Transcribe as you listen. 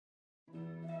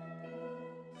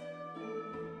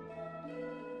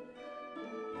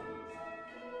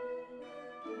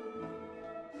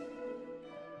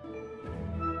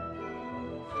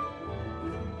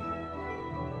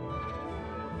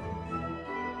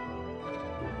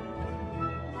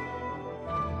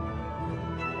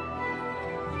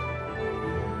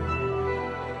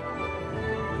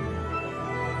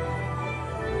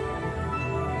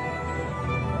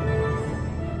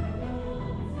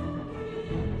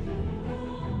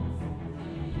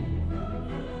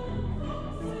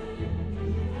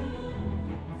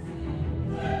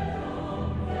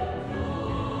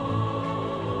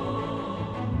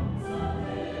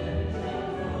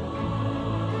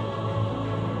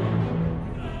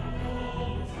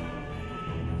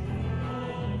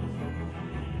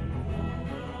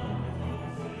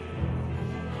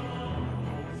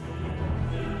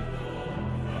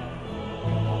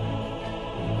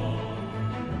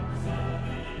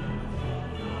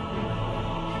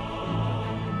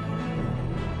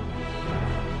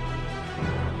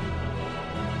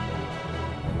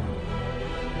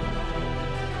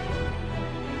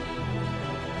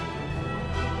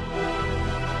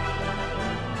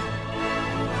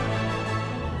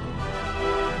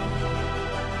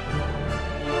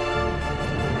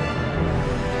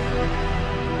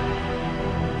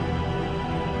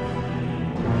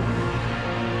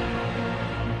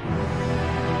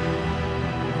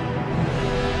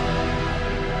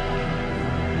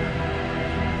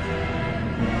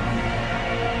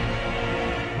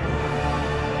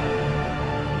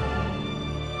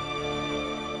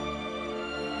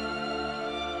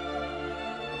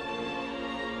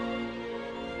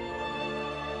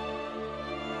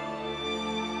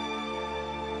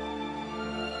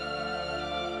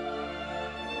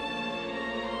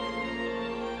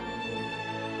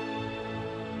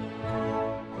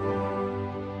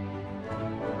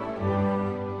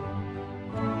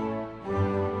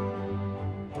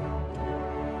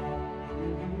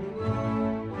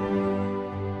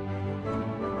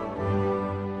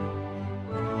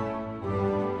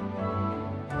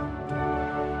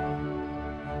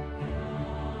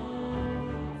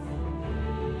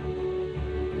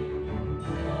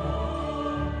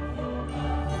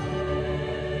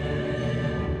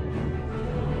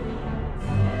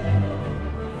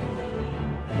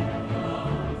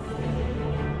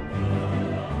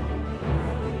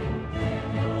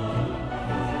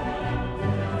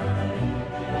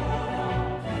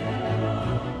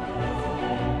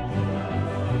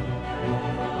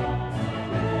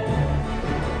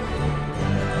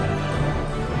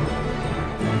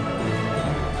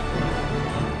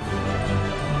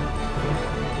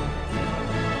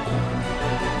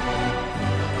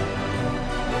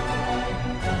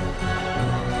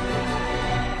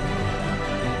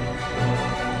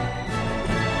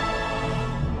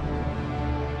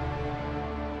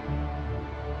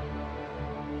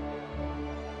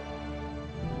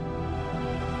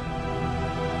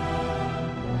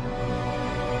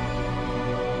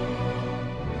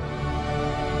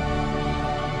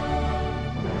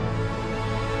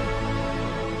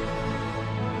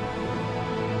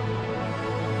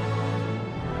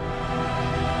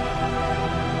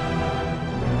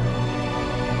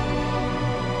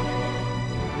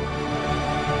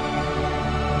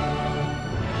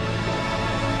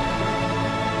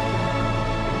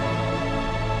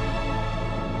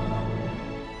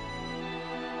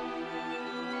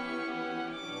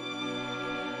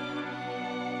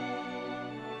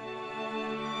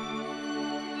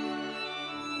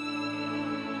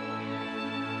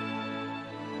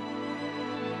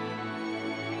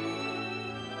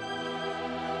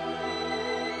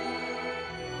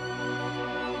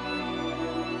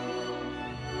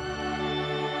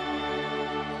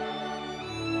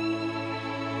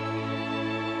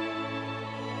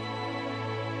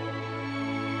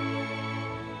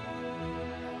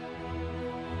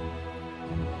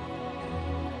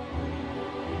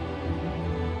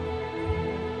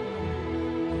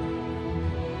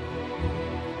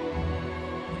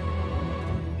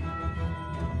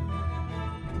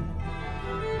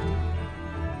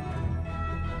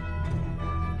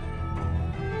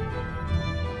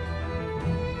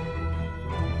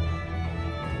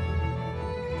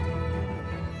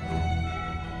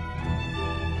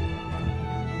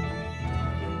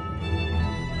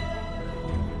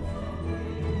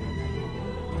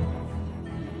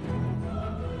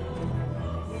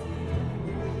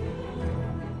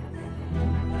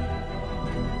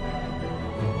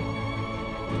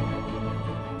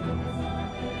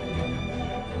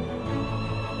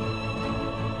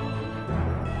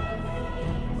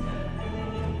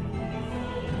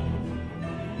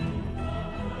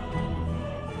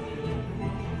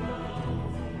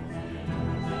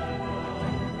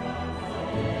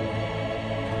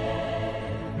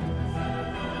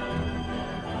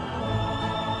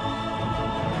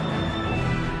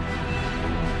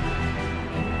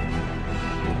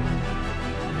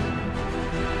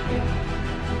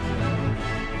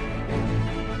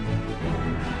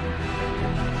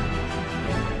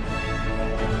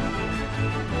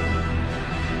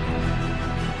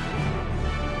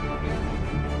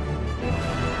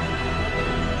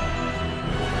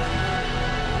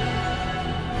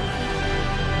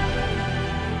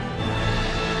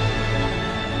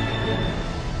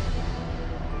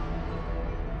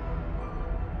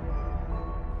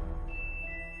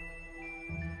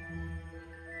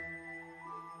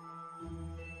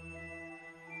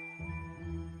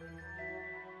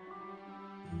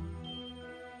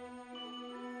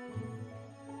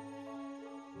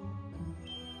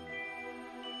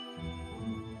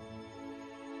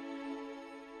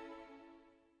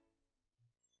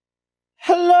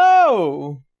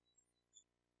Hello!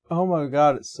 Oh my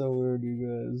god, it's so weird,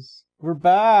 you guys. We're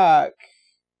back!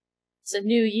 It's a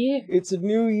new year. It's a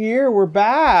new year, we're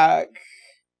back!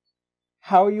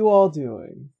 How are you all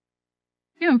doing?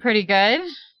 Doing pretty good.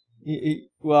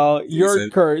 Well, your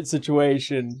current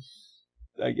situation,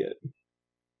 I get.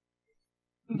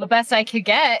 The best I could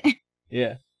get.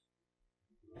 Yeah.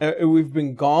 We've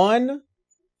been gone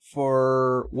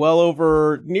for well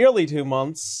over nearly 2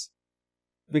 months.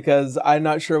 Because I'm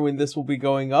not sure when this will be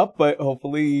going up, but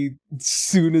hopefully as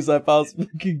soon as I possibly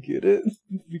can get it.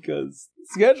 Because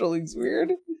scheduling's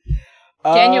weird.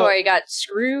 January got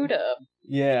screwed up.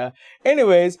 Yeah.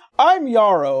 Anyways, I'm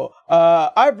Yarrow.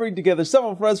 I bring together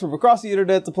several friends from across the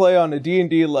internet to play on a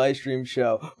D&D live stream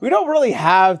show. We don't really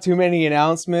have too many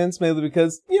announcements, mainly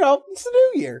because, you know, it's the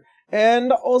new year.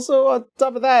 And also, on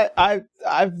top of that,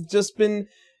 I've just been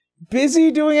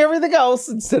busy doing everything else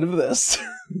instead of this.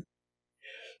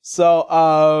 So,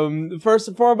 first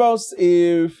and foremost,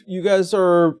 if you guys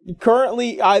are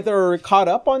currently either caught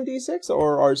up on D6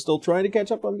 or are still trying to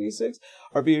catch up on D6,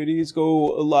 our VODs go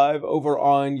live over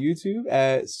on YouTube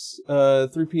at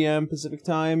 3 p.m. Pacific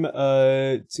time,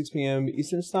 6 p.m.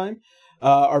 Eastern time.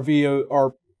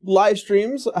 Our live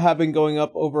streams have been going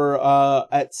up over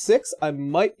at 6. I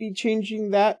might be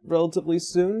changing that relatively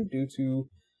soon due to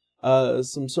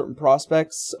some certain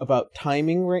prospects about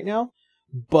timing right now.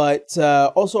 But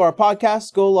also our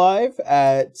podcasts go live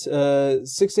at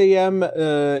 6 a.m.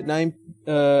 9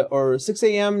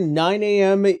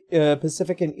 a.m.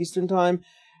 Pacific and Eastern time,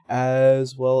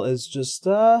 as well as just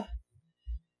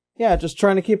just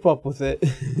trying to keep up with it.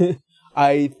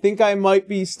 I think I might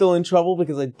be still in trouble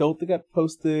because I don't think I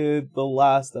posted the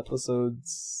last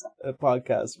episode's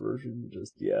podcast version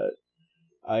just yet.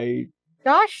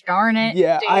 Gosh darn it.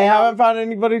 Yeah, damn. I haven't found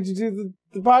anybody to do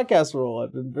the podcast role.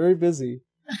 I've been very busy.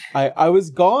 I was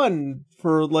gone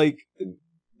for like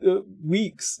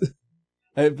weeks.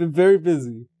 I've been very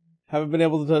busy. Haven't been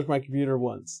able to touch my computer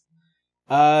once.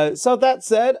 So that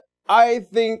said, I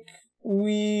think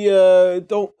we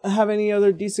don't have any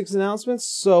other D6 announcements.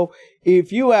 So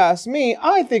if you ask me,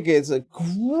 I think it's a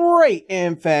great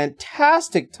and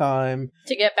fantastic time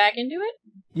to get back into it.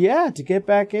 Yeah, to get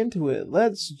back into it.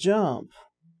 Let's jump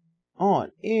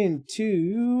on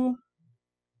into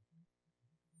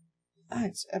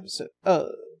next episode of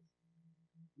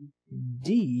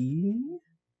D6.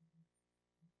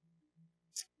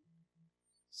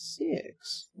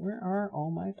 Where are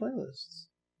all my playlists?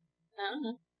 I don't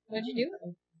know. What'd you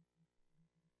do?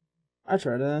 I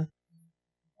try to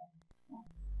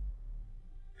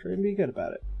be good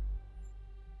about it.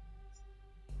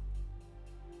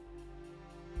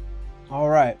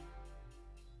 Alright.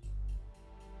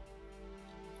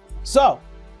 So,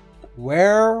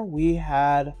 where we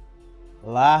had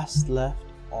last left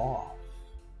off.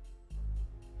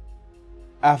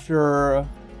 After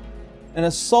an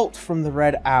assault from the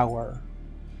Red Hour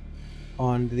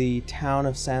on the town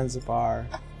of Zanzibar,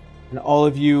 and all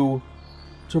of you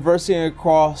traversing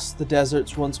across the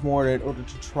deserts once more in order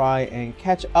to try and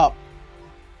catch up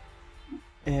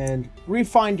and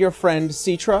re-find your friend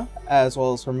Citra, as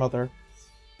well as her mother.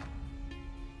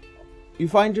 You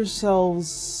find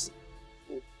yourselves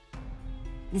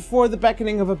before the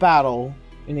beckoning of a battle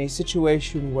in a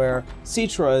situation where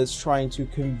Citra is trying to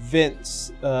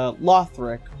convince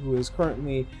Lothric, who is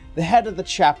currently the head of the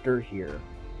chapter here,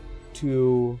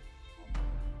 to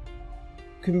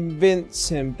convince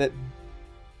him that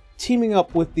teaming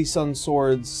up with the Sun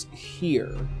Swords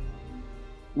here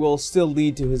will still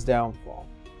lead to his downfall.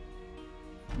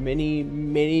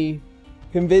 Many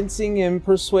convincing and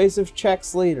persuasive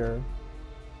checks later,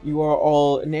 you are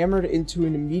all enamored into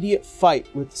an immediate fight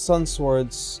with Sun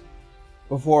Swords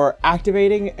before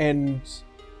activating and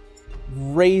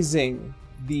raising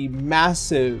the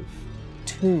massive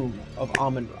tomb of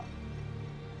Ahmen'Ra.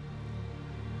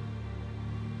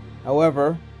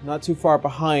 However, not too far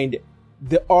behind,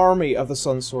 the army of the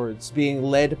Sun Swords, being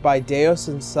led by Deus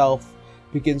himself,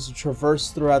 begins to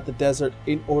traverse throughout the desert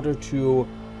in order to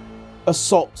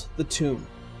assault the tomb.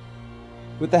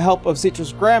 With the help of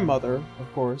Citra's grandmother,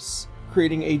 of course,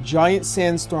 creating a giant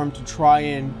sandstorm to try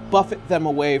and buffet them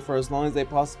away for as long as they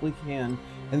possibly can,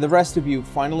 and the rest of you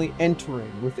finally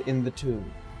entering within the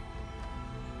tomb.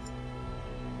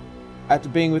 After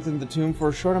being within the tomb for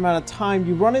a short amount of time,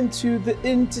 you run into the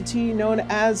entity known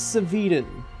as Savedon,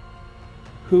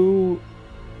 who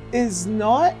is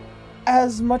not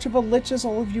as much of a lich as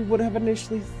all of you would have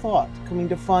initially thought, coming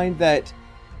to find that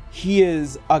he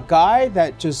is a guy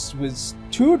that just was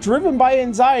too driven by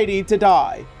anxiety to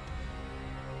die.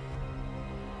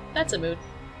 That's a mood.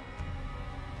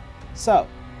 So,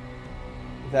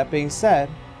 with that being said,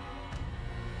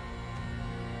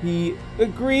 He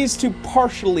agrees to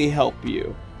partially help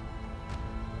you.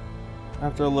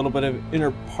 After a little bit of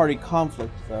inter-party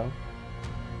conflict, though.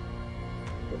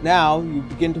 But now, you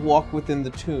begin to walk within the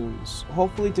tombs,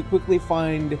 hopefully to quickly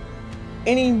find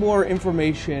any more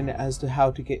information as to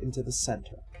how to get into the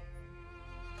center.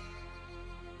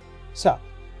 So,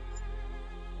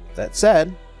 that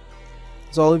said,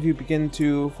 as all of you begin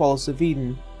to follow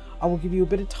Savedon, I will give you a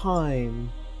bit of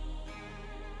time.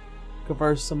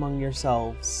 Converse among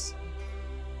yourselves.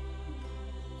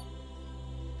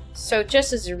 So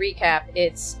just as a recap,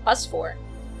 it's us four.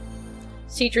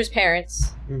 Cetra's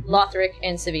parents, Lothric,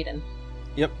 and Savedon.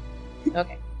 Yep.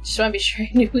 Okay. Just want to be sure I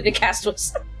knew who the cast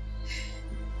was.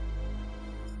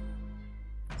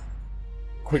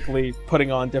 Quickly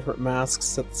putting on different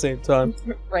masks at the same time.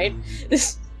 Right?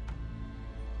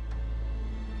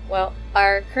 Well,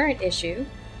 our current issue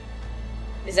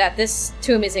is that this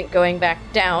tomb isn't going back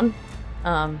down.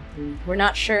 We're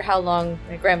not sure how long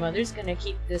my grandmother's gonna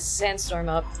keep this sandstorm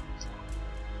up.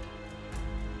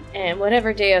 And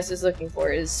whatever Deus is looking for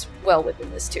is well within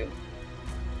this tomb.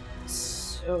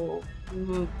 So,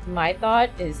 my thought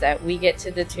is that we get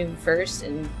to the tomb first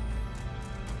and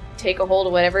take a hold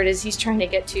of whatever it is he's trying to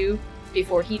get to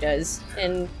before he does.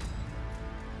 And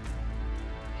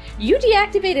you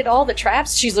deactivated all the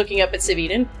traps? She's looking up at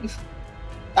Savedon.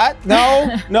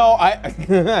 No,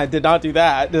 I did not do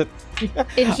that.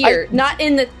 In here, not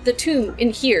in the tomb, in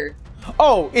here.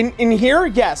 Oh, in here?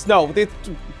 Yes, no, the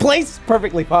place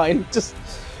perfectly fine. Just,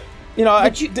 you know,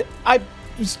 I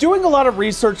was doing a lot of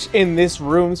research in this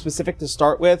room specific to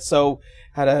start with, so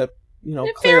had to, you know,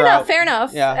 clear out. Fair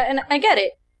enough. Yeah. And I get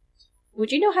it.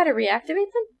 Would you know how to reactivate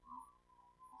them?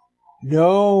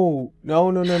 No.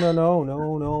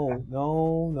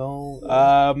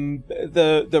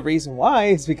 The reason why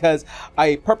is because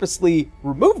I purposely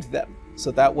removed them,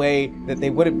 so that way that they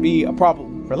wouldn't be a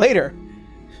problem for later.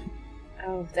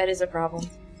 Oh, that is a problem.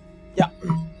 Yeah.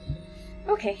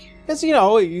 Okay. Because, you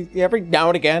know, every now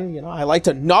and again, you know, I like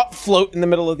to not float in the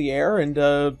middle of the air and,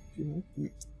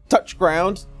 touch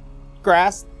ground,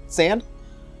 grass, sand.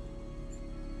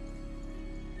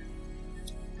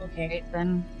 Okay,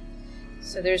 then.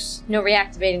 So there's no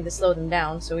reactivating to slow them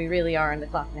down, so we really are on the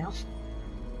clock now.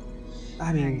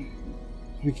 I mean,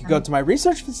 we could go to my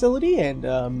research facility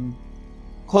and,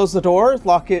 close the door,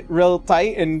 lock it real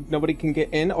tight, and nobody can get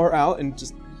in or out, and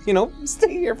just, you know,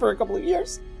 stay here for a couple of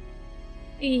years.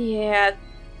 Yeah,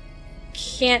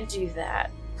 can't do that.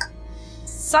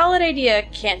 Solid idea,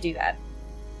 can't do that.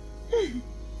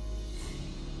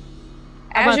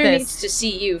 Azure needs to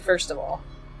see you, first of all.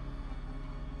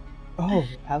 Oh,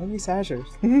 Alois Azure.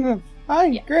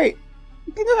 Fine, Yeah. Great.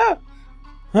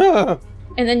 And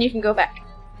then you can go back.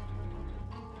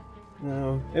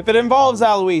 No. If it involves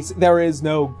Alois, there is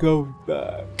no going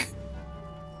back.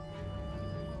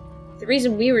 The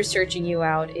reason we were searching you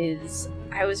out is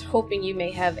I was hoping you may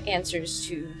have answers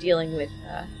to dealing with,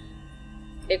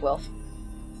 Big Wolf.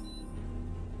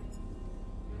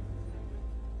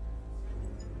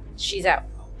 She's out.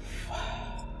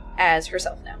 As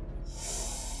herself now.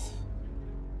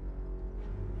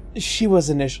 She was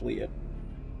initially a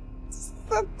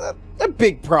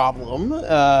big problem.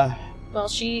 Well,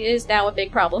 she is now a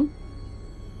big problem.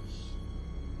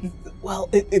 Well,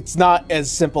 it's not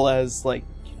as simple as, like,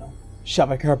 you know,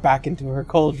 shoving her back into her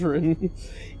cauldron.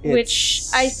 Which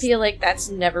I feel like that's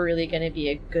never really going to be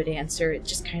a good answer. It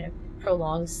just kind of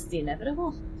prolongs the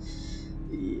inevitable.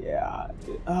 Yeah.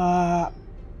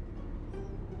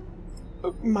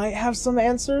 Might have some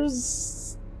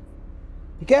answers.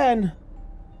 Again,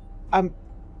 I'm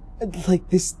like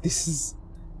this is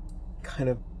kind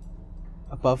of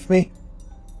above me.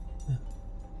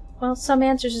 Well, some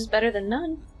answers is better than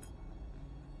none.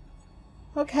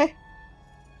 Okay.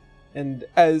 And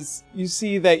as you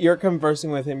see that you're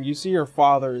conversing with him, you see your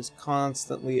father is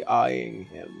constantly eyeing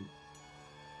him.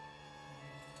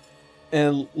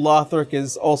 And Lothric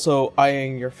is also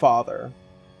eyeing your father.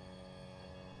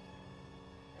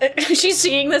 She's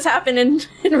seeing this happen in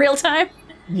real time?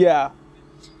 Yeah.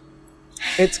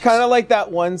 It's kind of like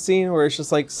that one scene where it's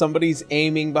just like somebody's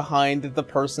aiming behind the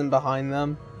person behind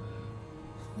them.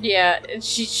 Yeah, and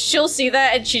she'll see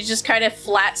that and she just kind of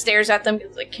flat stares at them.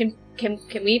 Like, can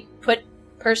we put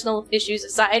personal issues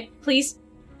aside, please?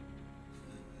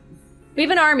 We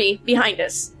have an army behind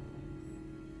us.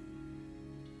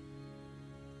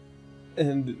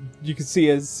 And you can see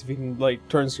as he like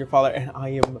turns to your father, and I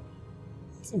am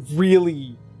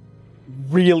really,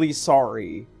 really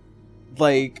sorry.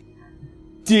 Like,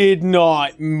 did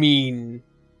not mean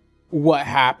what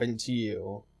happened to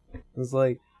you. It's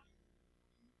like,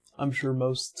 I'm sure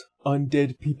most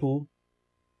undead people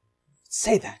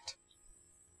say that.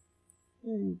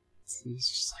 And he's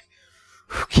just like,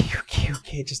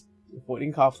 okay, just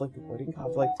avoiding conflict.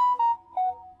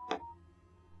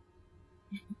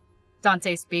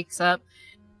 Dante speaks up.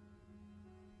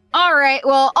 All right,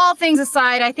 well, all things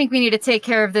aside, I think we need to take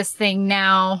care of this thing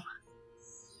now.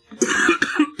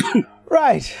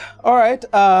 Right. All right.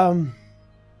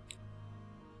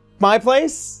 My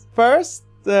place first?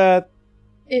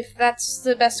 If that's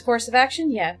the best course of action,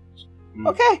 yeah.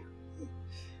 Okay.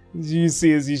 You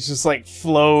see as he's just like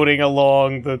floating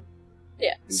along the...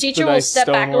 Yeah. Teacher will step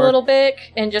back a little bit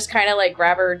and just kind of like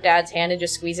grab her dad's hand and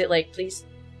just squeeze it like, please.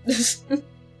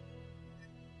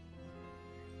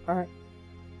 Alright.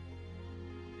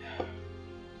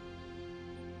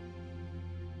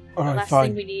 The last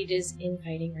thing we need is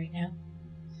infighting right now.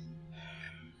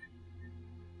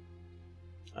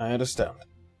 I understand.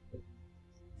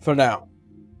 For now.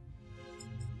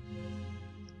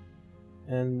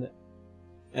 And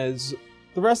as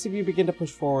the rest of you begin to push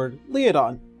forward,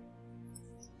 Leodon,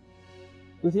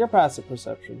 with your passive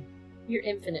perception. Your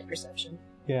infinite perception.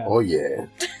 Yeah. Oh yeah.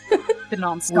 The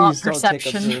non-stop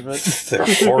perception. There are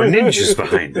 4 ninjas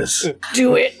behind us.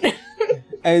 Do it!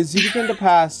 As you begin to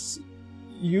pass,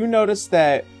 you notice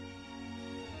that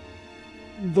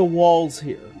the walls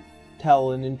here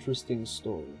tell an interesting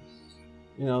story.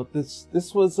 You know, this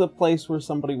was a place where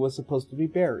somebody was supposed to be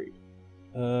buried.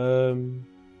 One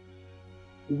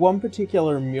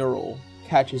particular mural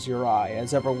catches your eye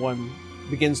as everyone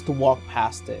begins to walk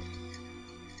past it.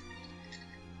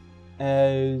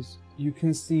 As you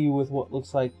can see with what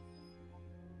looks like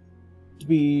to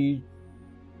be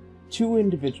 2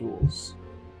 individuals.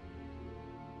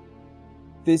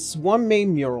 This one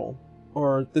main mural,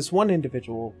 or this one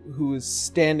individual who is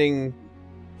standing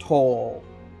tall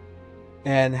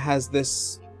and has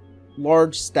this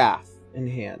large staff in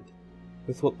hand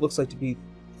with what looks like to be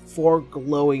 4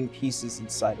 glowing pieces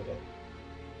inside of it.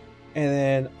 And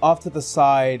then off to the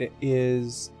side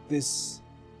is this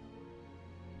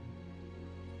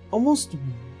almost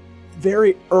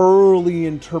very early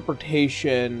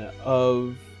interpretation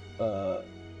of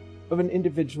an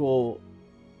individual.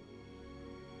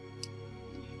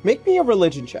 Make me a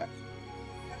religion check.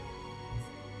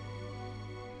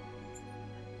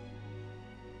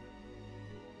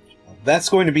 That's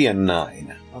going to be a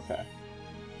 9. Okay.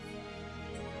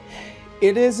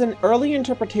 It is an early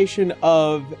interpretation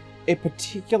of a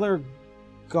particular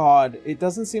god. It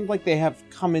doesn't seem like they have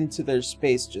come into their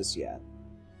space just yet.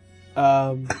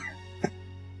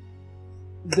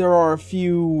 There are a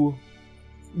few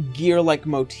gear-like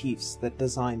motifs that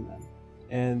design them,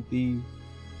 and the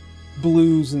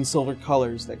blues and silver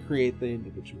colors that create the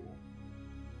individual.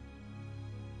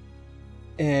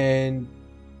 And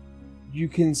you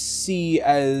can see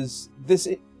as this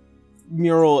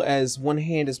mural, as one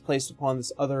hand is placed upon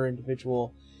this other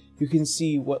individual, you can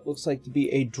see what looks like to be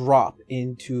a drop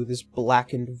into this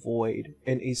blackened void,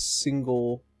 and a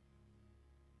single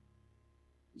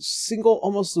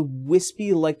almost a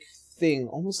wispy-like thing,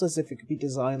 almost as if it could be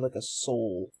designed like a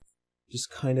soul, just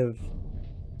kind of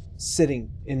sitting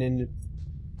in an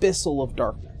abyssal of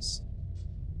darkness.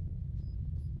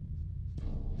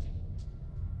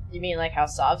 You mean like how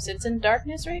Saav sits in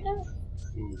darkness right now?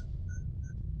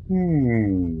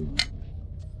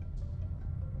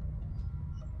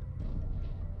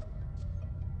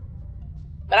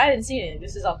 But I didn't see anything.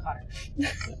 This is all Connor.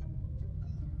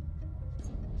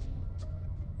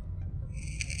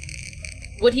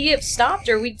 Would he have stopped,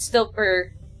 or we'd still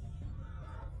for...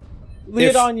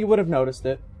 Leodon, you would have noticed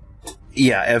it.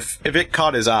 Yeah, if it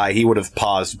caught his eye, he would have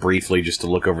paused briefly just to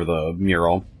look over the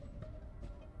mural.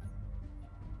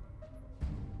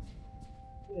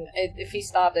 If he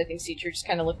stopped, I think Seacher just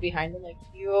kind of looked behind him like,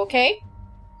 you okay?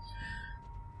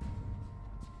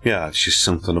 Yeah, it's just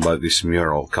something about this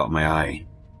mural caught my eye.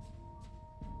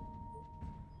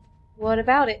 What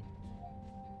about it?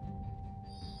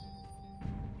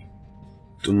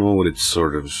 Don't know what it's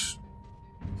sort of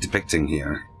depicting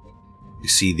here. You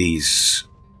see these...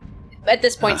 At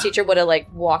this point, Seacher would have, like,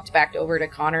 walked back over to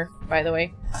Connor, by the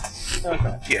way.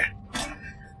 Okay. Yeah.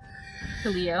 To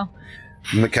Leo.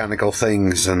 Mechanical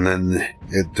things, and then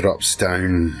it drops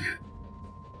down.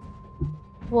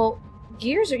 Well,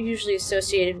 gears are usually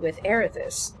associated with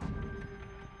Erithus.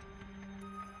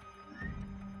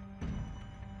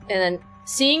 And then,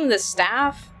 seeing the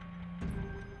staff,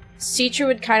 Seacher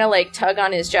would kind of, like, tug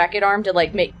on his jacket arm to,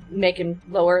 like, make him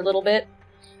lower a little bit.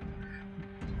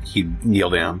 He'd kneel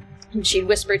down. And she'd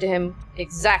whisper to him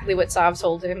exactly what Saav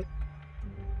told him.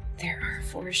 There are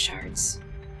 4 shards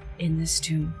in this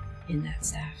tomb, in that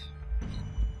staff.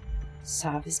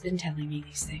 Saav has been telling me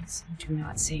these things. Do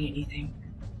not say anything.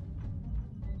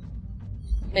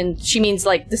 And she means,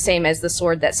 like, the same as the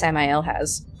sword that Samael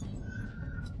has.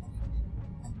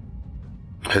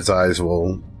 His eyes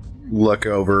will look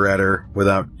over at her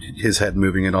without his head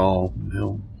moving at all.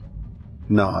 He'll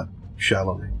nod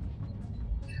shallowly.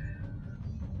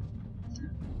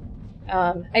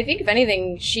 I think if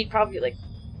anything, she'd probably be like,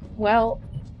 well,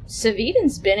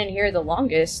 Savedon's been in here the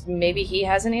longest. Maybe he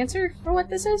has an answer for what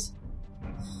this is?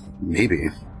 Maybe.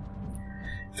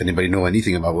 If anybody know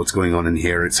anything about what's going on in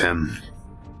here, it's him.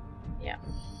 Yeah.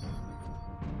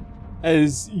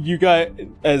 As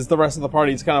the rest of the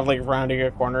party is kind of like rounding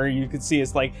a corner, you can see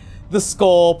it's like the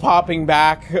skull popping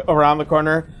back around the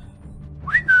corner.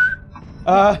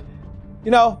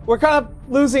 You know, we're kind of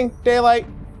losing daylight.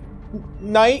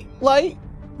 Nightlight.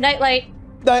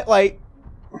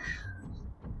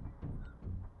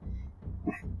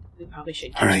 We probably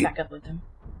should catch back up with him.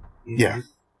 Yeah.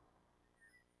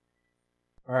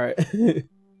 All right.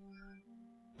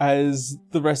 As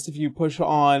the rest of you push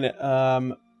on,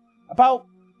 about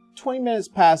 20 minutes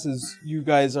passes. You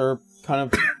guys are kind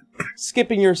of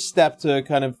skipping your step to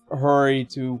kind of hurry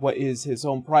to what is his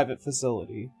own private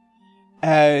facility.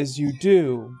 As you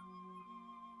do,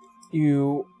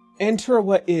 you enter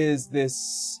what is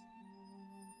this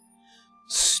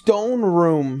stone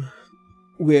room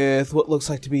with what looks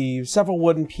like to be several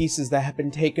wooden pieces that have been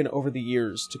taken over the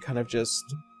years to kind of just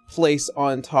place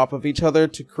on top of each other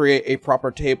to create a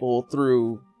proper table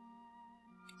through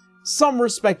some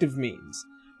respective means.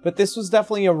 But this was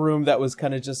definitely a room that was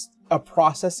kind of just a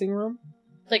processing room.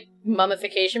 Like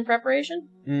mummification preparation?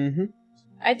 Mm-hmm.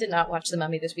 I did not watch The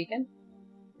Mummy this weekend.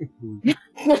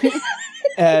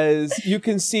 As you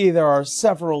can see, there are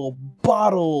several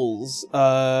bottles,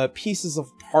 pieces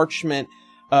of parchment,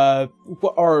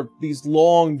 what are these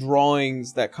long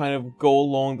drawings that kind of go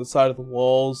along the side of the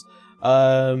walls.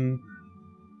 You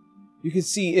can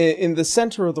see in the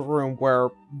center of the room where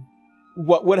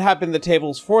what would have been the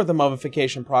tables for the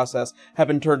mummification process have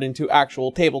been turned into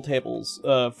actual tables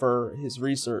for his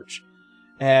research.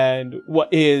 And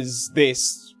what is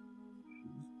this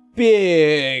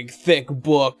big, thick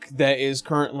book that is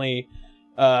currently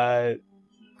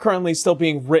still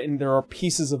being written. There are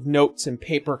pieces of notes and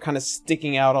paper kind of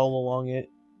sticking out all along it.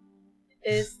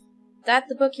 Is that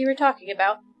the book you were talking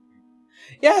about?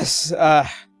 Yes,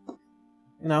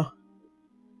 you know,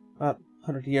 about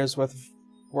 100 years worth of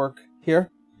work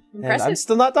here. Impressive. And I'm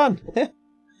still not done.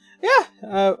 Yeah,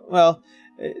 well,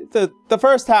 the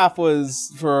first half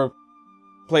was for a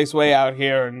place way out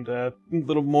here and a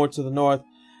little more to the north.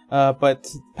 But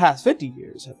the past 50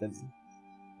 years have been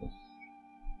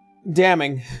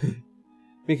damning.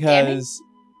 Because,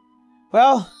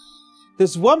 well,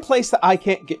 there's one place that I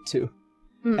can't get to.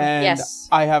 And yes.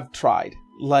 I have tried,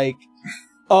 like,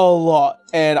 a lot.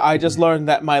 And I just learned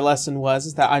that my lesson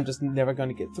is that I'm just never going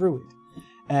to get through it.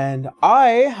 And I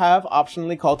have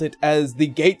optionally called it as the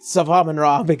Gates of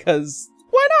Ahmen'Ra, because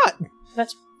why not?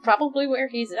 That's probably where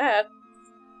he's at.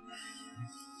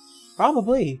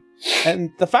 Probably. And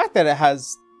the fact that it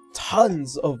has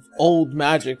tons of old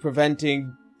magic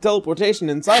preventing teleportation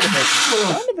inside of it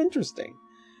is kind of interesting.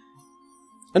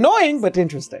 Annoying, but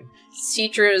interesting.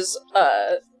 Citra's,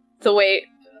 the way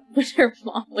when her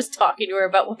mom was talking to her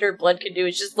about what her blood could do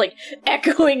is just, like,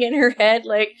 echoing in her head,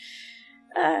 like,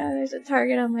 there's a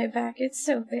target on my back, it's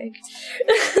so big.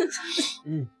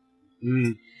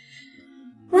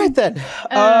 Right then.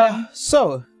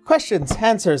 So, questions,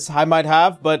 answers I might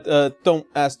have, but don't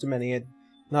ask too many.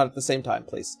 Not at the same time,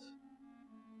 please.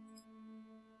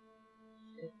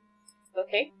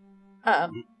 Okay.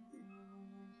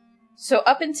 So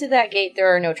up into that gate,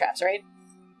 there are no traps, right?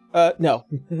 No.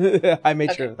 I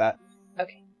made sure of that.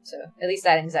 Okay. So at least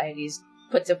that anxiety is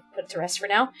put to rest for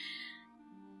now.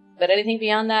 But anything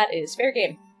beyond that is fair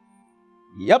game.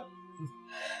 Yep.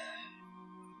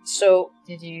 So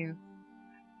Did you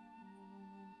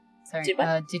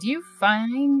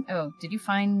find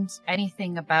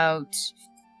anything about,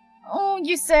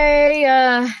 you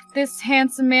say, this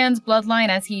handsome man's bloodline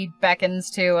as he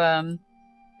beckons to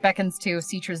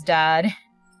Citra's dad?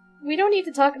 we don't need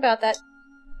to talk about that,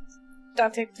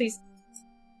 Doctor, please.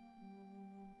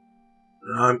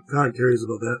 I'm kind of curious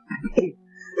about that.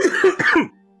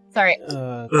 Sorry.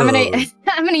 I'm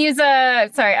gonna use what's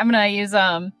it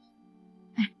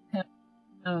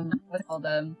called?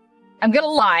 I'm gonna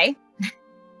lie.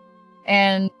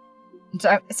 And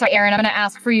sorry, Aaron, I'm gonna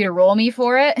ask for you to roll me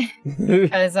for it.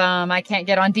 Because I can't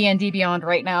get on D&D Beyond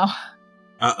right now.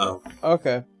 Uh-oh.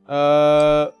 Okay.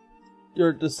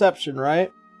 Your deception,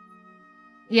 right?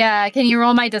 Yeah, can you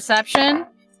roll my deception?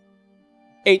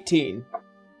 18.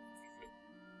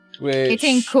 Which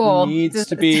 18, cool. needs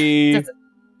to be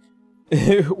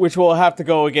which will have to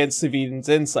go against Savedon's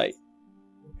insight.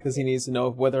 Because he needs to know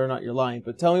whether or not you're lying.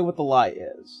 But tell me what the lie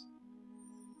is.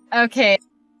 Okay.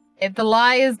 If the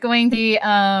lie is going to be,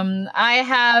 I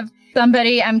have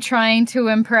somebody I'm trying to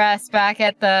impress back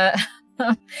at the,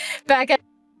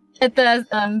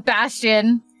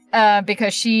 Bastion,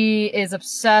 because she is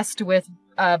obsessed with,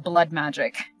 blood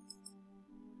magic.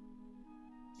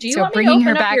 Do you So want me to bringing open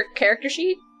her up back- your character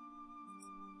sheet?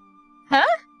 Huh?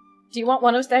 Do you want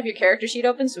one of us to have your character sheet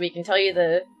open so we can tell you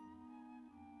the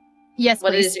Yes,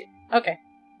 what it please. is? Okay.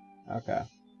 Okay.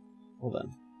 Hold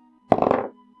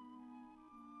on.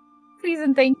 Please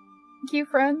and thank you,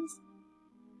 friends.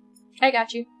 I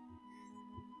got you.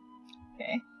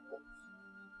 Okay.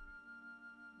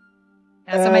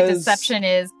 So my As- deception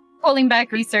is pulling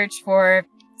back research for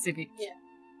Subi.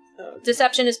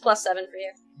 Deception is +7 for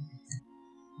you.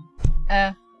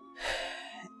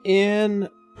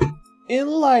 In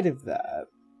light of that,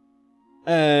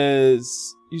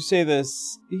 as you say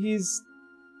this, he's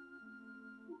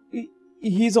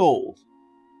old.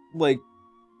 Like,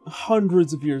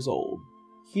 hundreds of years old.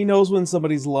 He knows when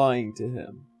somebody's lying to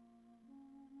him.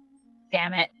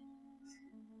 Damn it.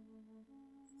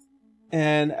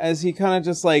 And as he kind of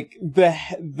just like,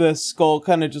 the skull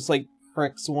kind of just like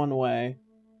pricks one way.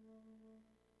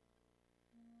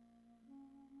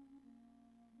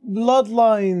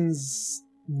 Bloodlines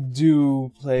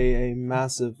do play a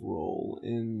massive role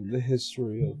in the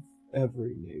history of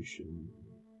every nation.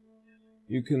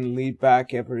 You can lead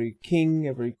back every king,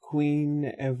 every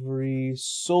queen, every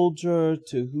soldier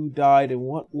to who died in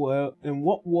what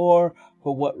war,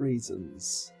 for what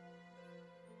reasons.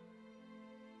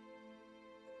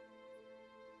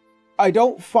 I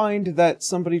don't find that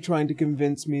somebody trying to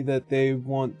convince me that they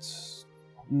want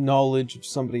knowledge of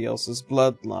somebody else's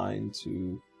bloodline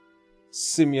to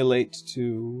simulate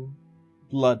to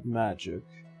blood magic.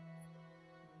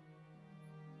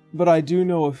 But I do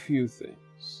know a few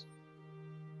things.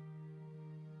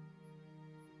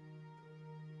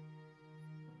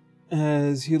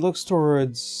 As he looks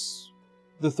towards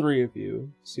the three of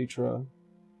you, Citra,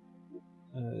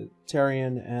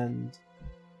 Tarion, and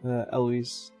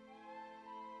Eloise.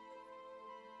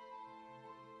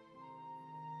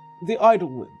 The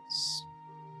Idlewinds.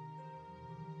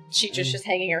 She's just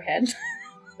hanging her head.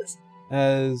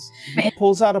 As he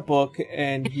pulls out a book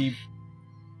and he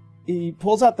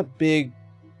pulls out the big,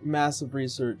 massive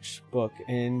research book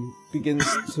and begins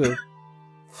to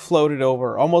float it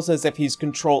over, almost as if he's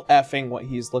control F-ing what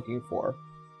he's looking for.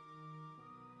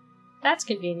 That's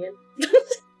convenient.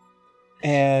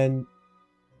 And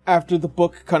after the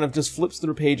book kind of just flips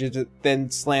through pages, it then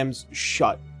slams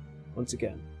shut once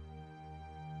again.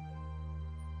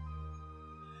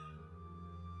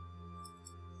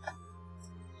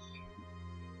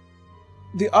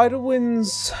 The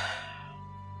Idlewinds,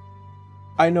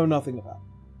 I know nothing about.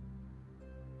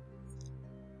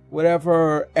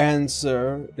 Whatever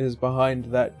answer is behind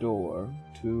that door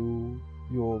to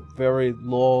your very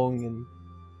long and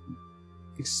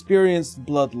experienced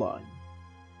bloodline,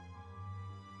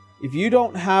 if you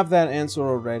don't have that answer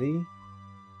already,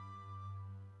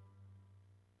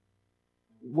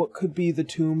 what could be the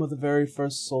tomb of the very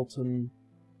first Sultan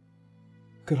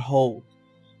could hold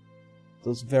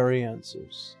those very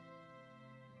answers.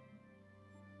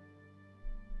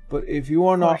 But if you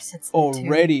are not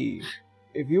already,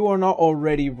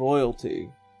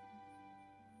 royalty,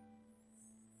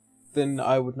 then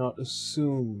I would not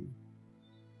assume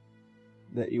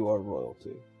that you are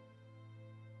royalty.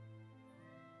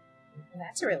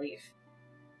 That's a relief.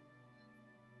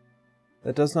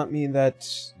 That does not mean that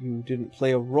you didn't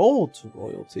play a role to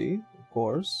royalty, of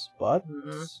course, but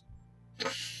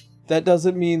that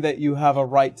doesn't mean that you have a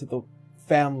right to the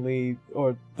family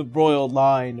or the royal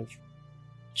line of...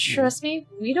 Trust me,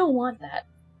 we don't want that.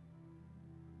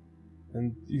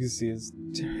 And you can see his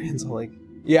Tyrion's all like,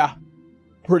 yeah,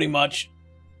 pretty much.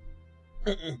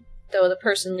 Though the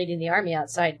person leading the army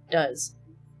outside does.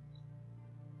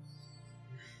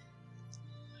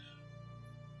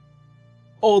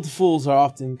 Old fools are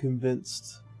often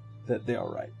convinced that they are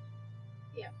right.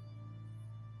 Yeah.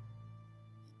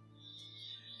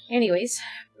 Anyways,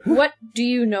 what do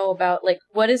you know about, like,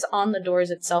 what is on the doors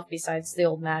itself besides the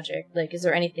old magic? Like, is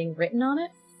there anything written on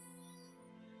it?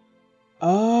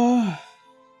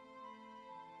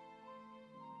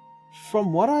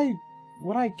 From what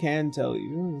I can tell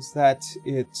you is that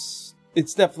it's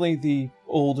definitely the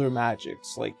older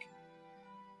magics, like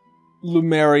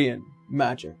Lumerian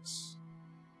magics.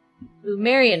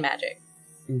 Lumerian magic.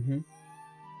 Mm-hmm.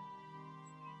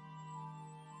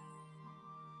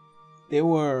 They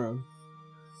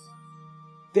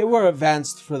were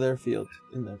advanced for their field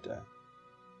in their day.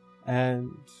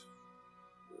 And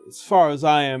as far as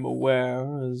I am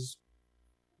aware, as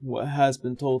what has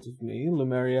been told of me,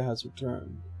 Lemuria has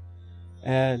returned.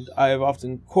 And I have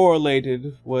often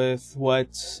correlated with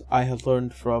what I have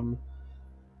learned from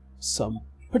some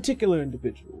particular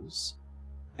individuals,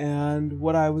 and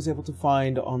what I was able to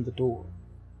find on the door.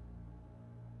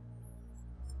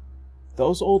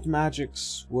 Those old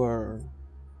magics were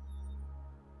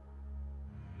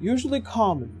usually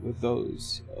common with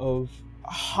those of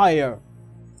higher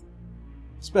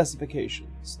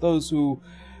specifications, those who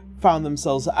found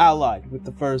themselves allied with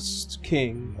the first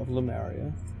king of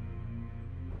Lemuria.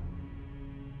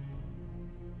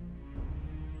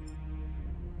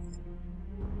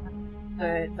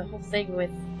 The whole thing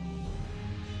with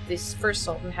this first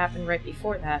Sultan happened right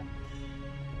before that.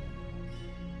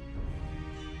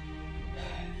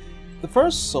 The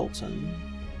first Sultan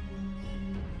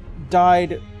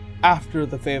died after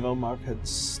the Favo Mark had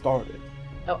started.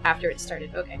 Oh, after it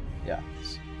started, okay. Yes.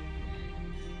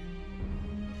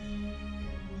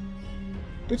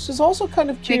 Which is also kind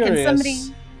of Hey, curious. can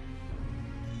somebody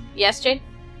Yes, Jade?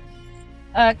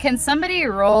 can somebody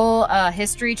roll a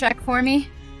history check for me?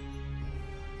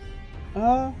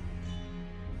 Let's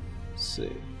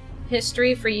see.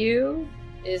 History for you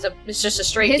is it's just a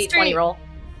straight History- D20 roll.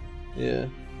 Yeah.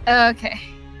 Okay.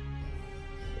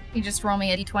 You just roll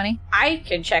me a d20. I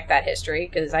can check that history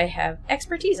because I have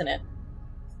expertise in it.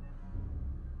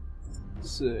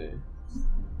 Let's see.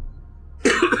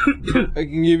 I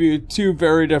can give you two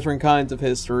very different kinds of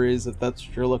histories if that's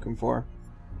what you're looking for.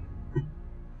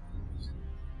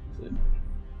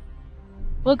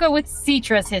 We'll go with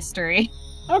Citra's history.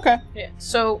 Okay. Yeah.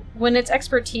 So when it's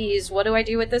expertise, what do I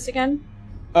do with this again?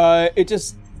 It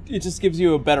just gives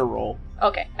you a better roll.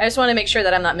 Okay, I just want to make sure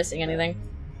that I'm not missing anything.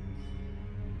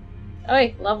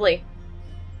 Okay, lovely.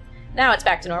 Now it's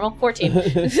back to normal.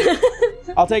 14.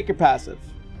 I'll take your passive.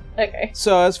 Okay.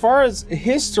 So as far as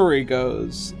history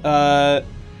goes,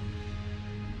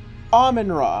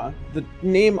 Ahmen'Ra, the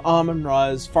name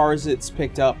Ahmen'Ra, as far as it's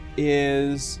picked up,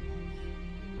 is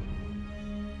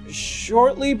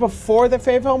shortly before the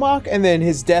Feyvelmach, and then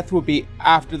his death would be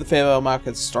after the Feyvelmach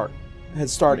had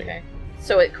started. Okay.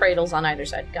 So it cradles on either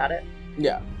side. Got it.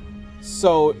 Yeah.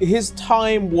 So his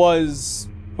time was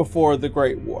before the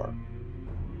Great War.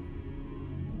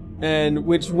 And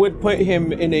which would put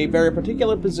him in a very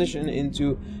particular position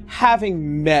into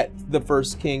having met the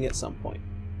first king at some point.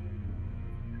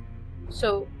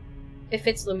 So, if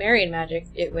it's Lumerian magic,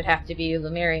 it would have to be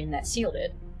Lumerian that sealed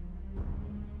it.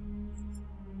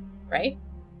 Right?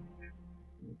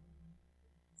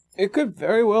 It could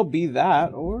very well be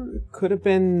that, or it could have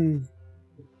been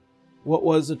what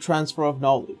was a transfer of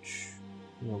knowledge.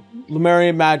 You know,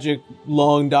 Lumerian magic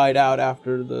long died out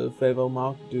after the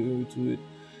Feyvelmach due to it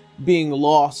being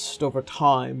lost over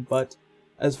time, but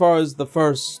as far as the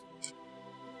first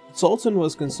Sultan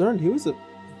was concerned, he was a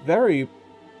very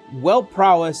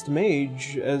well-prowessed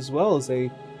mage as well as a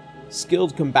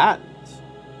skilled combatant.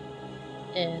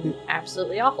 And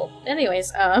absolutely awful.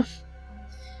 Anyways, has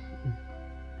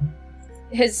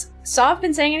Saav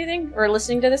been saying anything? Or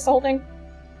listening to this whole thing?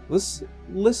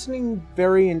 Listening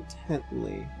very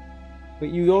intently, but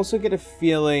you also get a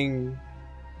feeling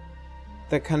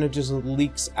that kind of just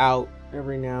leaks out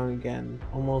every now and again.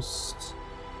 Almost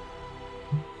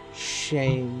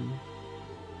shame.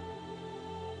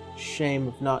 Shame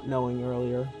of not knowing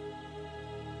earlier.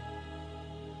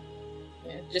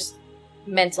 Yeah, just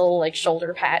mental, like,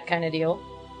 shoulder pat kind of deal.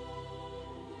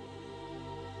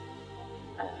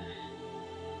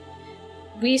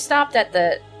 We stopped at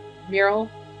the mural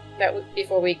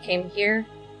before we came here.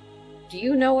 Do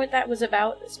you know what that was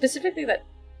about? Specifically that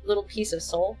little piece of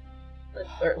soul?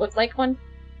 Or it looked like one?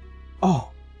 Oh.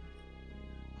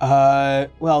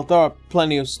 Well, there are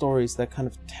plenty of stories that kind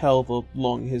of tell the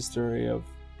long history of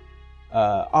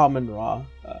Ahmen'Ra,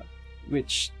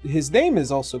 which his name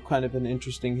is also kind of an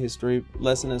interesting history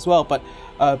lesson as well. But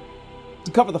to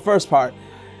cover the first part,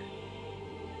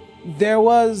 there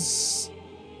was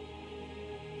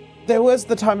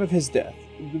the time of his death.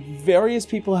 Various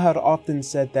people had often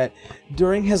said that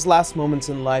during his last moments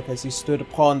in life, as he stood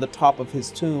upon the top of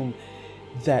his tomb,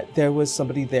 that there was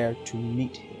somebody there to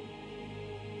meet him.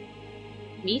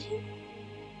 Meet him?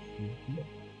 Mm-hmm.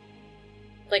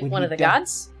 Like When one he of the died.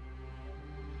 gods?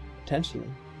 Potentially.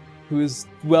 Who is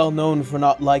well known for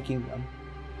not liking them.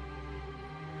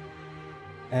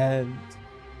 And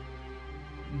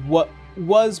what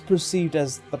was perceived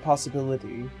as the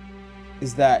possibility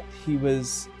is that he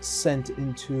was sent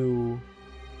into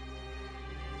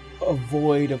a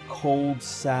void of cold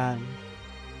sand.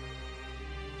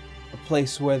 A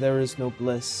place where there is no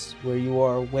bliss, where you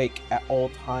are awake at all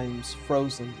times,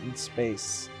 frozen in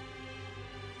space.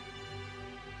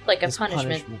 Like a As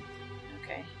punishment.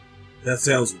 Okay. That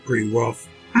sounds pretty rough.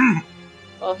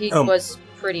 Well, he was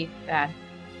pretty bad.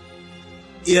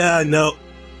 Yeah, no.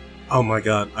 Oh my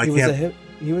god, I can't.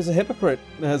 He was a hypocrite,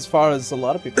 as far as a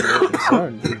lot of people are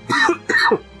concerned.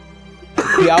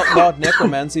 He outlawed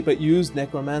necromancy, but used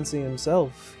necromancy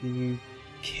himself. He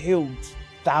killed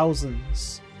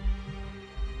thousands.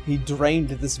 He drained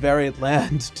this very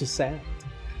land to sand.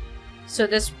 So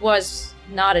this was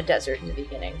not a desert in the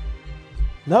beginning.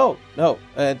 No.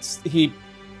 He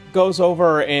goes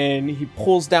over and he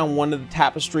pulls down one of the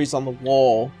tapestries on the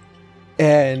wall.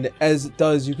 And as it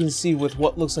does, you can see with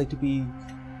what looks like to be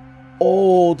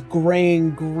old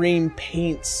green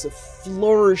paints, a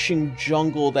flourishing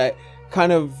jungle that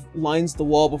kind of lines the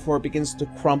wall before it begins to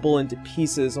crumble into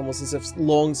pieces, almost as if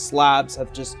long slabs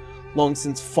have just long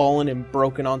since fallen and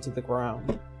broken onto the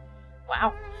ground.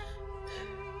 Wow.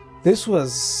 This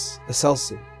was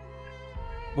Excelsior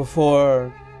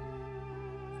before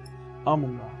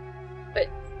Ahmen'Ra. But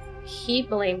he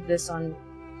blamed this on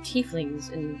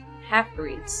tieflings and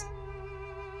half-breeds.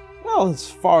 Well, as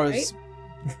far Right? as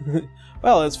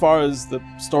well, as far as the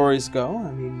stories go,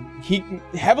 I mean, he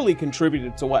heavily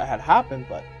contributed to what had happened,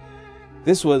 but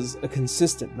this was a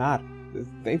consistent matter.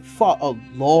 They fought a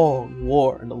long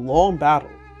war and a long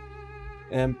battle.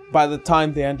 And by the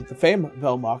time the end of the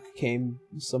Velmach came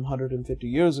some 150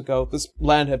 years ago, this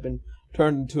land had been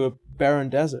turned into a barren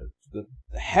desert. The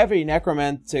heavy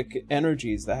necromantic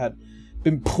energies that had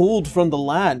been pulled from the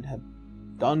land had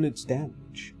done its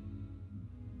damage.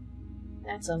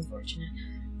 That's unfortunate.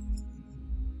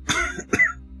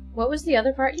 What was the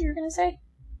other part you were going to say?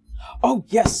 Oh,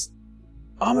 yes!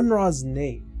 Ahmen'Ra's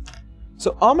name.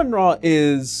 So Ahmen'Ra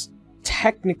is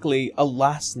technically a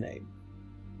last name.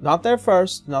 Not their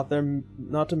first, not a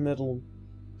middle,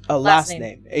 a last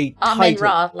name. A title.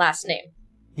 Ahmen'Ra, last name.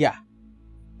 Yeah.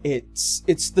 It's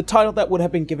the title that would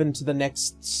have been given to the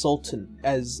next sultan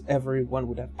as everyone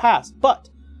would have passed. But,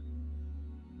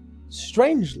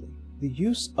 strangely, the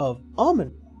use of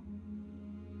Ahmen'Ra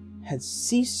had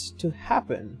ceased to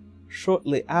happen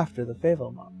shortly after the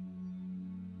Favelmont.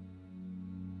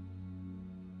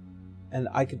 And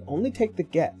I can only take the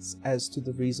guess as to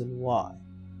the reason why.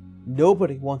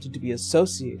 Nobody wanted to be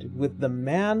associated with the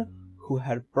man who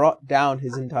had brought down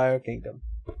his entire kingdom.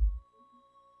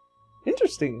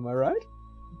 Interesting, am I right?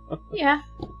 Yeah.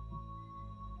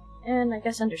 And I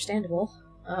guess understandable.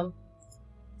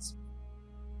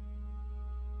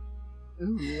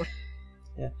 Ooh.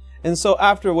 Yeah. And so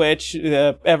after which,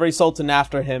 every sultan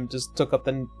after him just took up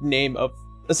the name of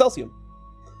Excelsior.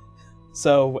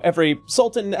 So every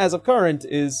sultan as of current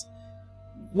is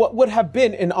what would have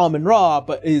been an Ahmen'Ra,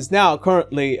 but is now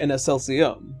currently an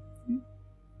Excelsior.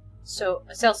 So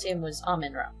Excelsior was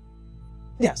Ahmen'Ra.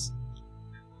 Yes.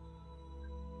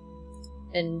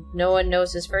 And no one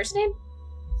knows his first name?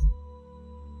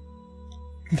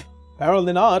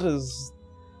 Apparently not, as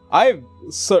I've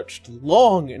searched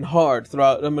long and hard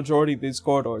throughout a majority of these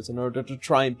corridors in order to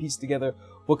try and piece together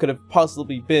what could have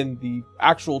possibly been the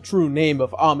actual true name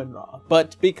of Ahmen'Ra.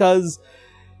 But because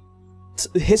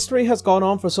history has gone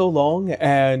on for so long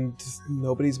and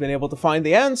nobody's been able to find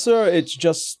the answer, it's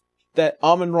just that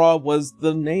Ahmen'Ra was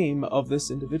the name of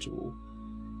this individual.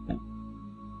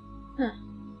 Huh.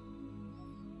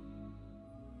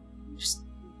 Just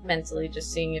mentally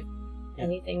just seeing if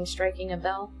anything striking a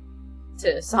bell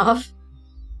to Saav.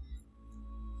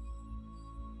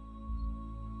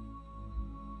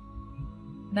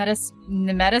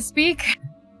 Meta speak?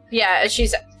 Yeah,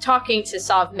 she's talking to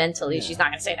Saav mentally. Yeah. She's not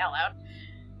gonna say it out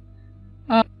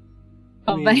loud.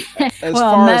 I mean, as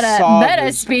well, far as meta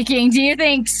is speaking, do you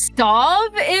think Saav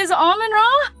is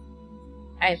Ahmen'Ra?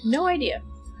 I have no idea.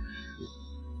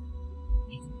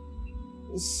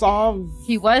 Saav...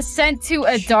 He was sent to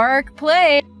a dark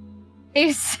place.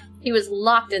 He was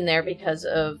locked in there because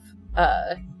of,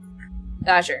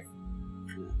 Azure.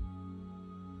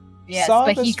 Yes, Saav,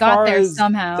 but he got there as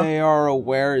somehow. They are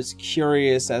aware, is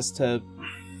curious as to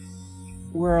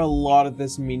where a lot of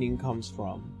this meaning comes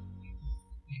from.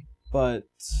 But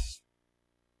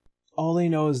all they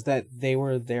know is that they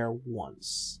were there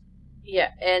once.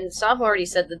 Yeah, and Saav already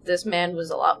said that this man was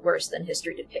a lot worse than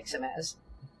history depicts him as.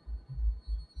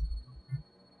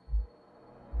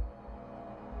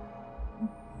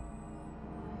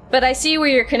 But I see where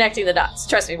you're connecting the dots.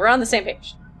 Trust me, we're on the same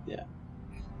page. Yeah.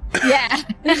 Yeah.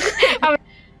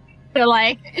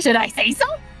 Like, should I say so?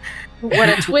 What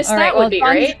a twist All that right, would be,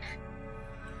 right?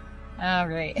 All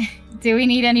right. Do we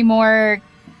need any more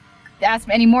ask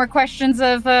any more questions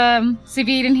of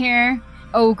Savedon here?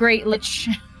 Oh, great lich.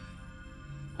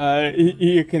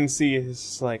 You can see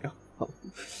it's like, oh,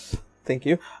 thank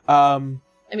you. I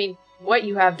mean, what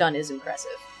you have done is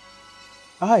impressive.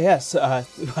 Ah, yes.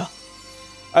 Well,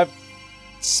 I've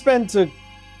spent a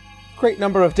great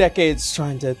number of decades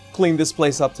trying to clean this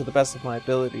place up to the best of my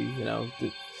ability, you know,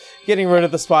 getting rid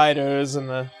of the spiders and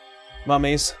the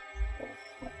mummies.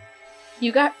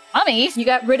 You got mummies? You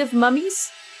got rid of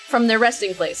mummies from their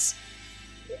resting place.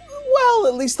 Well,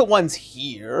 at least the ones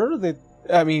here.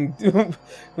 I mean,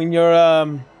 when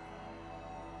you're,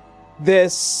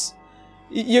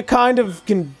 you kind of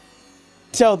can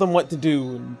tell them what to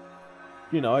do, and,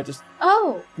 you know, I just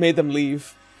made them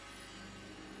leave.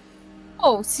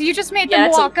 Oh, so you just made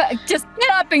them walk up, just get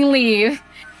up and leave.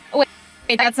 Wait,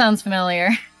 that sounds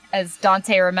familiar. As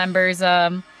Dante remembers,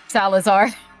 Salazar.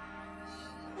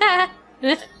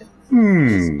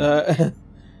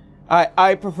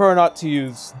 I prefer not to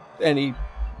use any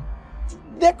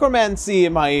necromancy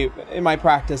in my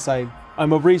practice.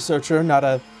 I'm a researcher, not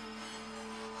a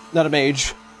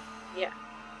mage. Yeah.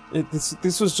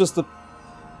 This was just the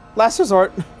last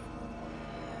resort.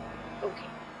 Okay.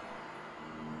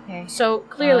 So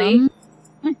clearly,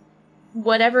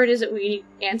 whatever it is that we need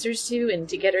answers to and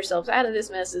to get ourselves out of this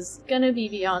mess is gonna be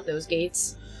beyond those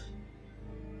gates.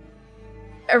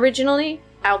 Originally,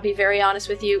 I'll be very honest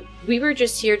with you, we were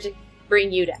just here to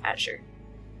bring you to Azure.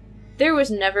 There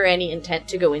was never any intent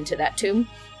to go into that tomb.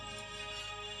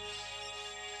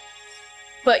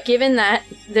 But given that,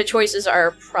 the choices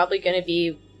are probably going to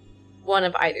be one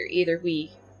of either. Either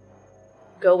we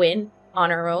go in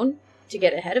on our own to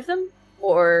get ahead of them,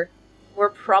 or we're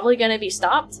probably going to be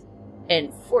stopped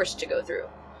and forced to go through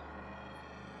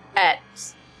at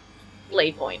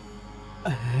lay point.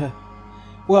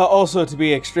 Well, also, to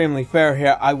be extremely fair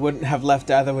here, I wouldn't have left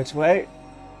either which way,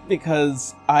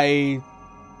 because I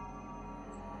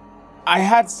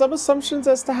had some assumptions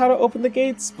as to how to open the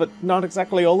gates, but not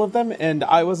exactly all of them, and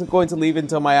I wasn't going to leave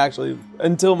until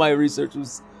my research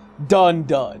was done.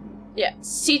 Yeah,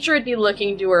 Citra would be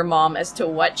looking to her mom as to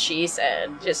what she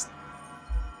said. Just,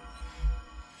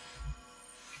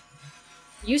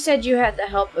 you said you had the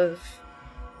help of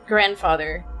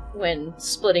grandfather when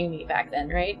splitting me back then,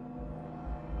 right?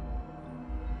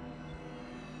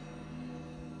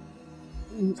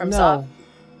 From Saav?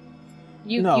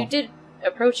 No. You did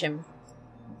approach him.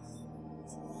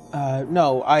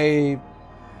 No,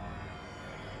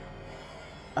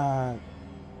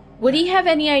 Would he have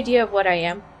any idea of what I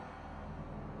am?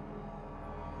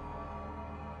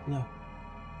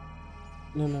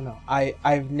 No.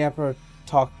 I've never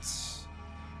talked...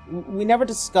 We never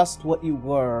discussed what you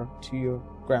were to your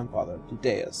grandfather, to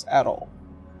Deus, at all.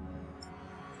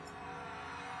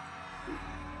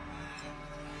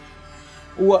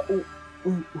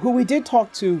 Who we did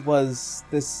talk to was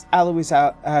this Alois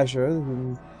Azure,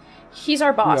 who... He's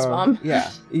our boss, Mom. Yeah.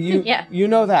 You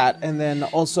know that, and then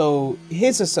also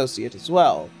his associate as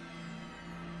well.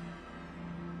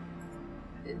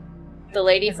 The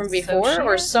lady from before,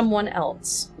 or someone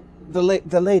else? The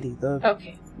lady,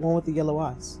 okay. One with the yellow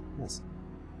eyes. Yes.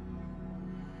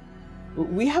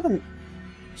 We haven't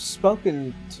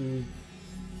spoken to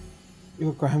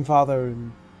your grandfather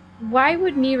and... Why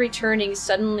would me returning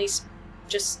suddenly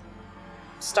just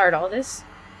start all this?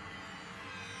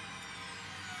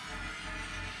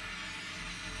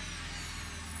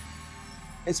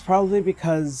 It's probably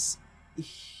because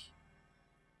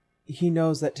he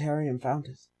knows that Tyrion found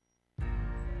it.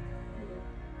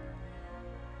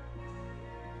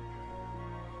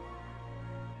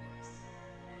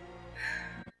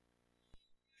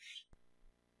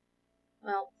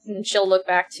 Well, and she'll look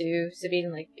back to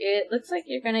Savedon like, it looks like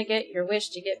you're gonna get your wish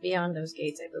to get beyond those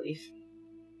gates, I believe.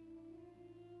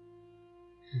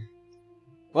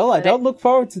 Well, I don't look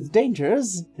forward to the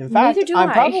dangers. In fact,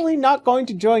 I'm probably not going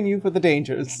to join you for the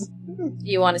dangers.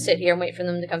 You want to sit here and wait for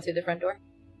them to come through the front door?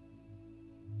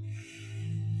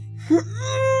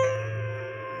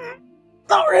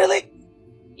 Not really.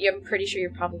 Yeah, I'm pretty sure you're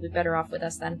probably better off with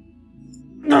us then.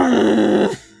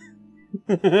 I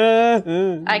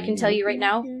can tell you right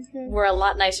now, we're a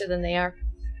lot nicer than they are.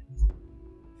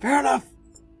 Fair enough.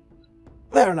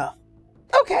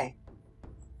 Okay.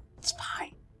 It's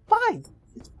fine. Fine.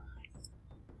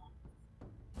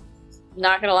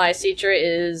 Not gonna lie, Citra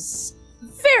is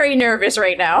very nervous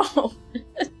right now.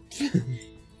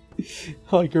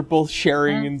 Like you're both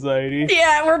sharing anxiety.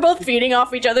 Yeah, we're both feeding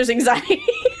off each other's anxiety.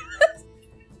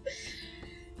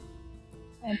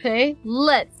 Okay,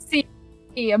 let's see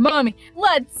a mummy.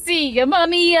 Let's see a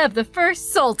mummy of the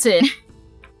first sultan.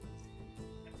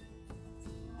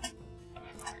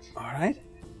 Alright.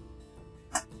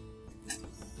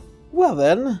 Well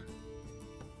then.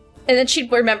 And then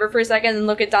she'd remember for a second and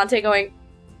look at Dante going,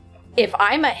 if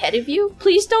I'm ahead of you,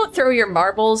 please don't throw your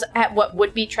marbles at what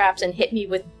would be traps and hit me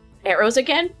with arrows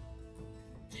again.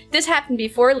 This happened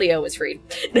before Leo was freed.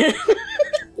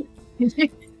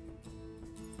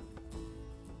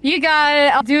 You got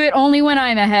it. I'll do it only when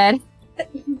I'm ahead.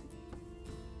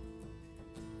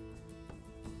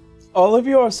 All of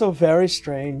you are so very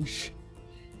strange.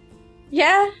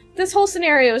 Yeah, this whole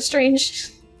scenario is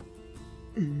strange.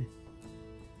 And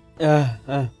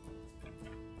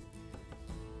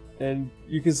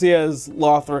you can see as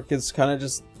Lothric is kind of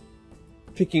just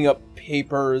picking up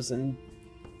papers and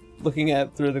looking at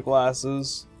it through the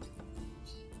glasses.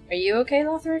 Are you okay,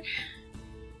 Lothric?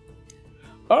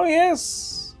 Oh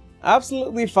yes,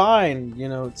 absolutely fine. You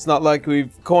know, it's not like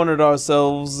we've cornered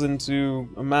ourselves into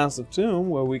a massive tomb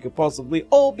where we could possibly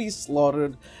all be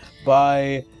slaughtered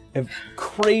by a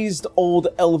crazed old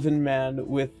elven man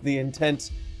with the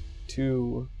intent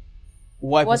to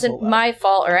wipe us all out. It wasn't my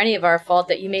fault or any of our fault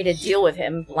that you made a deal with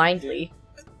him blindly.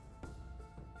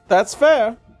 That's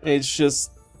fair. It's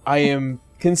just, I am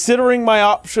considering my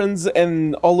options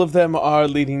and all of them are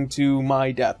leading to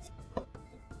my death.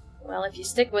 Well, if you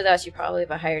stick with us, you probably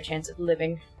have a higher chance of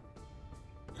living.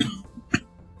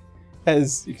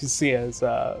 As you can see, as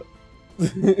as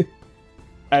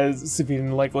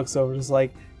Savedon like looks over, just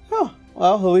like, oh,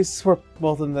 well, at least we're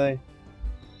both in the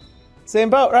same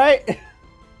boat, right?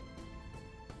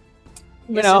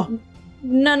 You know,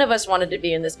 none of us wanted to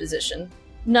be in this position.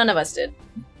 None of us did.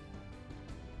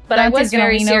 But Dante's I was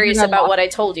very serious about what I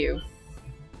told you.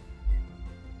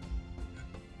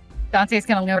 Dante's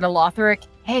gonna go to Lothric.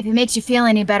 Hey, if it makes you feel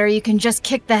any better, you can just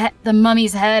kick the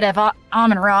mummy's head of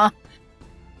Ahmen'Ra.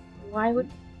 Why would...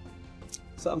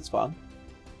 Sounds fun.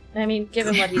 I mean,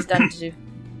 given what he's done to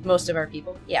most of our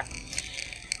people, yeah.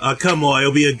 Come on,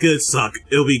 it'll be a good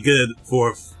It'll be good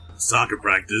for soccer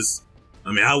practice.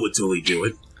 I mean, I would totally do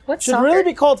it. What's Should soccer? really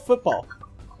be called football.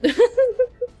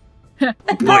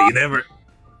 What,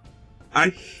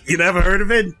 you never heard of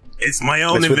it? It's my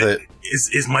own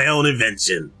it's my own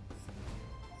invention.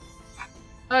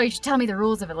 Oh, you should tell me the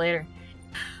rules of it later.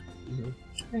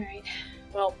 Alright.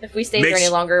 Well, if we stay here any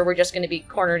longer, we're just going to be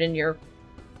cornered in your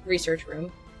research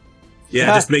room. Yeah,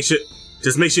 just make sure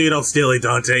you don't steal it,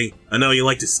 Dante. I know you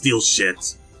like to steal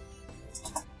shit.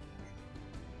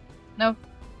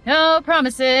 No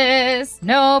promises.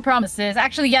 No promises.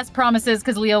 Actually, yes, promises,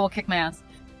 because Leo will kick my ass.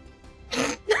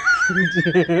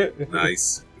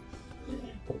 Nice.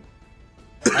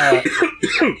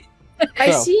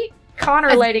 I see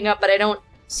Connor lighting up, but I don't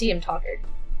see him talking.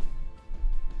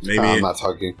 Maybe I'm not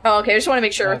talking. Oh, okay. I just want to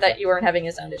make sure that you weren't having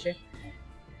a sound issue.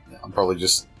 I'm probably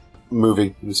just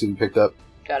moving. You see him picked up.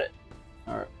 Got it.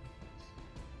 Alright.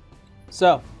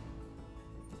 So,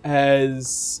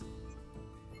 as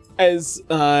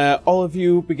all of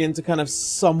you begin to kind of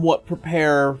somewhat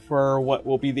prepare for what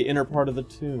will be the inner part of the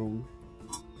tomb,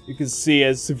 you can see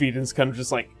as Savedon's kind of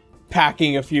just like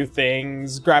packing a few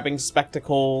things, grabbing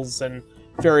spectacles and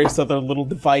various other little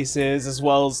devices, as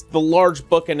well as the large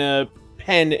book and a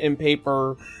pen and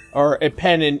paper, or a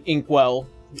pen and inkwell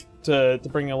to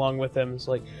bring along with him. It's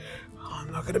like, oh,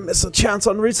 I'm not gonna miss a chance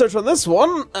on research on this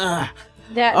one.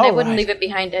 They wouldn't leave it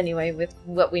behind anyway, with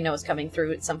what we know is coming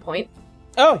through at some point.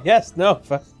 Oh yes, no,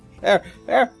 fair.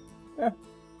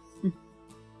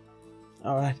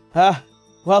 All right.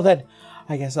 Well then,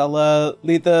 I guess I'll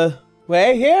lead the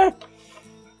way here.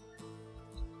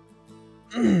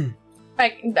 I'm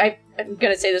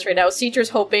gonna say this right now. Cetra's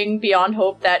hoping beyond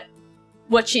hope that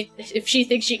if she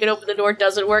thinks she can open the door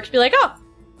doesn't work, to be like, oh,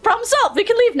 problem solved, we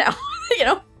can leave now. You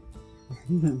know?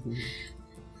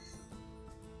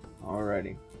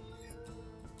 Alrighty.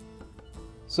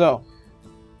 So,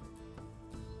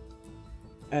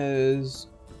 as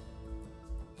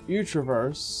you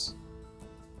traverse,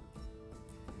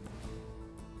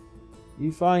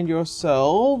 you find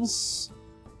yourselves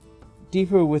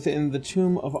deeper within the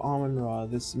tomb of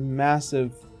Ahmen'Ra, this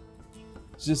massive,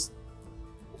 just,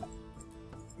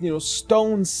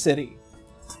 stone city,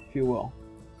 if you will.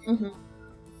 Mm-hmm.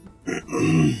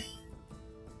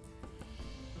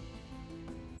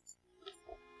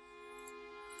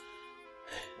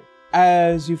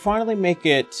 As you finally make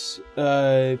it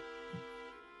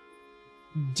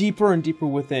deeper and deeper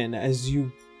within, as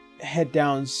you head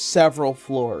down several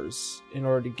floors in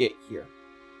order to get here,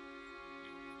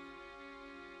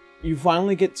 you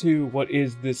finally get to what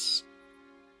is this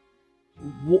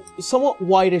somewhat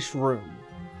whitish room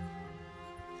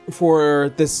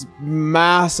for this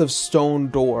massive stone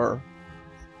door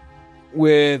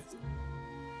with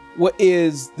what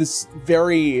is this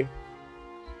very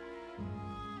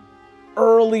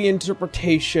early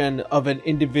interpretation of an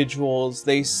individual's.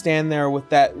 They stand there with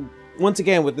that, once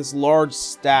again, with this large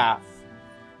staff,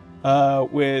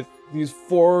 with these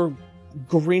 4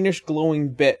 greenish glowing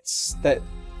bits that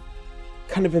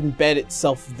kind of embed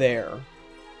itself there.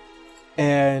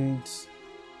 And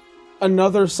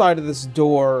another side of this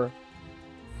door,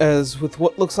 as with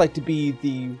what looks like to be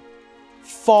the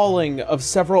falling of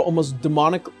several almost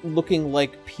demonic looking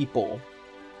like people.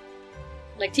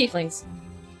 Like tieflings.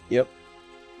 Yep.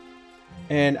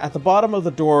 And at the bottom of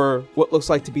the door, what looks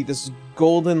like to be this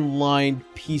golden lined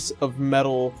piece of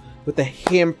metal with a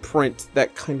handprint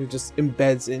that kind of just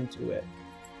embeds into it.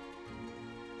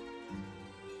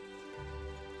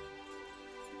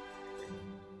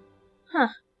 Huh.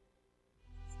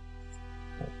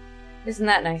 Isn't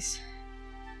that nice?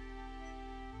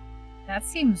 That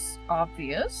seems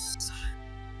obvious.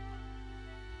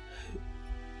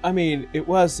 I mean, it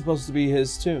was supposed to be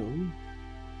his tomb.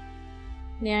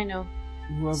 Yeah, I know.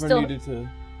 Whoever needed to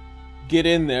get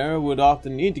in there would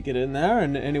often need to get in there,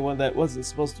 and anyone that wasn't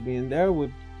supposed to be in there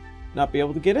would not be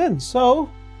able to get in. So,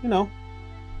 you know,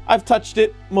 I've touched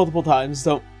it multiple times,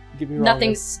 don't get me wrong.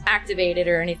 Nothing's activated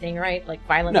or anything, right? Like,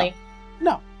 violently?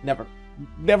 No, never.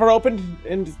 Never opened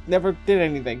and never did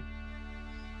anything.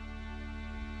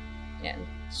 Yeah,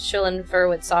 she'll infer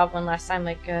with Saav one last time,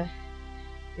 like, you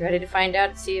ready to find out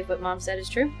and see if what Mom said is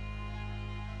true?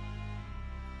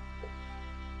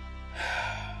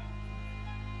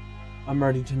 I'm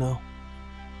ready to know.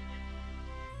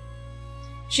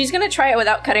 She's gonna try it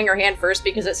without cutting her hand first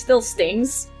because it still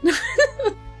stings.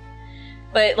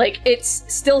 But, like, it's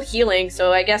still healing,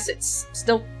 so I guess it's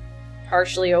still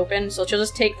partially open. So she'll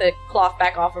just take the cloth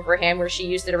back off of her hand where she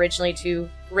used it originally to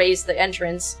raise the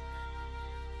entrance.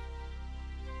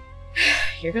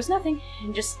 Here goes nothing.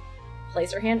 And just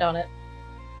place her hand on it.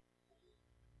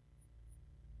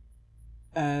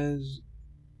 As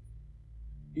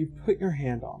you put your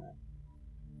hand on it,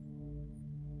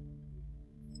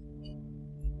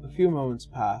 a few moments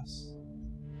pass.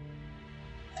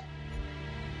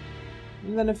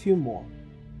 And then a few more.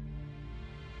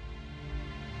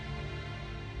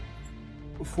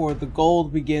 Before the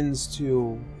gold begins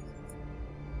to...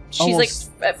 She's like,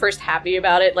 at first happy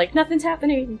about it, like, nothing's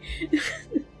happening.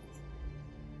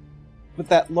 With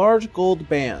that large gold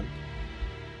band,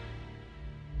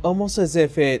 almost as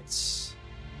if it's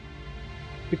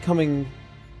becoming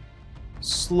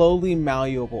slowly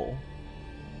malleable.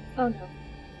 Oh no.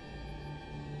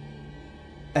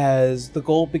 As the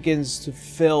gold begins to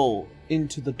fill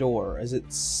into the door, as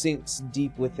it sinks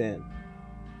deep within.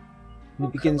 And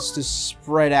it begins to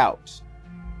spread out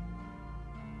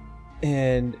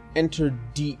and enter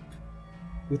deep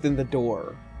within the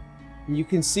door. And you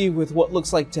can see with what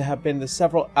looks like to have been the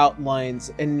several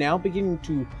outlines and now beginning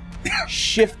to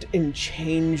shift and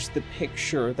change the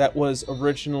picture that was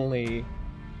originally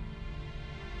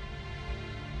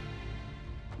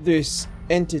this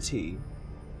entity.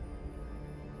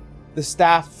 The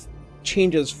staff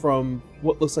changes from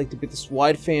what looks like to be this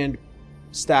wide-fanned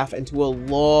staff into a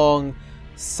long,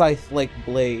 scythe-like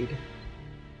blade.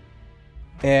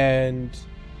 And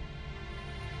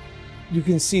you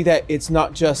can see that it's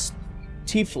not just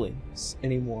tieflings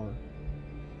anymore.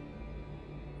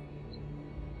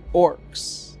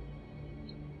 Orcs.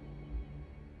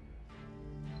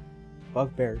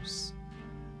 Bugbears.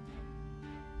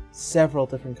 Several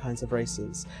different kinds of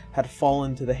races had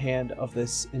fallen to the hand of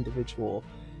this individual.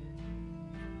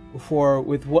 Before,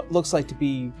 with what looks like to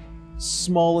be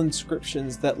small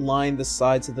inscriptions that line the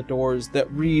sides of the doors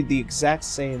that read the exact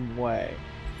same way.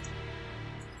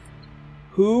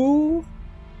 Who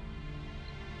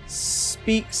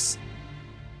speaks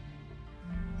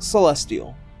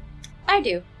Celestial? I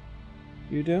do.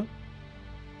 You do?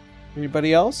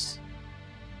 Anybody else?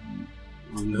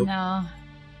 Nope. No.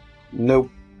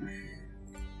 Nope.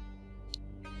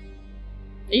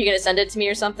 Are you gonna send it to me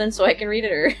or something so I can read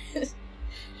it, or?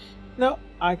 No,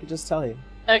 I could just tell you.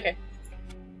 Okay.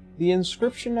 The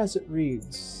inscription as it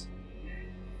reads: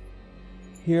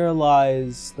 Here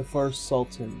lies the first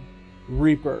Sultan,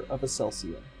 Reaper of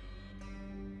Excelsior.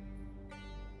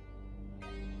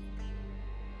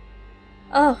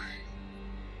 Oh.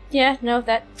 Yeah, no,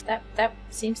 that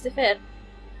seems to fit.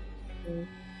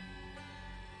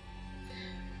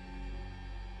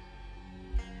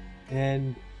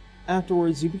 And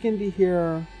afterwards you begin to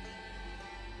hear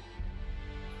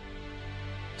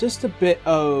just a bit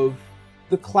of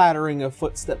the clattering of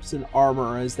footsteps in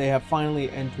armor as they have finally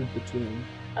entered the tomb.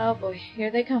 Oh boy,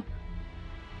 here they come.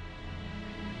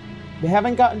 They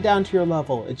haven't gotten down to your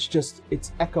level,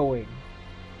 it's echoing,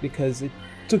 because it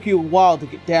took you a while to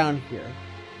get down here.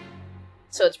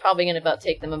 so it's probably going to about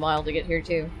take them a mile to get here,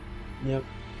 too. Yep.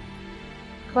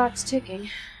 Clock's ticking.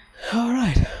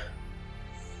 Alright.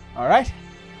 Alright.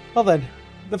 Well then,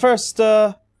 the first,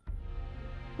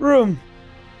 room.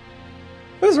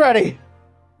 Who's ready?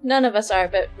 None of us are,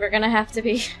 but we're going to have to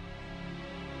be.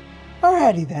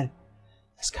 Alrighty then.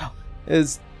 Let's go.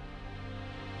 As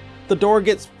the door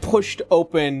gets pushed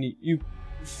open, you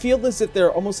feel as if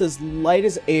they're almost as light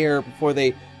as air before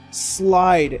they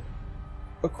slide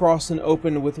across and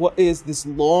open with what is this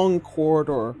long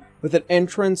corridor with an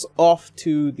entrance off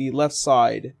to the left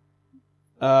side.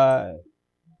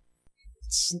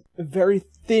 It's a very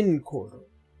thin corridor.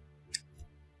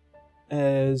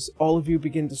 As all of you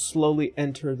begin to slowly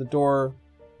enter, the door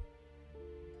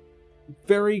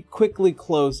very quickly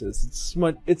closes.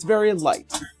 It's very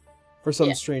light for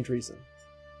some strange reason.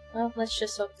 Well, let's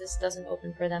just hope this doesn't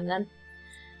open for them then.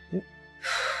 Yep.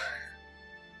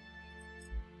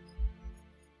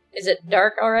 Is it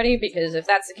dark already? Because if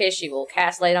that's the case, she will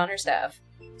cast light on her staff.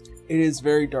 It is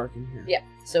very dark in here. Yeah,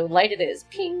 so light it is.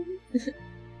 Ping!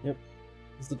 Yep.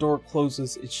 As the door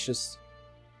closes, it's just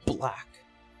black.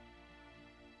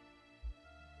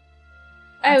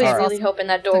 I was Alright. really hoping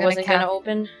that door wasn't gonna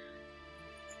open.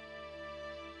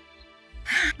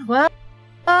 Well,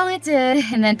 it did.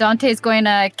 And then Dante's going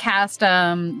to cast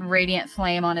Radiant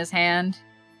Flame on his hand.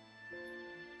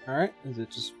 Alright, is it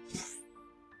just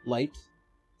light?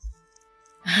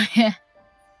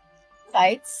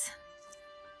 Lights.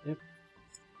 Yep.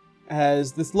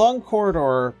 As this long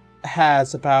corridor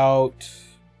has about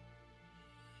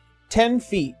 10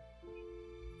 feet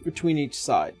between each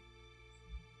side.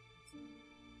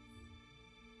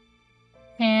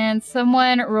 Can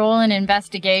someone roll an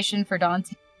investigation for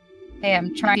Dante? Hey,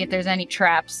 I'm trying to see if there's any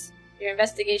traps. Your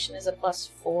investigation is a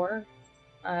 +4.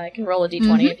 I can roll a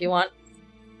d20 if you want.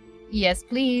 Yes,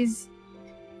 please.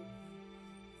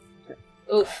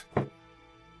 Oof.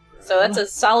 So that's a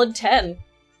solid 10.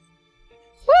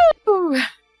 Woo!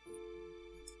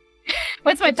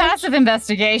 What's my passive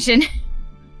investigation?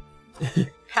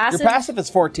 Passive? Your passive is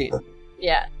 14.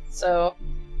 Yeah, so...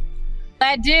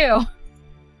 I do.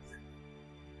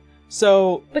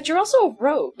 So... But you're also a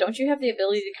rogue. Don't you have the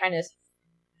ability to kind of...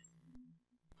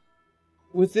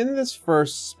 Within this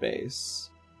first space...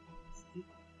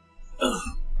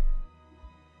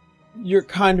 You're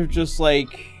kind of just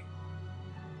like...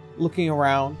 looking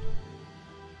around.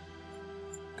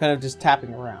 Kind of just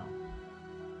tapping around.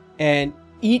 And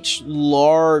each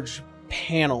large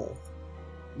panel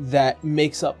that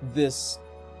makes up this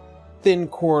thin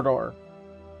corridor,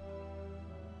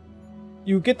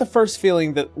 you get the first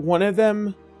feeling that one of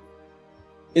them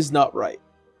is not right.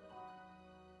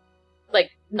 Like,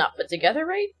 not put together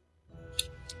right?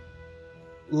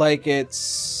 Like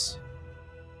it's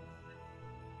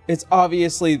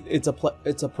obviously it's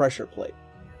a pressure plate.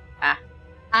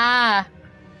 Ah.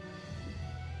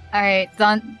 Alright,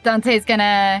 Dante's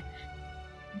gonna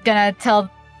tell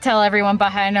everyone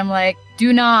behind him, like,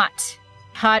 do not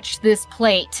touch this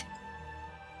plate.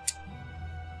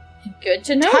 Good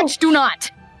to know. Touch, do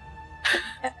not!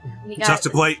 Touch the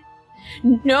plate.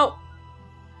 No.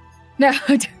 No.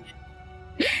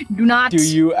 Do not. Do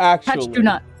you actually? Touch, do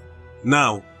not.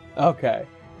 No. Okay.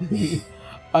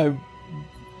 I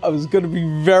was gonna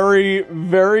be very,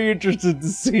 very interested to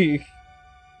see.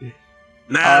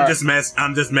 Nah, I'm just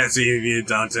messing with you,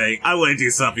 Dante. I wouldn't do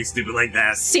something stupid like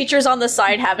that. Teacher's on the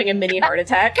side having a mini heart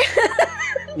attack.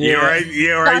 You alright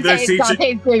there, teacher?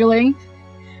 Dante's giggling.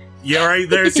 You alright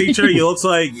there, teacher? You looks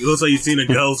like you've seen a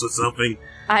ghost or something.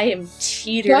 I am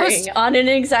teetering on an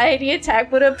anxiety attack,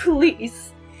 but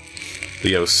please.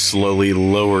 Leo slowly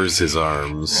lowers his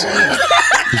arms.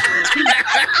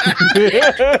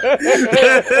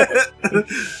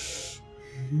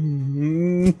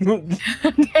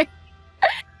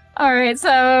 All right,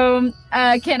 so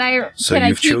can I you've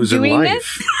keep chosen doing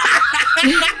life.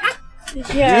 this?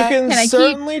 Yeah, you can Can I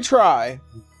certainly try.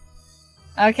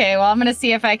 Okay, well, I'm gonna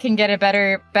see if I can get a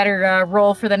better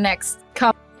roll for the next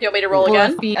couple. You want me to roll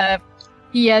again?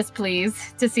 Yes,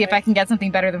 please, to see if I can get something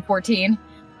better than 14.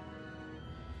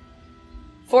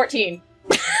 14.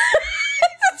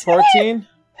 14?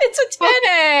 It's a 10.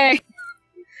 Okay.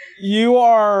 You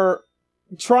are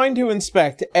trying to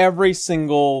inspect every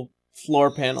single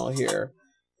floor panel here.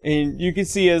 And you can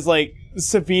see as, like,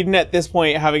 Savedon at this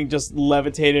point, having just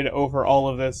levitated over all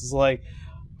of this, is like,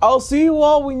 I'll see you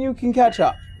all when you can catch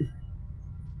up.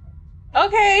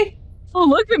 Okay. Oh,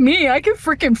 look at me. I can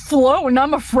freaking float and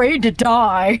I'm afraid to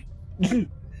die.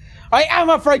 I am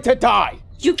afraid to die!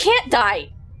 You can't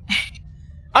die.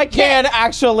 I can,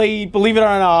 actually, believe it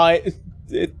or not.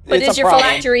 But is your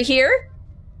phylactery here?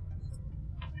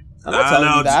 I'm not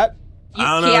telling you that.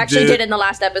 I don't He know, actually dude. did in the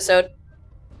last episode.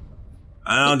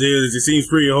 I don't do this. It seems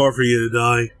pretty hard for you to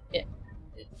die.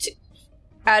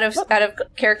 Out of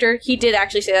character, he did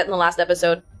actually say that in the last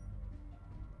episode.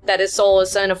 That his soul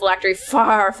is in a phylactery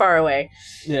far, far away.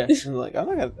 Yeah, I'm like, I'm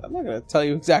not gonna tell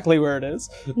you exactly where it is.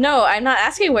 No, I'm not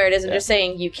asking where it is. I'm just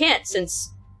saying you can't,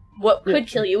 since what could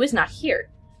kill you is not here.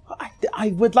 I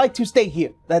would like to stay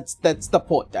here. That's the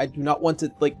point. I do not want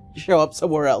to like show up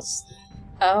somewhere else.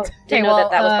 Oh, didn't know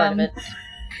that was part of it.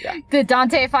 Did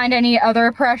Dante find any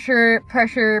other pressure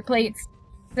plates?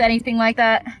 Anything like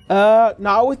that?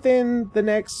 Not within the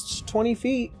next 20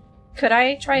 feet. Could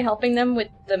I try helping them with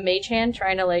the mage hand,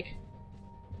 trying to like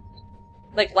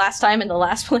last time in the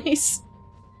last place?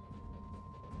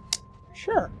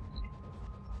 Sure.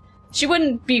 She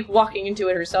wouldn't be walking into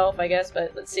it herself, I guess,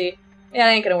 but let's see. Yeah,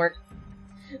 that ain't gonna work.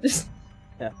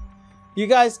 Yeah. You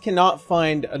guys cannot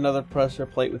find another pressure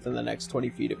plate within the next 20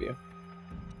 feet of you.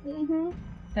 Mm-hmm.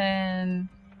 Then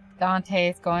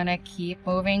Dante's going to keep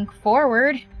moving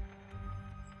forward.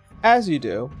 As you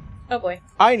do, Oh boy.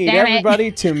 I need Damn it.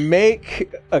 everybody to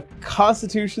make a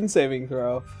Constitution saving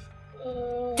throw.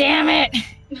 Damn it!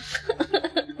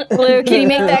 Blue, can you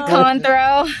make that con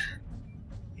throw?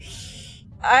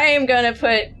 I am gonna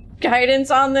put guidance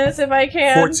on this if I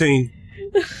can. 14.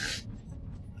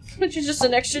 Which is just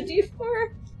an extra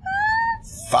d4.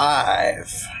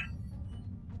 5.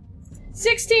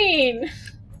 16!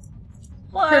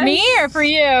 Plus, For me or for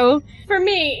you? For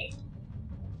me.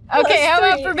 Okay, Plus how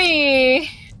about 3. for me?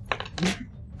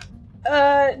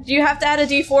 Do you have to add a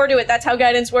d4 to it? That's how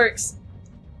guidance works.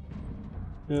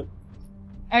 Yep.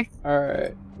 Okay.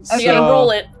 Alright. So you gotta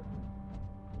roll it.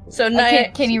 So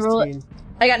Can you roll it? 16.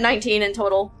 I got 19 in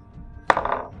total.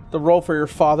 The roll for your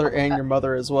father and your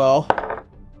mother as well.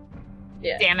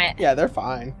 Yeah. Damn it. Yeah, they're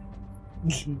fine.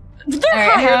 They're All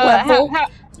right, higher level.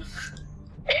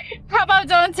 how about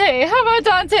Dante? How about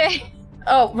Dante?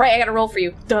 Oh, right, I gotta roll for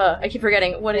you. Duh, I keep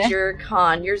forgetting. What is Yeah. your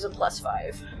con? Yours a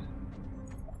 +5.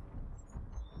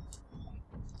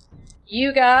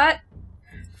 You got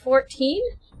 14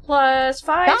 plus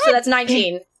 5, so that's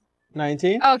 19.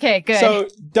 19? Okay, good. So,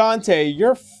 Dante,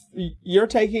 you're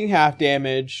taking half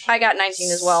damage. I got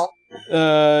 19 as well.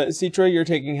 Citra, you're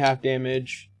taking half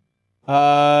damage.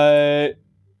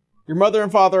 Your mother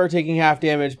and father are taking half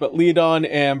damage, but Leodon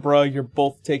and Bruh, you're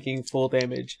both taking full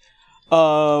damage.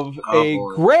 Of a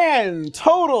boy. grand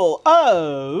total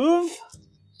of...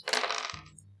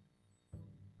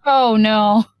 Oh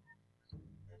no.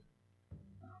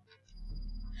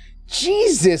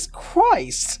 Jesus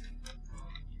Christ!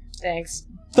 Thanks.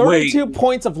 32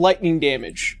 points of lightning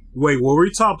damage. Wait, were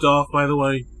we topped off, by the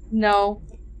way? No.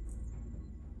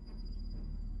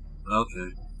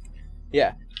 Okay.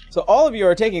 Yeah. So all of you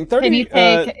are taking Can you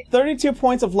take- 32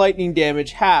 points of lightning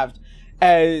damage halved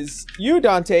as you,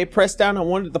 Dante, press down on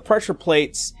one of the pressure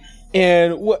plates,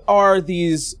 and what are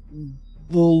these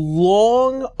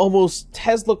long, almost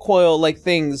Tesla coil-like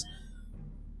things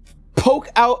poke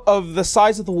out of the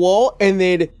sides of the wall and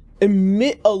then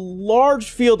emit a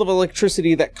large field of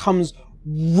electricity that comes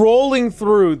rolling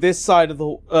through this side of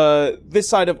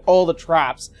all the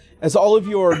traps as all of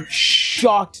you are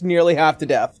shocked nearly half to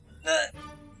death.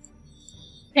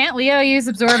 Can't Leo use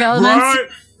absorb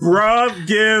elements? Rob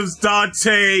gives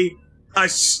Dante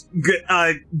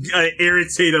a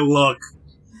irritated look.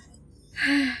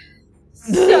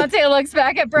 Dante looks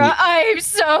back at Bro. I'm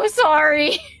so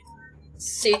sorry.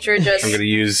 Citra just... I'm going to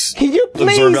use Can you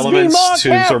please absorb be elements more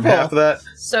to absorb careful? half of that.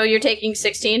 So you're taking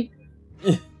 16?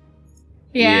 Yeah,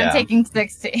 Yeah. I'm taking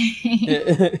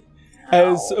 60.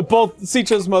 As both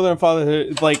Citra's mother and father,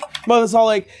 like, mother's all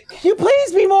like, can you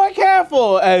please be more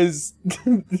careful? As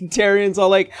Tyrion's all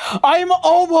like, I'm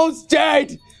almost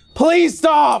dead! Please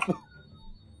stop!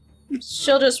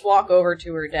 She'll just walk over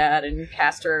to her dad and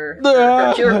cast her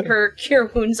cure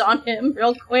wounds on him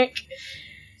real quick.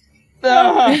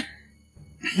 Ah.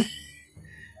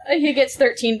 He gets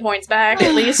 13 points back,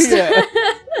 at least. Yeah.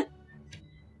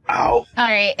 Ow,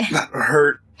 Alright. that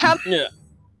hurt. How Yeah.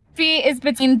 feet is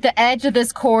between the edge of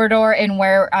this corridor and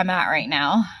where I'm at right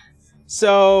now?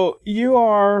 So,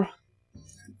 you're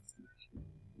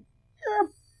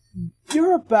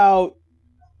about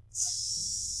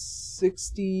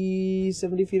 60,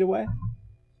 70 feet away.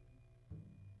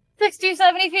 60,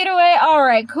 70 feet away?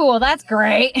 Alright, cool. That's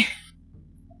great.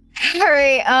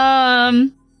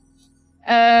 Alright,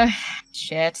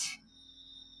 shit.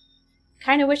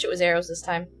 Kinda wish it was arrows this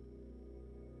time.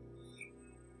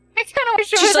 I kind of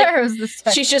wish it She's was like- arrows this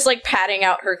time. She's just like patting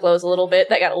out her clothes a little bit.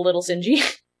 That got a little singy.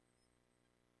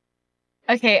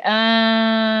 Okay,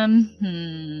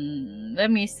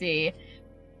 let me see.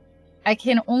 I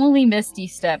can only Misty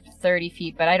Step 30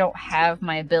 feet, but I don't have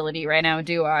my ability right now,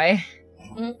 do I?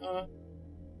 Mm-mm.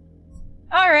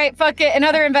 Alright, fuck it.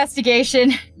 Another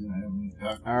investigation.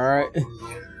 Alright.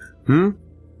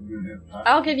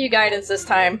 I'll give you guidance this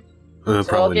time. So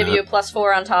I'll give you a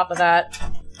 +4 on top of that.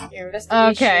 Your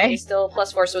investigation is still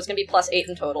 +4, so it's gonna be +8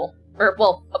 in total. Or,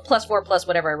 well, a +4 plus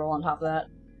whatever I roll on top of that.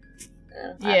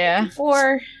 Yeah.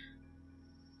 4.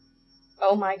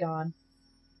 Oh my god.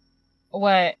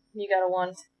 What? You got a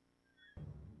 1.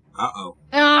 Uh-oh.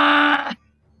 Ah!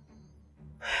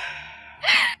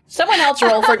 Someone else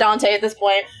roll for Dante at this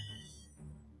point.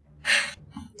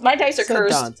 My dice are So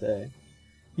cursed. Dante,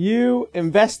 you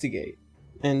investigate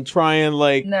and try and,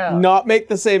 like, No. not make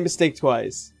the same mistake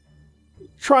twice.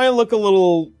 Try and look a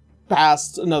little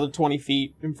past another 20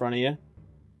 feet in front of you.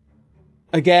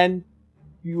 Again,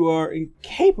 you are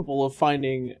incapable of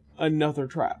finding another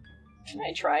trap. Can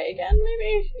I try again,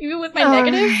 maybe? Even with my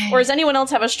negative? Or does anyone else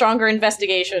have a stronger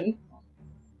investigation?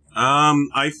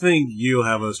 I think you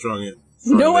have a strong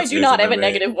No, I do not. I have a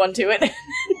than me. -1 to it.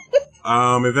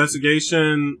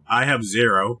 Investigation, I have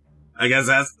 0. I guess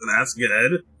that's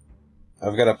good.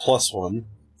 I've got a +1.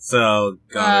 So,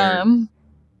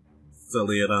 so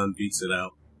Leodon beats it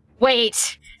out.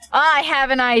 Wait. I have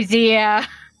an idea.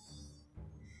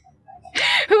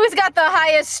 Who's got the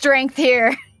highest strength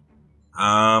here?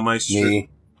 Me.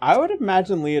 I would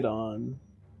imagine Leodon.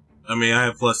 I mean, I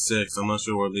have +6. I'm not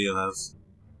sure what Leo has.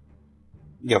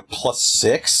 You got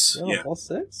 +6? Oh, Yeah.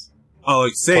 +6? Oh,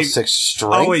 like, +6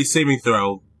 strength? Oh, wait, saving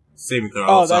throw. Saving throw.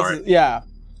 Oh, sorry. that's... Yeah.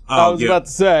 Oh, I was about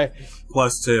to say.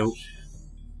 +2.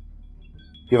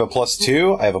 You have a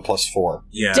 +2? I have a +4.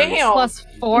 Yeah. Damn!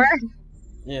 +4?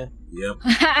 Yeah. Yep.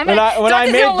 When I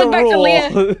made the rule...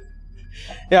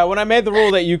 yeah, when I made the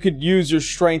rule that you could use your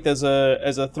strength as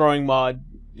a throwing mod,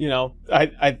 you know,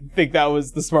 I think that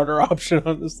was the smarter option,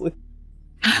 honestly.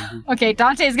 Okay,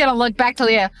 Dante's gonna look back to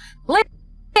Leo. Leo,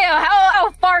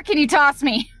 how far can you toss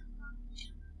me?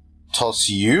 Toss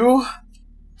you?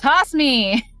 Toss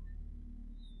me!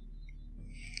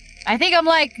 I think I'm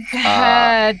like...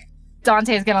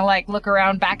 Dante's gonna, like, look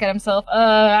around back at himself.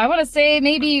 I wanna say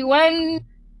maybe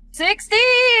 160?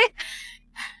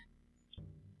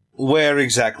 Where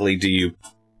exactly do you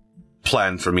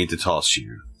plan for me to toss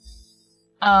you?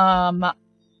 Dante,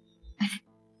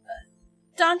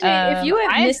 if you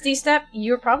have I- Misty Step,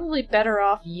 you're probably better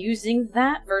off using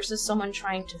that versus someone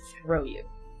trying to throw you.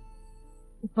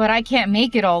 But I can't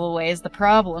make it all the way is the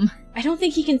problem. I don't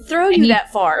think he can throw you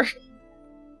that far.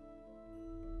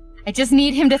 I just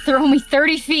need him to throw me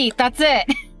 30 feet, that's it.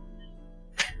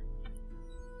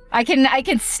 I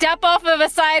can step off of a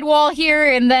sidewall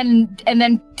here and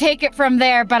then take it from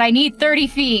there, but I need 30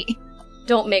 feet.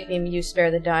 Don't make me use Spare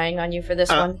the Dying on you for this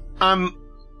one. I'm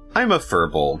a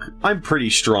furbolg. I'm pretty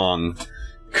strong.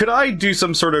 Could I do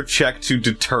some sort of check to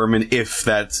determine if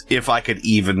I could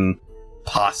even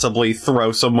possibly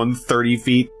throw someone 30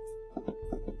 feet?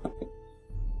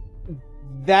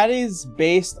 That is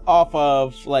based off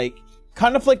of, like,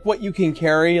 kind of like what you can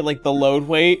carry, like the load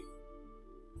weight.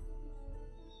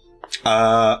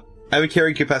 I have a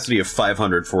carrying capacity of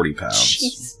 540 pounds.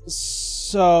 Jeez.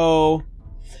 So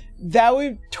that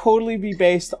would totally be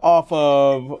based off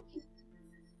of,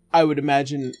 I would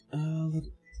imagine, let's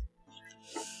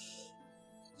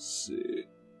see.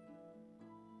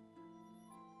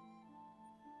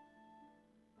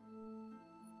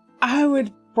 I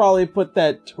would probably put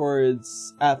that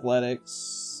towards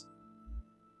athletics.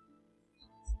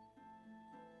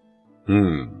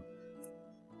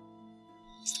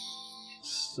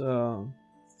 So,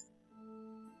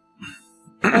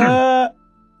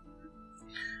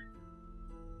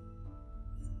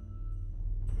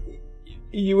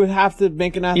 you would have to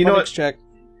make an athletics check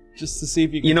just to see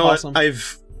if you can. You know what? Him.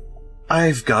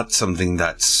 I've got something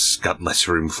that's got less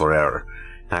room for error,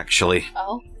 actually.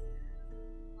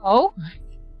 Oh?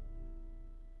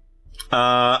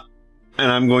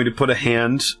 And I'm going to put a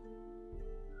hand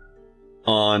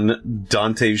on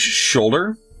Dante's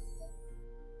shoulder.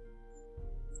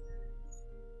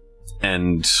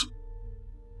 And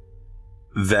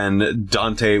then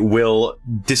Dante will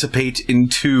dissipate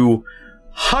into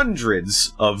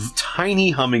hundreds of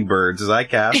tiny hummingbirds as I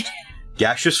cast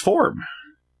Gaseous Form.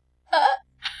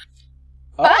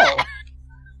 Oh.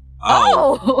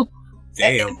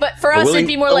 Damn. But for us, it'd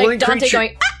be more like Dante creature.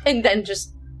 going, ah! And then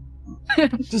just...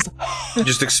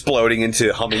 Just exploding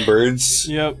into hummingbirds.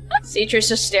 Yep. Cetra's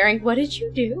just staring, what did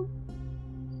you do?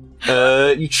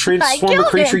 You transform a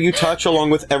creature you touch along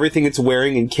with everything it's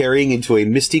wearing and carrying into a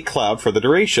misty cloud for the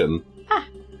duration.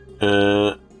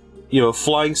 You have a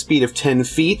flying speed of 10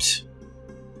 feet.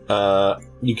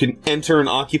 You can enter and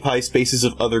occupy spaces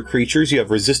of other creatures. You have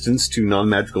resistance to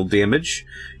non-magical damage.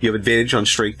 You have advantage on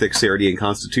strength, dexterity, and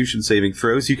constitution saving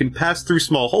throws. You can pass through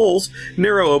small holes,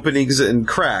 narrow openings, and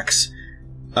cracks.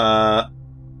 Would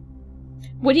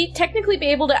he technically be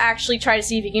able to actually try to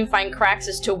see if he can find cracks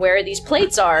as to where these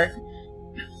plates are?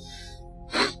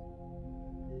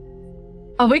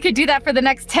 Oh, we could do that for the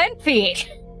next 10 feet.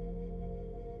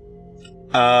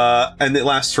 And it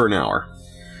lasts for an hour.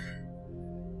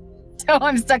 So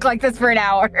I'm stuck like this for an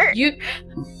hour. You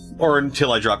Or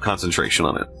until I drop concentration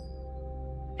on it.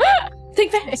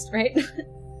 think fast, right?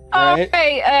 Right.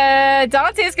 Okay,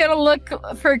 Dante's gonna look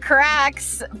for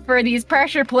cracks for these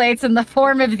pressure plates in the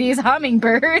form of these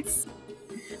hummingbirds.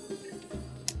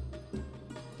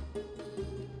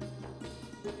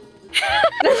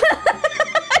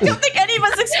 I don't think any of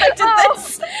us expected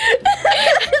this.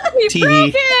 We Tee.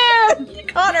 broke him!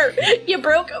 Connor, you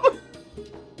broke him.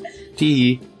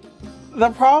 Tee. The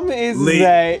problem is Lee.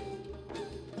 that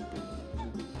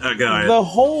I got it. the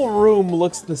whole room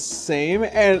looks the same,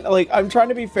 and like I'm trying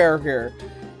to be fair here.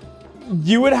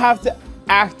 You would have to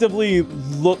actively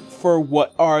look for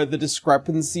what are the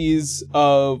discrepancies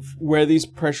of where these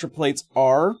pressure plates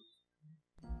are,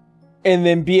 and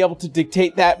then be able to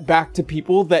dictate that back to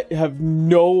people that have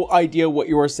no idea what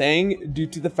you are saying due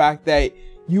to the fact that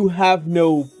you have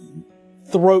no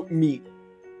throat meat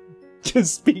to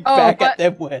speak back at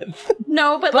them with.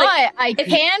 No, but But like, I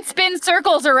can spin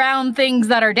circles around things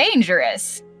that are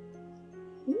dangerous.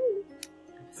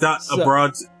 That So-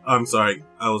 broad. I'm sorry.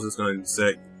 I was just going to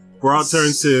say. Broad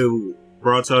turns to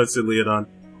Leodon.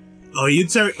 Are you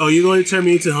going to turn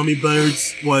me into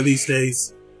hummingbirds one of these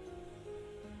days?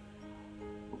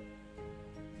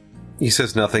 He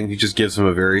says nothing. He just gives him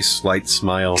a very slight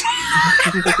smile.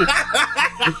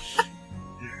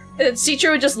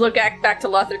 Citra would just look back to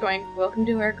Lothar going, "Welcome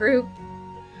to our group."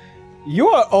 You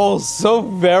are all so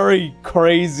very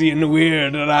crazy and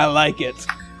weird, and I like it.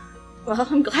 Well,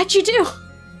 I'm glad you do.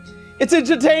 It's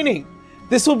entertaining.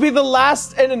 This will be the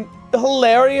last and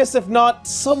hilarious, if not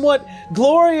somewhat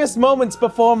glorious moments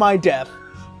before my death.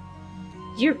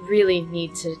 You really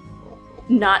need to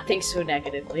not think so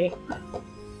negatively.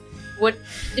 What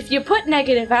if you put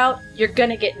negative out, you're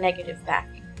gonna get negative back.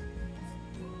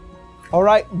 All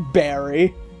right,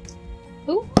 Barry.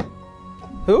 Who?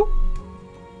 Who?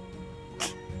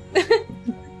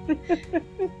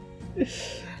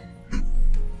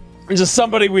 Just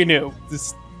somebody we knew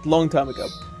this long time ago.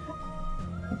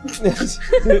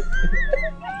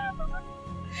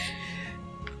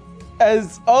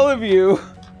 As all of you,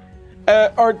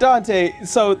 or Dante,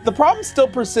 so the problem still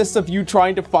persists of you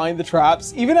trying to find the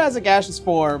traps. Even as a gaseous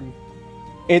form,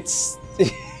 it's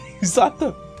not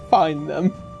to find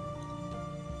them.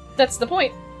 That's the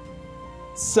point.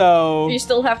 So You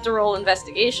still have to roll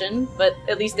investigation, but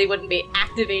at least they wouldn't be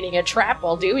activating a trap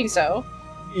while doing so.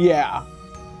 yeah.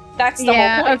 That's the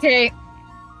whole point. Okay.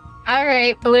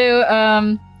 Alright, Blue,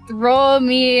 roll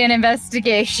me an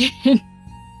investigation.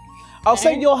 I'll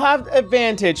say you'll have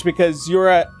advantage because you're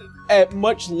at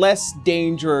much less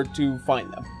danger to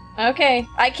find them. Okay,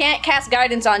 I can't cast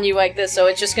guidance on you like this, so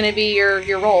it's just gonna be your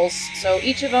rolls. So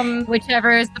each of them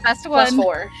Whichever is the best plus one.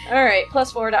 4. Alright,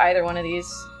 plus 4 to either one of these.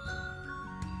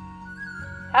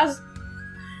 How's...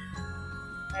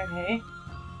 Okay.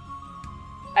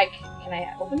 Can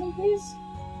I open them, please?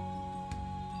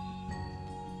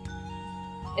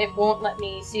 It won't let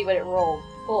me see what it rolled.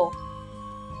 Cool.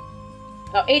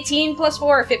 Oh, 18 plus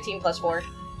 4 or 15 plus 4?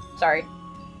 Sorry.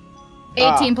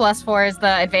 18 plus 4 is the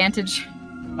advantage.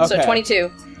 So Okay.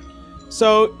 22.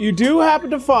 So you do happen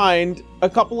to find a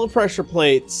couple of pressure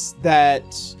plates that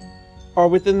are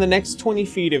within the next 20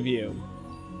 feet of you.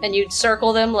 And you'd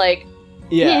circle them like...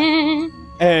 Yeah.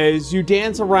 As you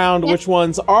dance around which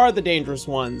ones are the dangerous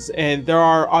ones, and there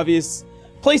are obvious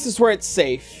places where it's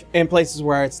safe and places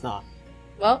where it's not.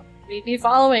 Well, we'd be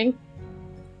following.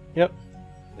 Yep.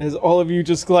 As all of you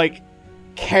just like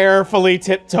carefully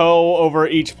tiptoe over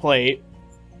each plate.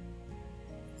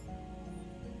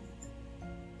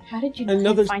 How did you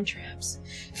Another- find traps?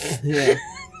 Yeah.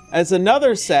 As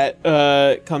another set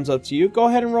comes up to you, go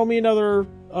ahead and roll me another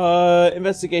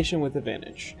investigation with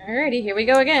advantage. Alrighty, here we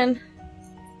go again.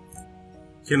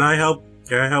 Can I help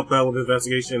out with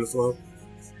investigation as well?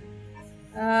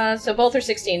 So both are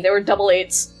 16. They were double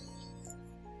 8s.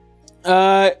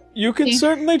 You can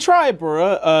certainly try,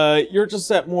 Bura. You're just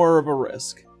at more of a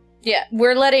risk. Yeah,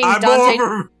 we're letting I'm Dante...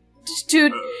 over.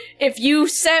 Dude, if you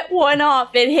set one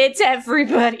off, it hits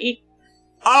everybody.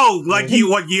 Oh, like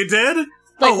what you did?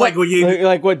 Like like what you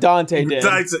Like what Dante did.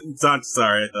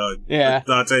 Sorry, Yeah.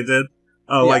 Dante did.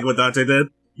 Oh, Yeah. like what Dante did?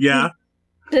 Yeah.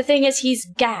 The thing is, he's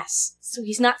gas, so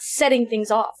he's not setting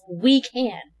things off. We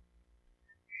can.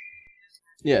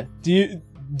 Yeah. Do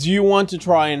you want to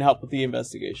try and help with the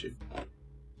investigation?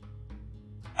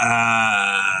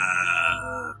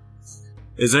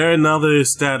 Is there another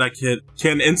stat I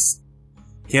can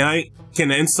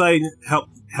insight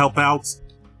help out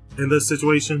in this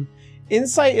situation?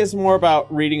 Insight is more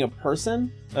about reading a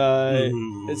person.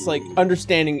 It's like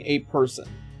understanding a person.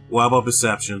 What about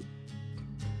perception?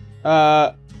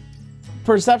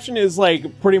 Perception is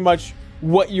like pretty much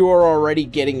what you are already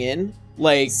getting in.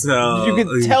 Like, so, you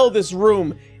can tell this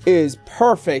room is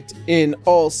perfect in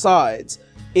all sides.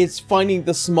 It's finding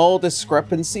the small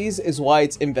discrepancies is why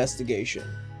it's investigation.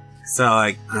 So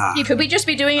like, could we just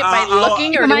be doing it by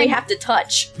looking, or do we have to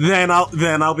touch? Then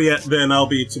I'll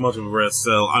be too much of a risk,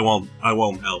 so I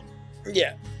won't help.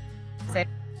 Yeah.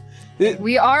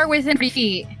 We are within 3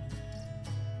 feet.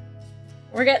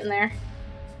 We're getting there.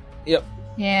 Yep.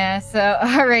 Yeah, so,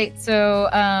 alright,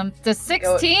 so, does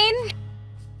 16?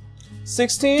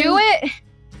 16? Do it?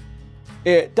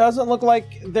 It doesn't look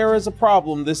like there is a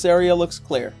problem. This area looks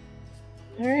clear.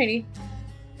 Alrighty.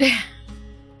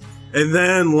 And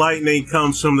then lightning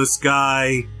comes from the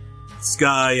sky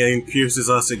and pierces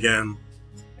us again.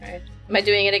 Alright. Am I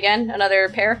doing it again? Another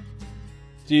pair?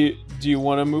 Do you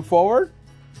want to move forward?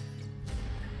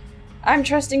 I'm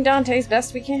trusting Dante as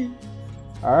best we can.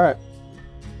 Alright.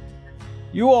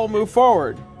 You all move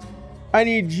forward. I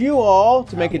need you all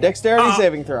to make a dexterity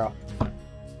saving throw.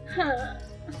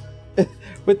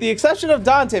 With the exception of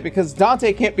Dante, because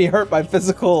Dante can't be hurt by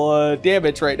physical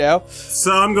damage right now.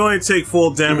 So I'm going to take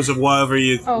full damage of whatever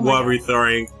you're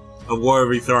throwing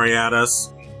at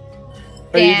us.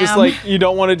 Are you just like, you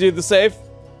don't want to do the save?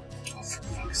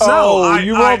 So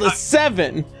you rolled a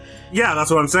 7. Yeah, that's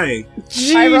what I'm saying.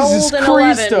 Jesus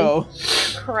Christo.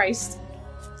 Christ.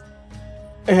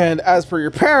 And as for your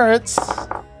parents,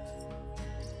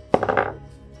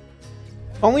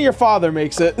 only your father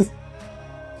makes it.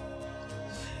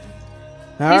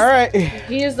 Alright.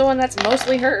 He is the one that's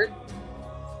mostly hurt.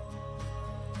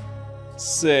 Let's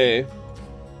see.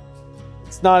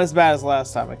 It's not as bad as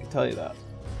last time, I can tell you that.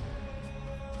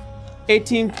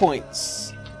 18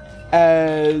 points.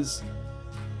 As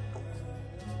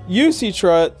you,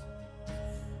 Citra,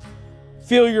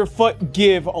 feel your foot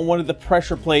give on one of the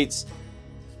pressure plates.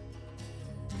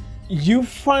 You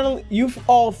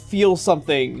all feel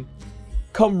something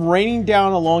come raining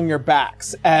down along your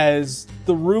backs as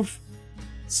the roof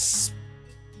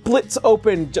splits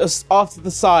open just off to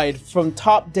the side. From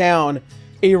top down,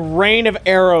 a rain of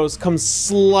arrows comes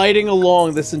sliding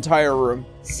along this entire room.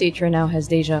 Citra now has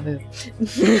deja vu.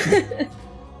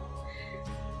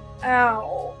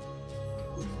 Ow.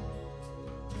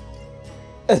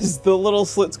 As the little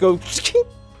slits go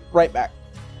right back.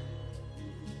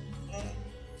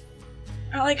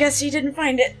 Well, I guess he didn't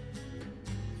find it.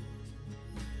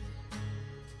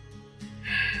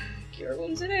 Cure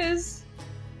wounds it is.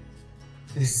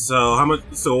 So how much?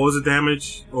 So what was the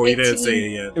damage? Or 18. You didn't say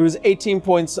it yet. It was 18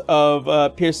 points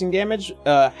of piercing damage,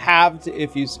 halved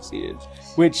if you succeeded,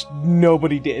 which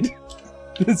nobody did,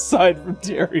 aside from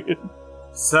Darian.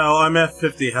 So I'm at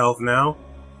 50 health now.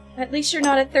 At least you're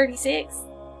not at 36.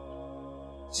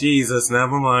 Jesus,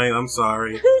 never mind. I'm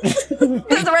sorry.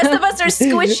 The rest of us are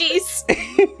squishies.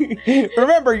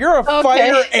 Remember, you're a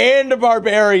fighter and a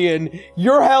barbarian.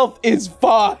 Your health is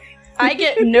fine. I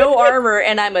get no armor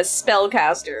and I'm a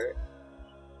spellcaster.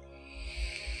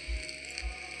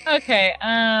 Okay,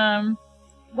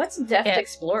 What's Deft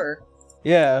Explorer?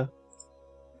 Yeah.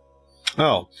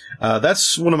 Oh,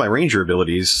 that's one of my ranger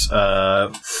abilities.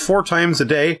 4 times a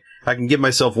day, I can give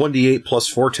myself 1d8 plus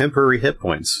 4 temporary hit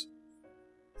points.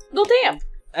 Well, damn.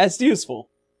 That's useful.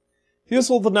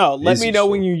 Useful to know. Let me know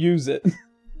when you use it.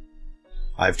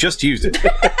 I've just used it.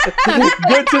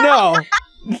 Good to know.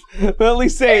 But at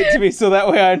least say it to me so that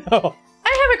way I know.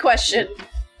 I have a question.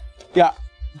 Yeah.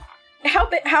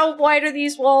 How wide are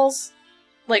these walls?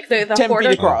 Like the 10 quarter?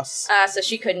 feet across. So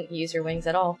she couldn't use her wings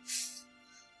at all.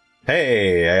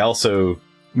 Hey, I also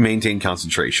maintain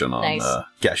concentration on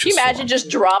gaseous Can you imagine form. just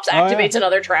drops, activates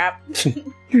another trap?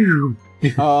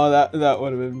 Oh, that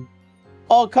would have been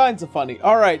all kinds of funny.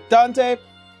 Alright, Dante,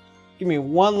 give me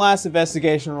one last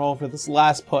investigation roll for this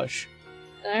last push.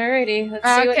 Alrighty, let's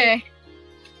see okay.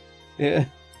 Yeah.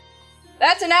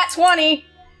 That's a nat 20!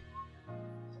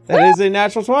 That is a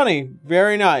natural 20.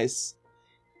 Very nice.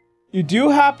 You do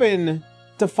happen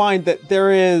to find that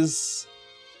there is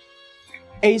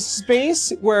a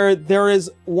space where there is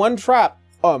one trap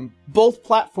on both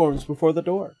platforms before the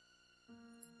door.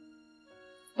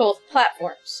 Both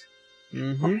platforms.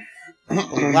 Mm-hmm.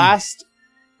 The last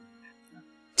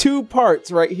two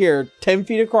parts right here, 10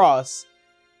 feet across,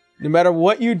 no matter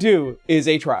what you do, is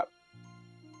a trap.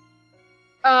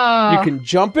 You can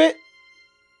jump it.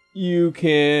 You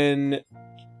can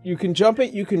jump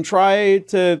it. You can try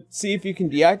to see if you can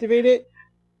deactivate it,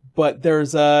 but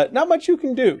there's not much you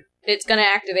can do. It's gonna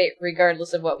activate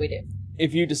regardless of what we do.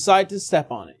 If you decide to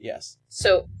step on it, yes.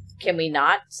 So, can we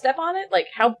not step on it? Like,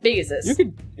 how big is this? You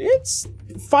could. It's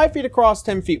 5 feet across,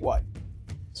 10 feet wide.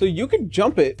 So you could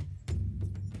jump it.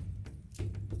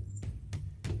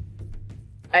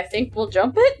 I think we'll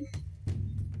jump it?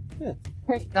 Yeah.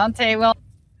 Dante will.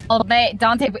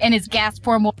 Dante in his gas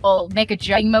form will make a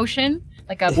jumping motion,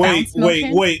 like a bounce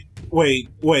motion. Wait.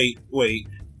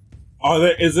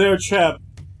 Is there a trap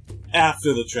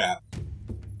after the trap?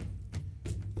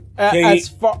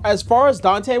 As far as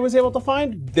Dante was able to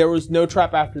find, there was no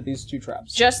trap after these two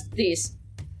traps. Just these.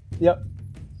 Yep.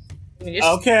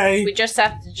 Okay. We just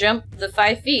have to jump the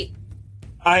 5 feet.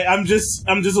 I'm just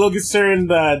a little concerned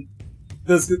that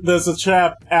there's a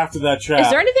trap after that trap. Is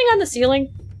there anything on the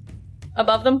ceiling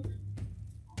above them?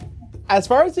 As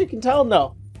far as you can tell,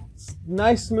 no. It's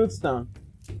nice smooth stone.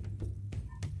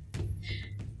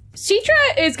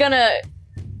 Citra is gonna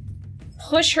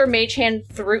push her mage hand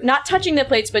through, not touching the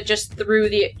plates, but just through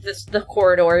the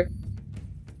corridor.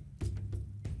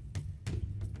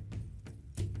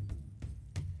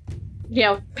 You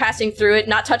know, passing through it,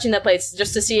 not touching the plates,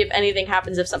 just to see if anything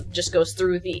happens if something just goes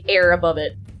through the air above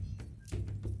it.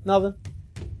 Nothing.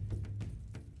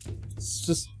 It's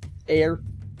just air.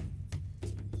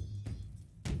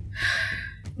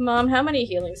 Mom, how many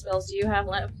healing spells do you have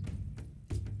left?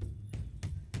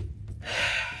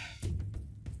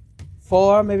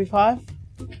 4, maybe 5?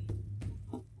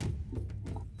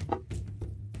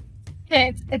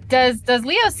 Okay, does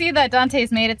Leo see that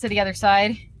Dante's made it to the other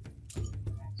side?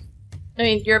 I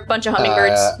mean, you're a bunch of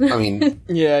hummingbirds. I mean,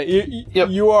 Yeah,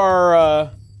 you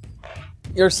are,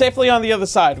 you're safely on the other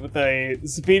side with a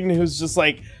Savedon who's just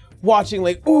like watching,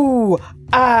 like, ooh,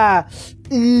 ah,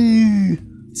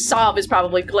 Saav is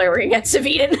probably glaring at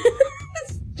Savedon.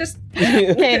 Just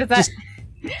Okay, does that...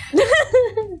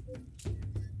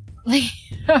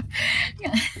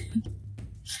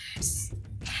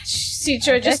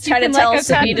 Citra just trying to tell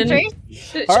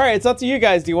Savedon. Alright, it's up to you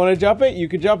guys. Do you want to jump it? You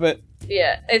could jump it.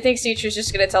 Yeah, I think Citra's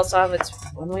just gonna tell Saav it's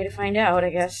one way to find out, I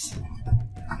guess.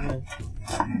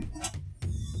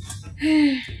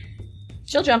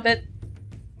 She'll jump it.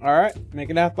 Alright, make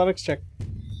an athletics check.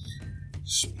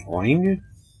 Spring?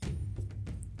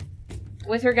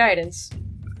 With her guidance.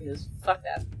 Because fuck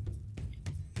that.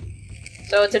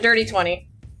 So it's a dirty 20.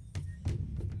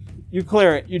 You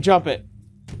clear it. You jump it.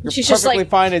 You're She's just perfectly like...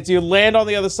 fine. As you land on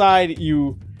the other side,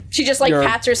 She just like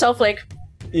pats herself like...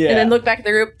 Yeah. And then look back at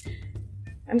the group.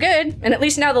 I'm good. And at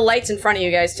least now the light's in front of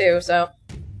you guys too, so...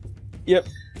 Yep.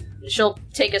 She'll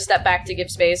take a step back to give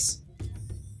space.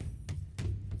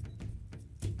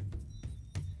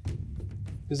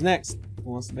 Who's next?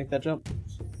 Who wants to make that jump?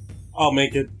 I'll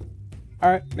make it.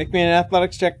 Alright, make me an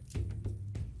athletics check.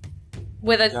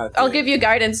 With a... God I'll damn. give you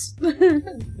guidance.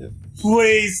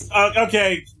 Please.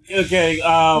 Okay.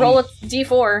 Roll a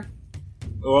d4.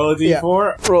 Roll a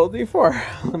d4. Roll a d4.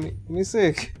 Let me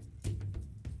see.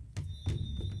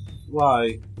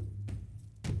 Why?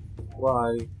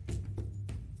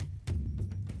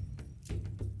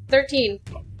 13.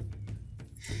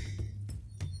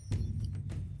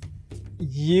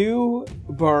 You,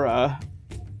 Burra,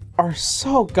 are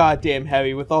so goddamn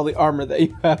heavy with all the armor that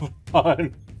you have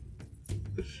on.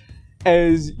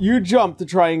 As you jump to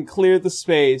try and clear the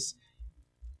space,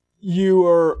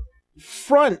 your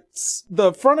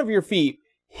the front of your feet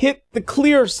hit the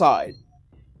clear side.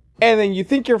 And then you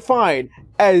think you're fine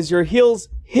as your heels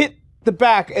hit the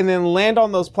back and then land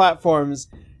on those platforms.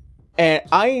 And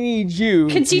I need you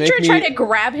Can to Citra try to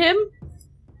grab him?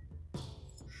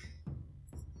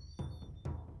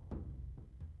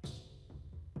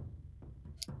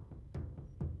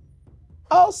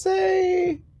 I'll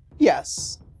say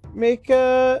yes. Make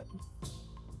a...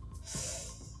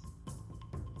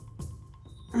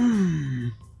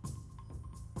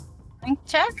 Strength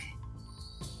check?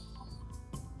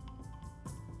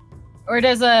 Or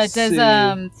does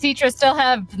Citra still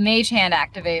have Mage Hand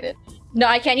activated? No,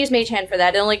 I can't use Mage Hand for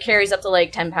that. It only carries up to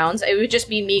like 10 pounds. It would just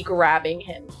be me grabbing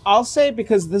him. I'll say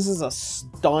because this is a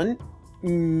stunt,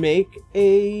 make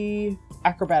a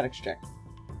acrobatics check.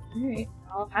 Alright,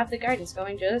 I'll have the guidance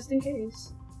going just in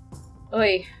case.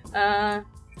 Oi,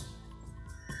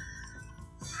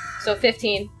 so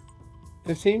 15.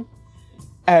 15?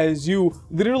 As you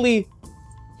literally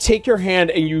take your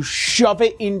hand and you shove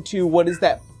it into what is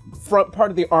that front part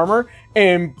of the armor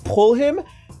and pull him,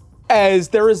 as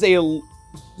there is a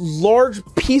large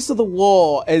piece of the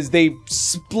wall as they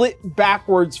split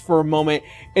backwards for a moment,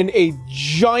 and a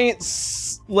giant,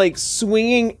 like,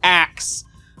 swinging axe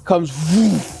comes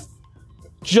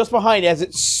just behind as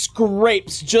it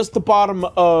scrapes just the bottom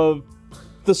of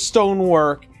the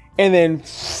stonework, and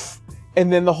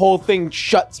then the whole thing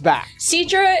shuts back.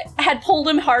 Cedra had pulled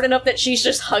him hard enough that she's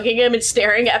just hugging him and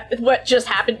staring at what just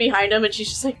happened behind him, and she's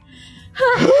just like,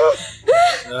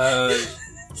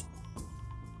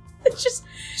 it's just...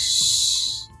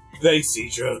 Thanks,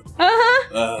 Cedra.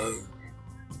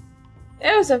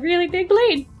 That was a really big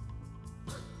blade.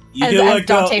 You As can let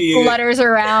go. Dante flutters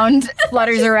around,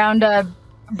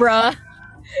 bruh.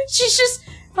 She's just,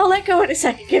 I'll let go in a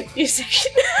second, give me a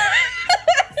second.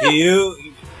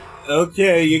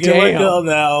 Okay, you can let go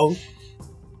now.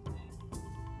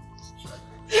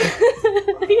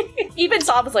 Even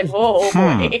Saav was like, whoa,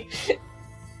 boy.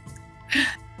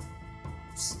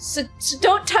 So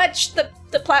don't touch the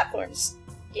platforms.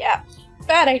 Yeah,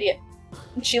 bad idea.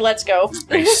 And she lets go.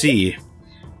 I see.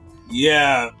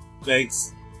 Yeah,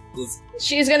 thanks.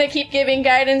 She's gonna keep giving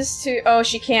guidance to... Oh,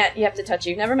 she can't. You have to touch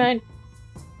you. Never mind.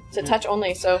 It's a touch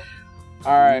only, so...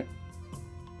 Alright.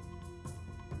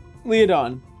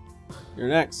 Leodon, you're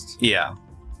next. Yeah.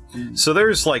 So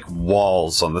there's, like,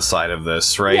 walls on the side of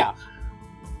this, right? Yeah.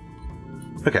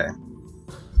 Okay.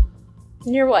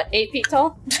 You're what, 8 feet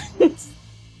tall?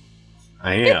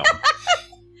 I am.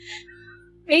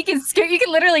 You can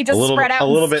literally just spread out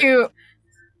and scoot.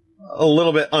 A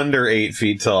little bit under 8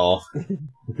 feet tall.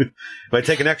 If I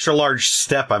take an extra large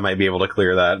step, I might be able to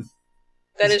clear that.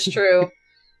 That is true.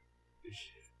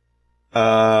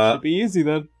 Should be easy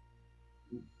then.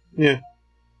 Yeah.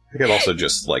 I could also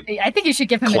just, like, I think you should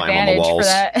give him climb on the advantage for walls.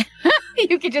 that.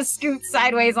 You could just scoot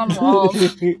sideways on the walls.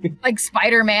 Like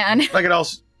Spider-Man. I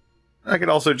could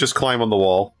also just climb on the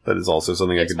wall. That is also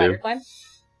something I could do. Climb?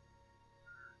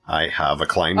 I have a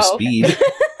climb Oh, okay. speed.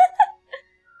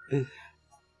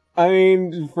 I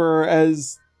mean, for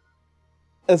as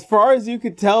far as you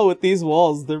could tell with these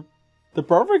walls, they're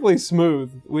perfectly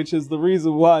smooth, which is the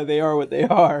reason why they are what they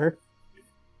are.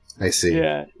 I see.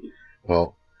 Yeah.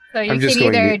 Well, So you I'm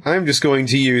just going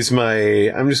to use my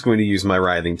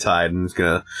writhing tide. I'm just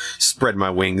gonna spread my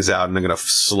wings out, and I'm gonna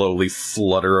slowly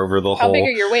flutter over the How hole. big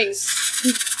are your wings?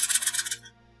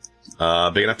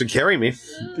 Big enough to carry me.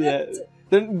 Yeah.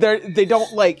 They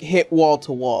don't, like, hit wall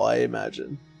to wall, I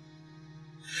imagine.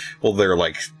 Well, they're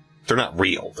not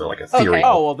real. They're like ethereal. Okay.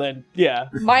 Oh, well then, yeah.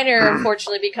 Mine are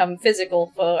unfortunately become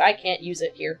physical, so I can't use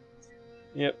it here.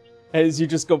 Yep. As you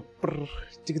just go...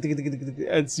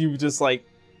 As you just, like...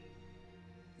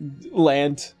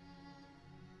 land.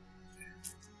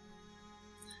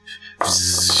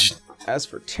 As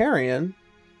for Tyrion...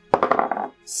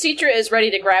 Citra is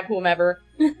ready to grab whomever.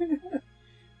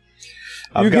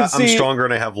 I'm stronger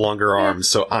and I have longer arms,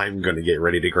 so I'm gonna get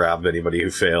ready to grab anybody who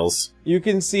fails. You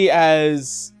can see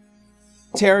as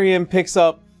Tyrion picks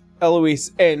up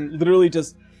Eloise and literally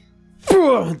just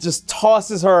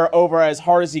tosses her over as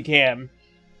hard as he can.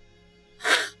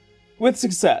 With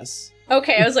success.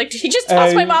 Okay, I was like, did he just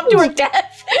toss my mom to her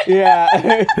death?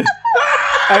 Yeah.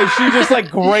 And she just,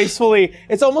 like, gracefully...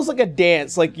 It's almost like a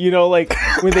dance. Like, you know, like,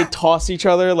 when they toss each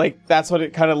other, like, that's what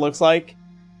it kind of looks like.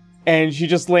 And she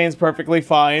just lands perfectly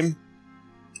fine.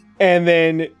 And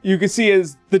then you can see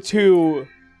as the two,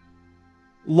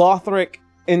 Lothric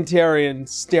and Tyrion,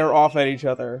 stare off at each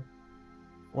other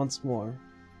once more.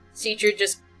 Citra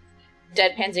just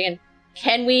deadpans again.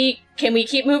 Can we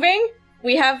keep moving?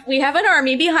 We have an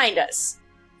army behind us.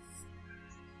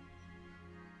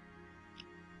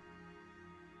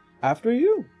 After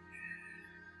you.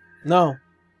 No.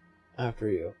 After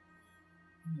you.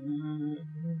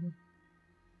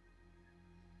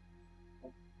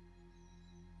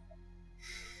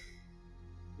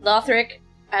 Lothric,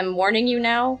 I'm warning you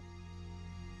now.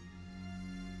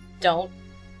 Don't.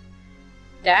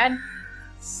 Dad,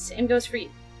 same goes for you.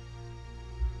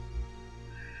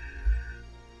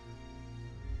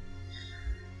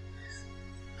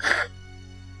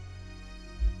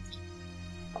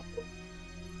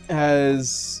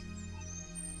 As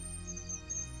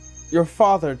your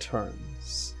father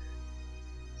turns,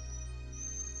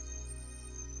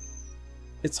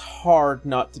 it's hard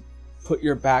not to put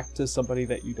your back to somebody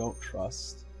that you don't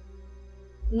trust.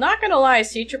 Not gonna lie,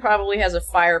 Citra probably has a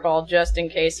fireball just in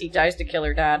case he tries to kill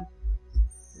her dad.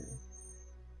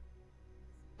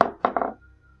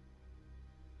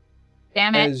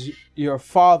 Damn it. As your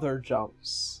father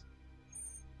jumps,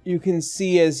 you can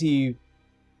see as he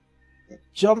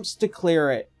jumps to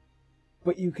clear it,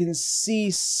 but you can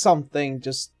see something,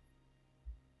 just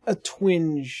a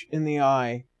twinge in the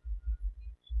eye.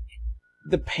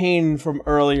 the pain from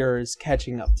earlier is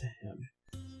catching up to him.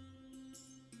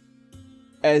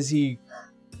 As he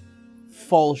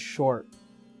falls short.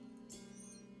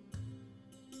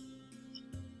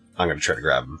 I'm gonna try to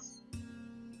grab him.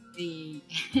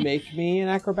 Make me an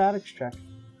acrobatics check.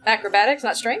 Acrobatics,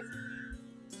 not strength?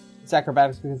 It's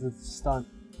acrobatics because it's a stunt.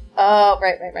 Oh,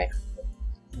 right.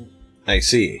 I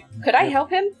see. Could I help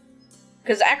him?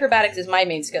 Because acrobatics is my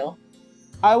main skill.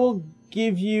 I will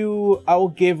give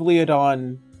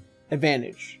Leodon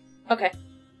advantage. Okay.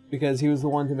 Because he was the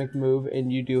one to make the move,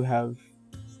 and you do have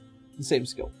the same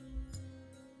skill.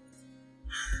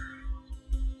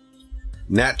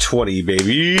 Nat 20,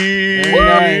 baby!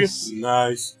 Nice.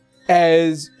 Nice.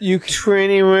 As you can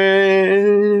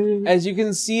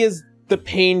see, as the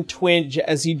pain twinge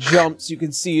as he jumps, you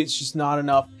can see it's just not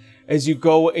enough. As you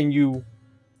go and you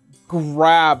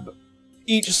grab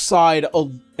each side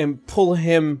and pull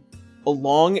him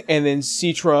along, and then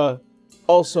Citra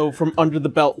also from under the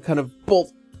belt kind of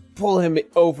both pull him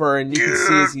over, and you can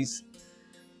see as he's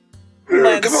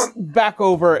lands back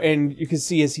over, and you can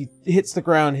see as he hits the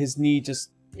ground, his knee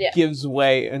just gives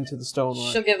way into the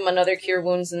stonework. She'll give him another cure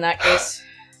wounds in that case.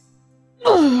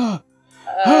 9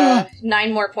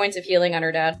 more points of healing on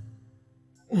her dad.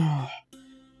 Dad,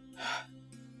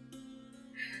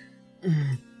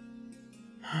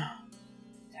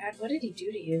 what did he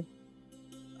do to you?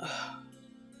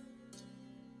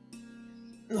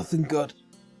 Nothing good.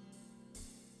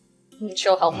 And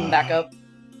she'll help him back up.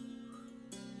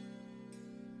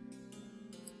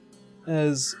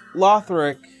 As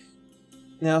Lothric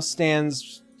now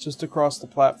stands just across the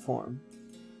platform.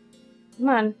 Come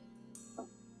on.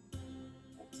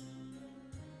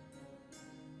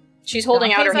 She's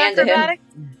holding out her hand to him.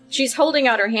 She's holding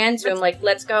out her hand to him like,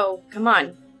 let's go. Come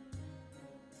on.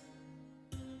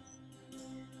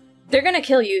 They're gonna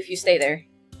kill you if you stay there.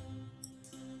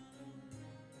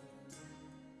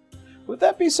 Would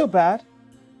that be so bad?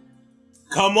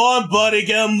 Come on, buddy,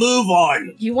 get a move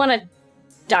on! You wanna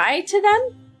die to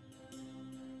them?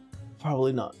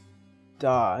 Probably not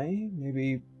die.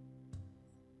 Maybe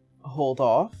hold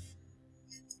off.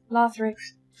 Lothric,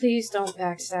 please don't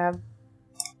backstab.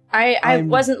 I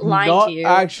wasn't lying to you.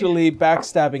 Not actually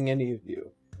backstabbing any of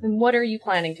you. Then what are you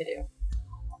planning to do?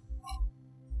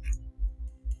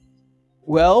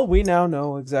 Well, we now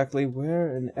know exactly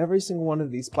where and every single one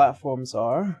of these platforms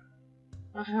are.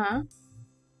 Uh-huh.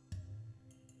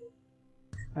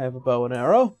 I have a bow and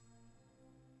arrow.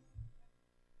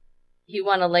 You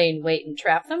want to lay in wait and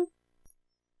trap them?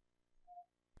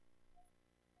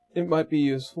 It might be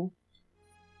useful.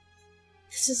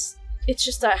 It's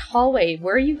just a hallway.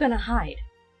 Where are you gonna hide?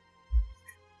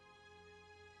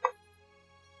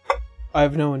 I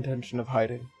have no intention of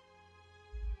hiding.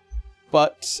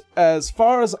 But as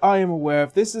far as I am aware,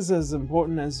 if this is as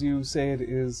important as you say it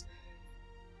is,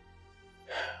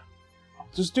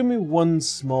 just do me one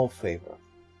small favor.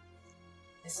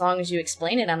 As long as you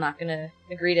explain it, I'm not gonna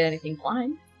agree to anything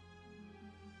blind.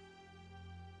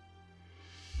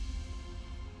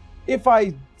 If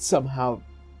I somehow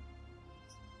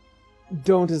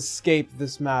don't escape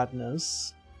this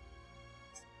madness,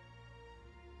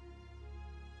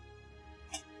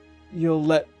 you'll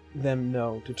let them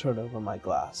know to turn over my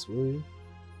glass, will you?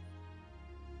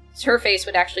 Her face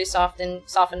would actually soften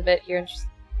a bit here, and just,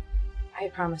 I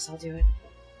promise I'll do it.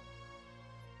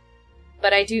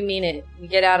 But I do mean it. We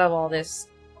get out of all this.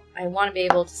 I want to be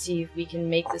able to see if we can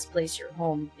make this place your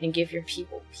home and give your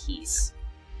people peace.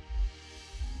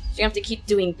 So you have to keep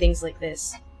doing things like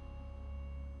this.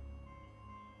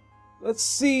 Let's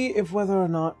see if whether or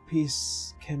not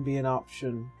peace can be an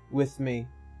option with me.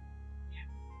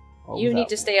 You need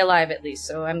to stay alive at least,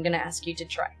 so I'm gonna ask you to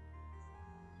try.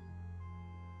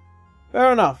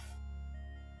 Fair enough.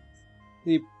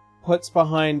 He puts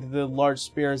behind the large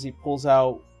spear as he pulls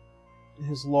out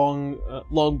his long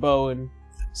bow and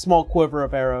small quiver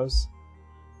of arrows.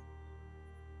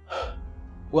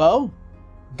 Well,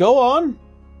 go on.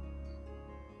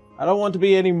 I don't want to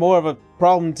be any more of a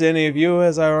problem to any of you,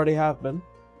 as I already have been.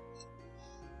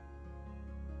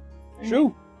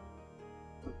 Shoo.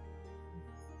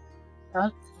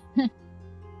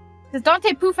 Does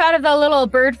Dante poof out of the little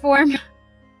bird form?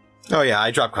 Oh yeah, I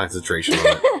dropped concentration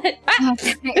on it.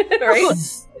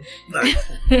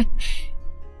 Right?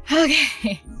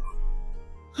 Okay.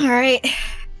 Alright.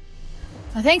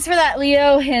 Well, thanks for that,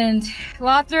 Leo, and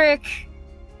Lothric.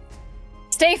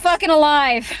 Stay fucking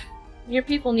alive! Your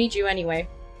people need you anyway.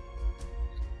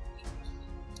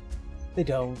 They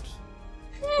don't.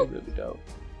 They really don't.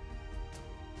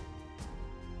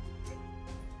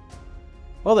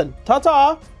 Well then,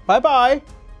 ta-ta! Bye-bye!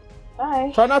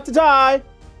 Bye. Try not to die!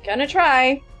 Gonna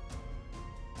try.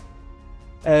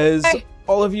 As Hey.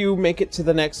 all of you make it to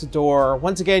the next door,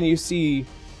 once again you see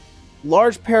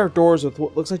large pair of doors with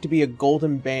what looks like to be a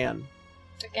golden band.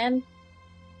 Again?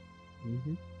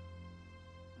 Mm-hmm.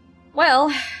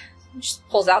 Well, she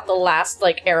pulls out the last,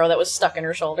 like, arrow that was stuck in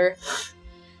her shoulder.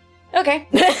 Okay.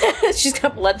 She's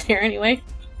got blood there anyway.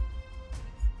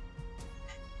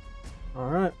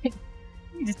 Alright.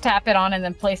 You just tap it on and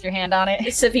then place your hand on it.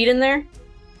 Is Savedon there?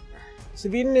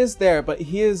 Savedon is there, but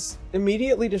he is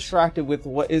immediately distracted with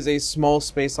what is a small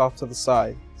space off to the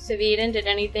side. Savedon, did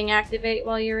anything activate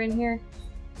while you were in here?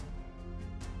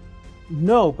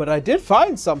 No, but I did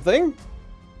find something.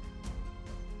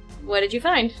 What did you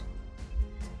find?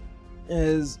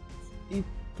 As he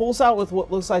pulls out with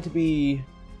what looks like to be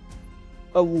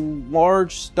a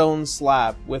large stone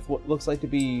slab with what looks like to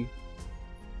be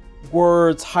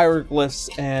words, hieroglyphs,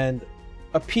 and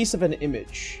a piece of an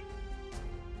image.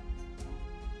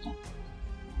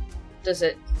 Does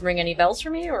it ring any bells for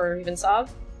me, or even Saav?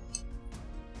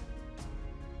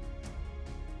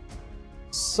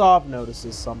 Saav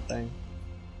notices something.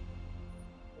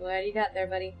 What do you got there,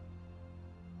 buddy?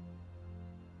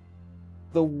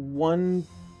 The one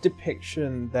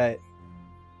depiction that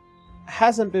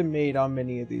hasn't been made on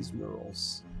many of these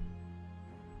murals.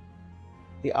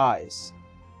 The eyes.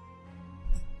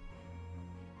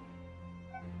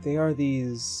 They are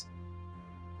these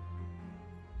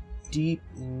deep,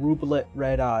 rubelet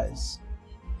red eyes.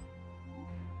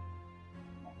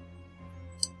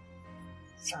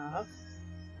 Saav?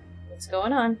 What's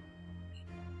going on?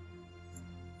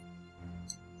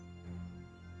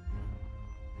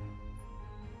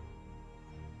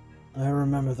 I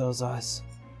remember those eyes.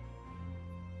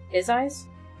 His eyes?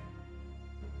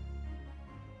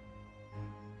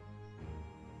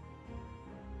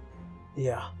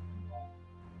 Yeah.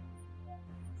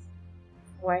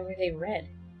 Why were they red?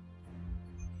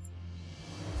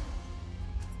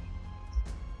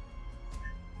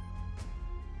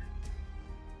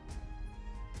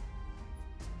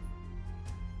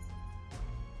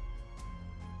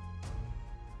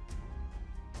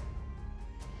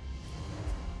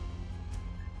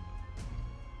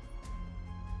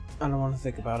 I don't want to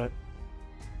think about it.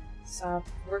 Saav,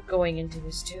 we're going into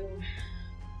his tomb.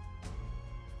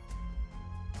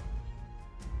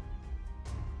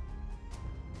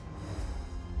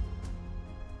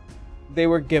 They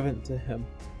were given to him.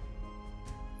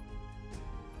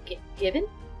 Given?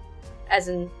 As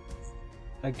in...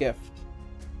 A gift.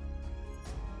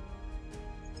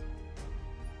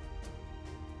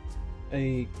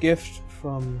 A gift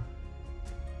from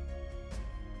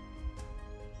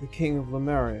the King of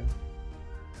Lemuria.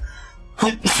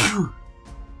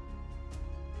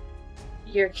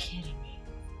 You're kidding me.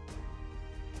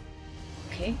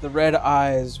 Okay. The red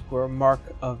eyes were a mark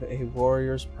of a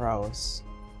warrior's prowess.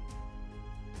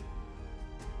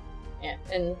 Yeah,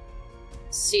 and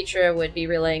Citra would be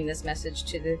relaying this message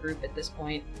to the group at this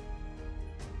point.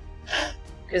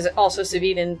 Because also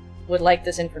Savedon would like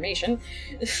this information.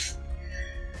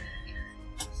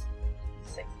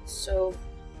 So,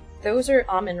 those are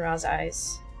Ahmen'Ra's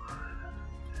eyes.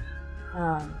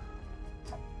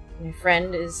 My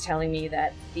friend is telling me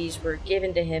that these were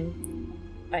given to him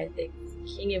by the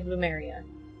King of Lemuria.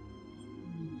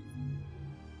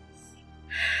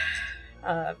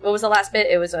 What was the last bit?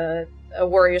 It was a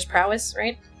warrior's prowess,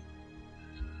 right?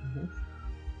 Mm-hmm.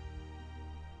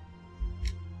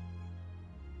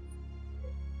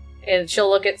 And she'll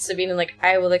look at Sabine like,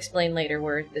 I will explain later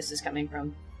where this is coming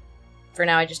from. For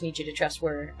now, I just need you to trust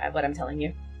what I'm telling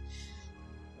you.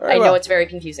 Very I know well. it's very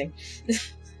confusing.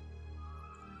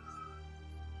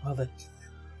 Well then,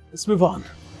 let's move on.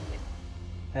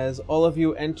 As all of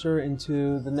you enter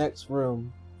into the next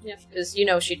room. Yeah, because you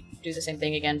know she'd do the same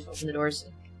thing again, open the doors.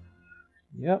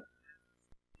 Yep.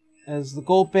 As the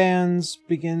gold bands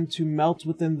begin to melt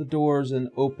within the doors and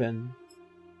open.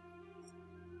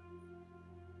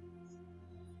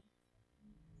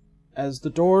 As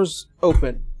the doors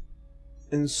open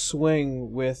and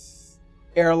swing with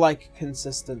air-like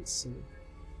consistency,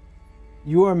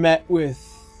 you are met with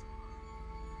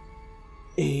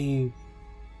a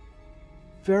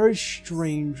very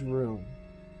strange room.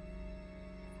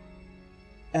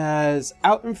 As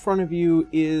out in front of you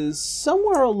is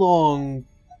somewhere along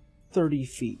 30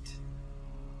 feet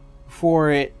before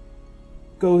it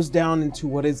goes down into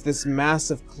what is this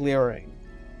massive clearing.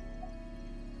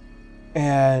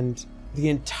 And the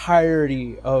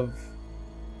entirety of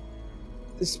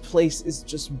this place is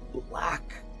just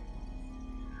black.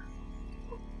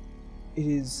 It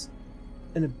is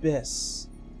an abyss.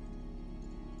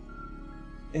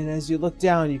 And as you look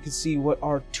down, you can see what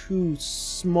are two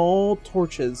small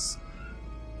torches,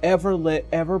 ever lit,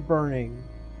 ever burning,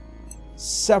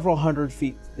 several hundred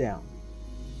feet down.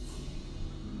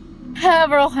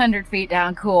 Several hundred feet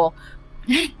down. Cool.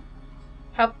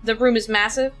 How the room is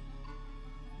massive.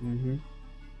 Mm-hmm.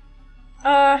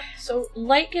 So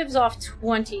light gives off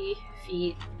 20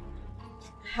 feet.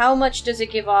 How much does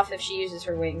it give off if she uses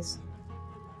her wings?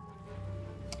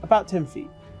 About 10 feet.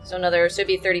 So it'd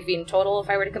be 30 feet in total if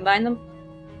I were to combine them?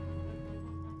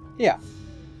 Yeah.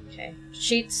 Okay.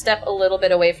 She'd step a little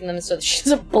bit away from them so that she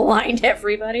doesn't blind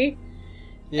everybody.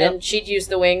 Yep. And she'd use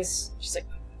the wings. She's like,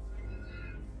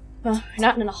 well, we're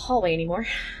not in a hallway anymore.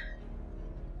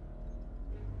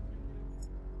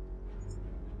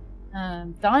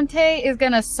 Dante is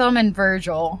gonna summon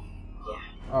Virgil.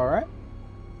 Alright.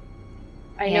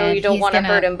 I know And you don't he's want to gonna-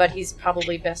 hurt him, but he's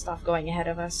probably best off going ahead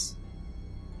of us.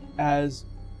 As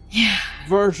Yeah.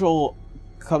 Virgil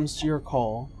comes to your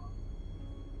call,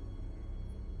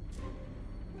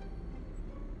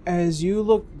 as you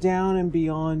look down and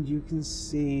beyond, you can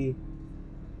see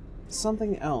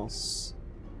something else.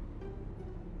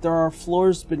 There are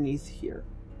floors beneath here.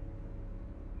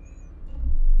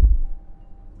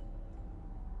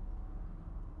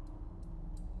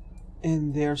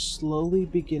 And they're slowly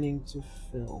beginning to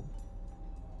fill.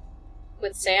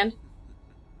 With sand?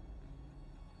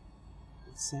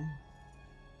 with sand.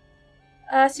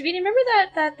 Savedon, remember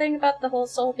that thing about the whole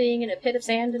soul being in a pit of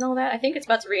sand and all that? I think it's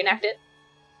about to reenact it.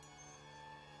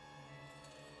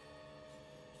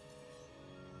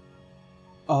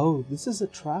 Oh, this is a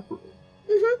trap room.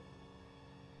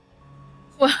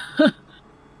 Mm-hmm.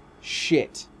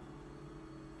 Shit.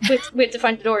 We have to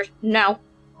find the door now.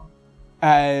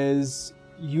 As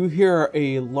you hear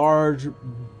a large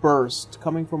burst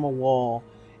coming from a wall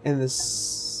and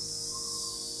this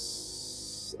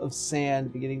of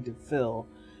sand beginning to fill.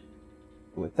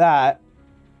 With that,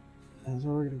 that's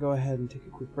where we're going to go ahead and take a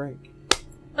quick break.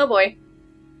 Oh boy.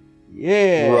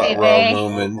 Yeah. Baby.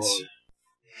 Moment.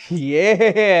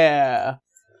 Yeah.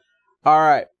 All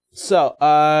right. So,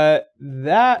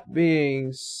 that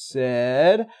being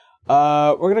said,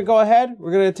 we're going to go ahead.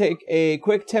 We're going to take a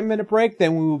quick 10-minute break.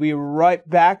 Then we will be right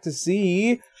back to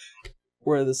see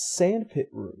where the sandpit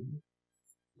room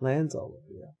lands all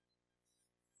of you.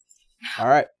 All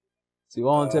right. See you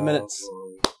all in 10 minutes.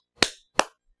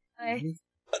 Bye. And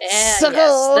yes,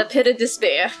 the pit of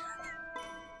despair.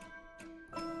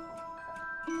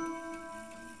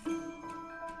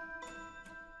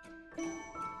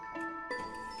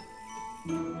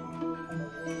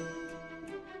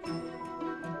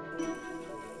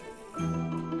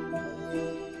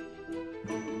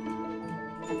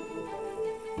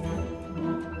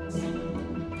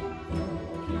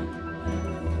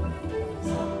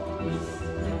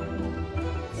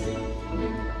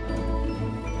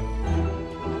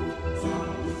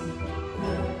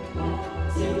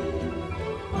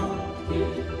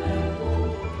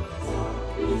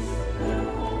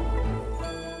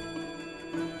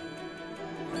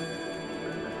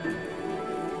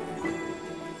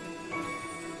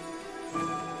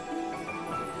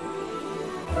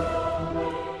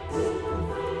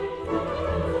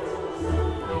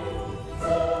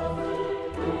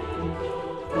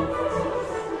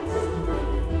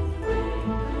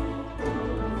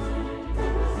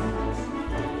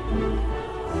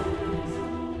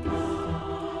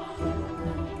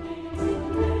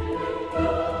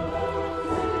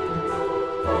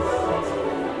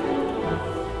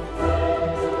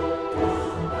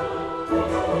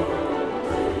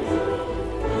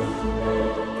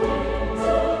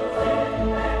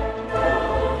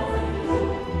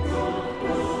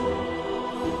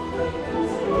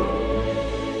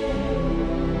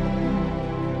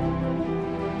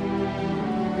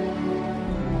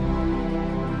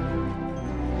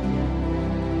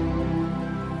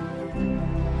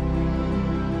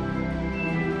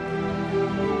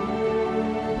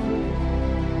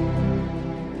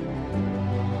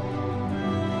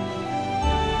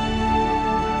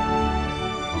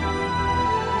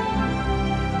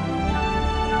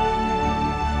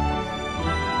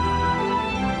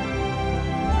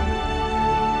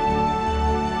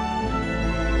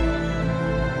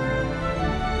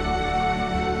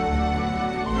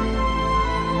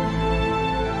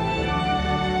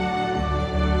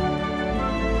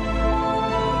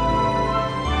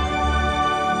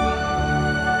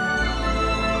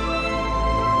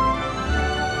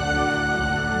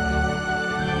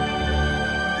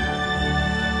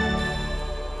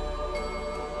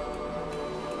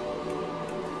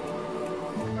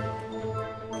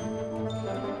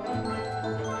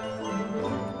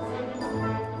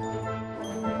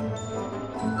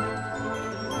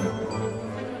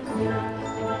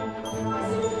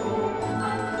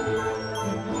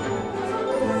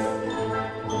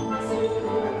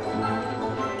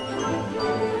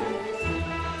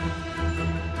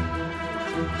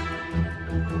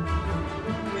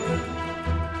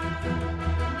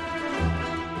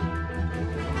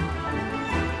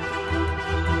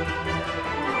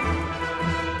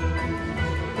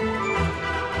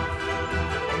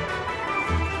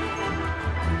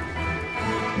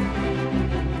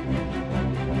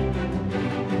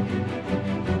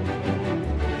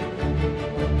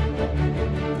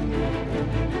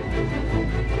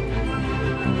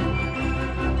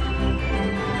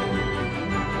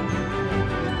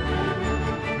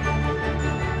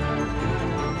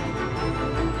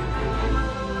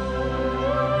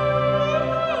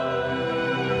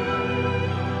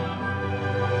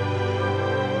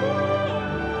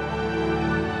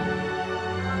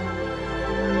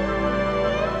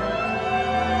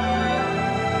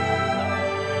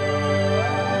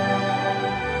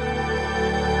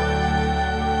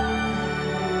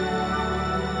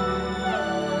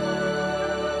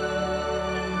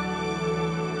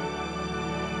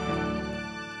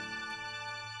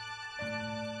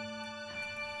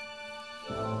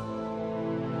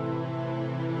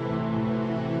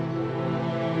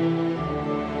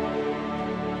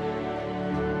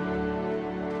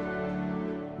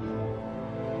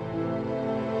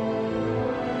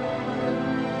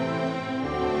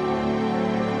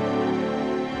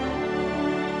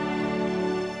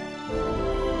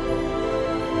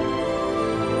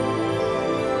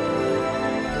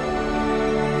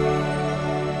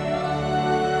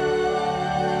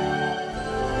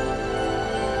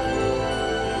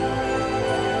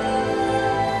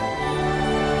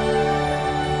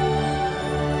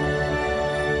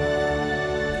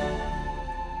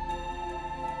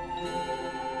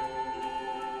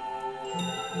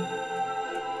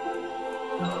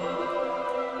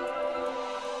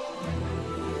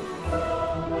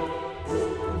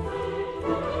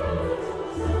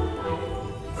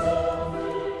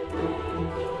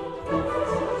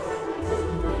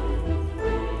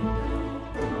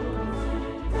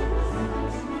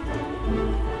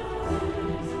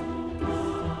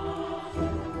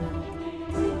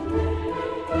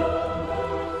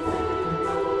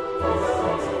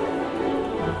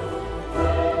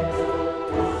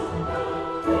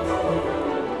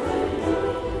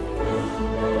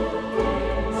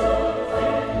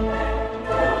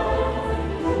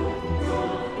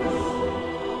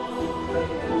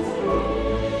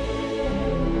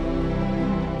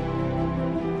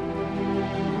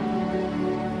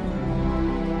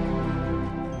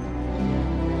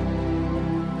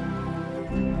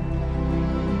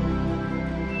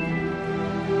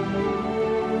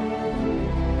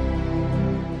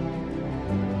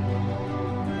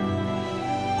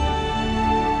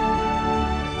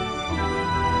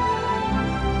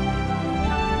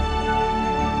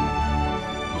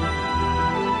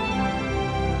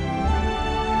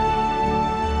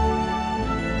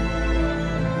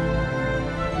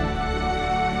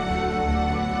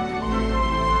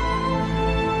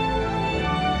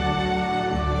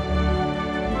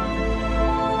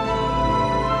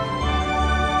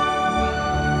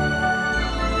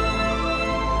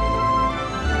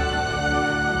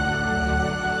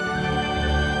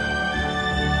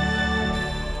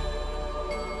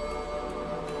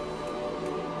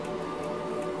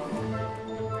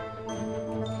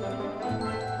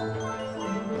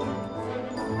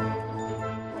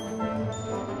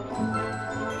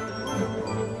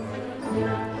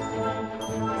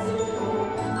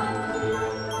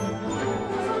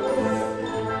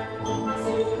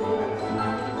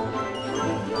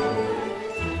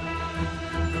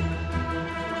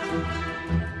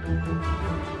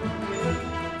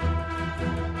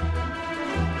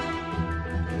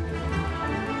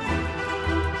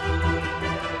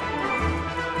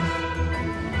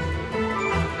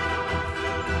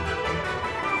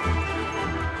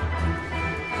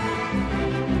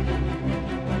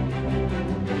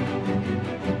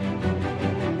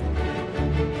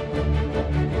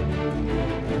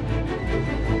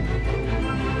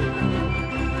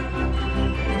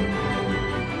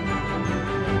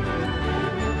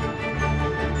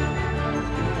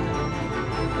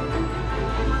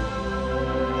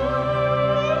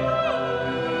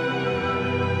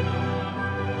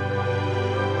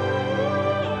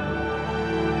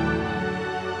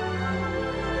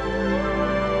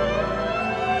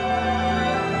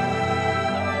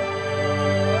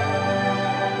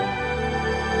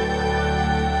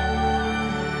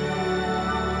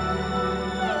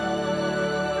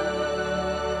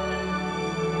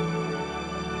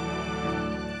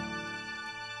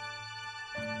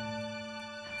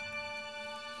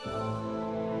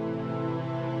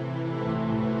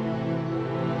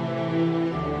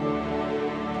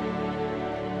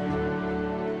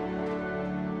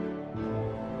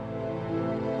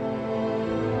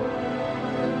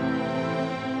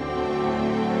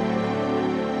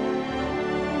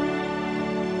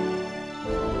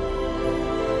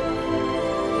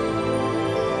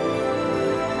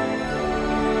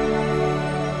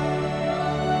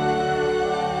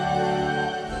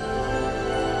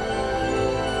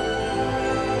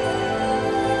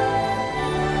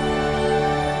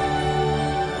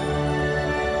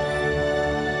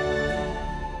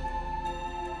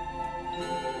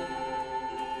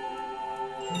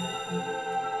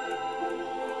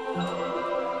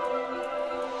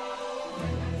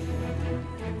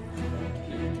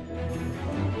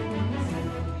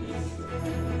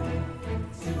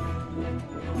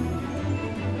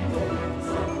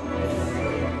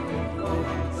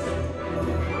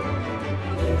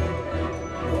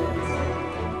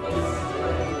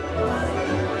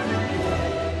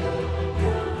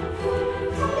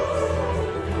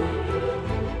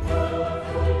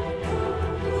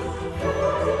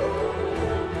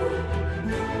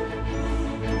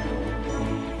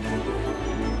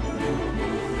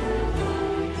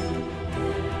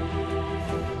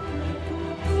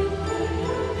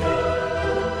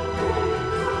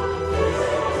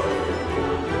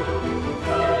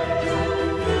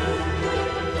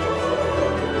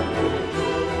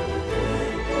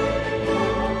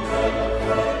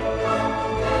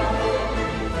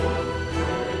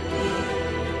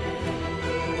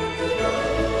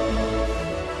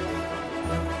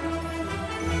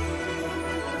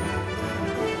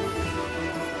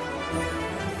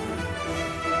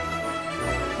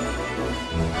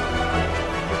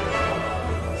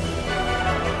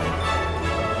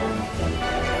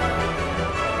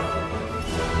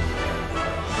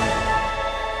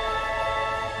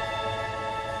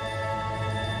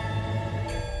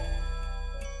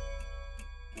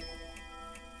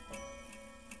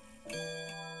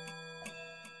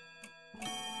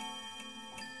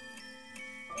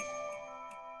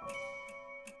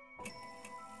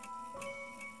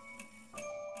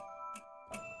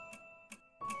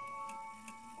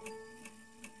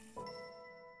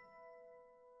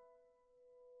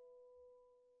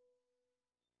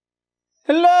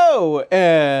 Hello,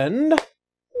 and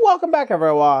welcome back,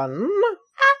 everyone.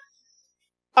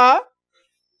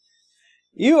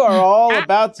 You are all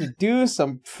about to do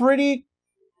some pretty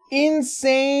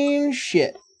insane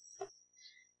shit.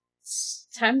 It's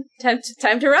time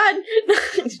to run.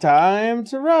 Time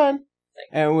to run.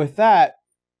 And with that,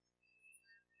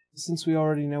 since we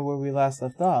already know where we last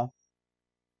left off,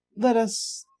 let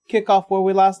us kick off where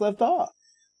we last left off.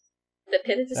 The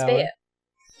pit of despair.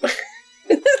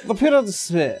 The pit of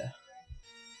despair.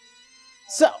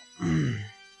 So,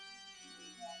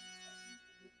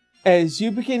 as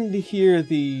you begin to hear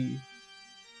the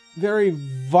very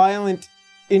violent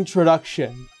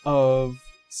introduction of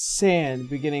sand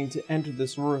beginning to enter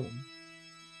this room,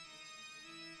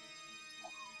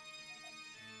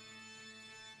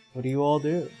 what do you all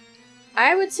do?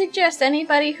 I would suggest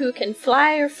anybody who can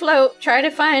fly or float try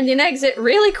to find an exit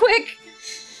really quick.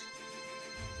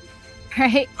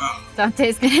 Right?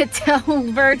 Dante's gonna tell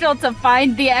Virgil to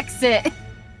find the exit.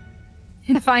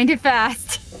 And to find it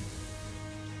fast.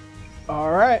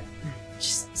 Alright.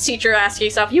 Just Citra asking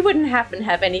yourself, you wouldn't happen to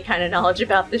have any kind of knowledge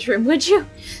about this room, would you?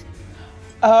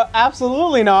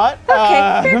 Absolutely not.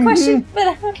 Okay, fair question,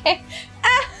 but okay.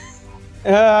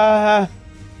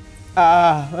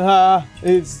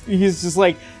 He's just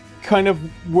like kind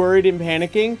of worried and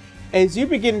panicking as you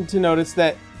begin to notice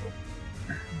that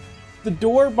the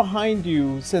door behind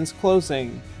you, since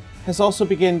closing, has also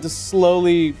begun to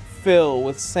slowly fill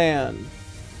with sand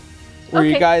where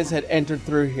you guys had entered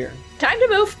through here. Time to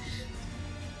move.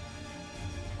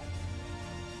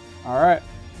 Alright.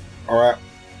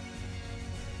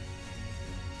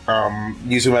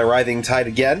 Using my writhing tide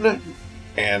again,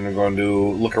 and I'm going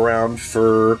to look around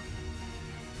for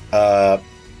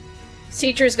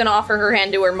Citra's gonna offer her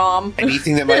hand to her mom.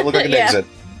 anything that might look like an Yeah. exit.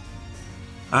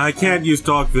 I can't use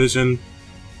dark vision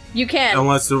You can.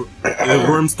 unless the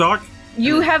worm's dark.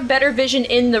 You have better vision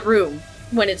in the room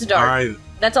when it's dark. Alright,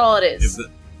 That's all it is.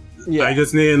 Yeah. I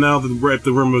just need to know if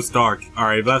the room was dark.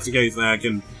 Alright, if that's the case,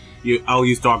 then I'll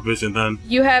use dark vision then.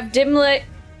 You have dim lit,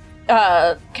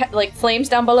 like flames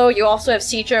down below. You also have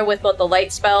Citra with both the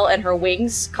light spell and her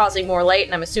wings, causing more light.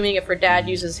 And I'm assuming if her dad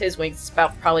uses his wings, it's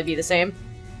about probably be the same.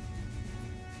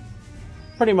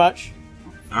 Pretty much.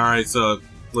 Alright, so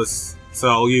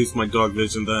I'll use my dark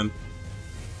vision then.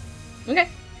 Okay.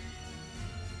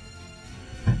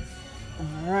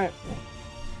 Alright.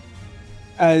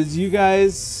 As you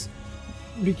guys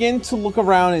begin to look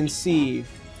around and see,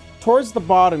 towards the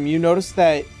bottom, you notice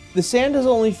that the sand is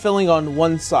only filling on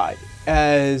one side,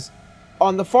 as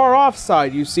on the far off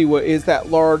side, you see what is that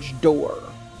large door.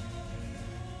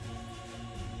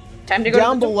 Time to go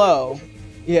Down to the door. below,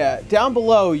 down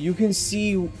below, you can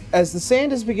see, as the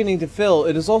sand is beginning to fill,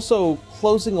 it is also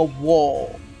closing a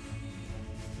wall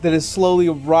that is slowly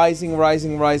rising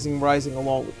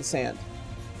along with the sand.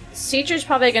 Citra's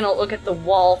probably gonna look at the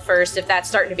wall first if that's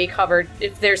starting to be covered,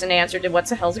 if there's an answer to what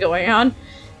the hell's going on.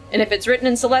 And if it's written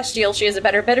in Celestial, she has a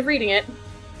better bet of reading it.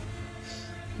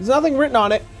 There's nothing written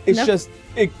on it, it's No. just,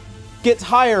 it gets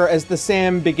higher as the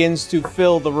sand begins to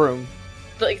fill the room.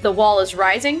 Like the wall is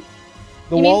rising?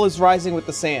 The wall is rising with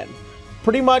the sand.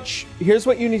 Pretty much, here's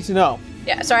what you need to know.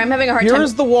 Yeah, sorry, I'm having a hard time. Here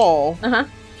is the wall. Uh-huh.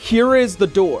 Here is the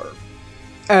door.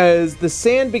 As the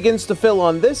sand begins to fill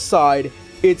on this side,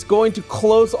 it's going to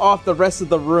close off the rest of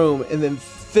the room and then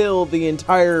fill the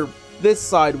entire this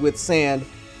side with sand,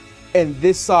 and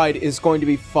this side is going to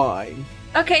be fine.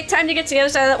 Okay, time to get to the other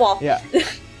side of that wall. Yeah.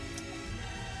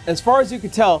 As far as you can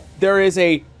tell, there is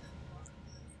a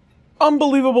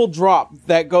unbelievable drop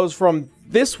that goes from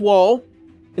this wall,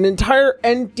 an entire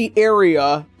empty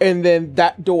area, and then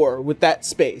that door with that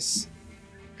space.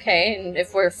 Okay, and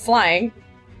if we're flying...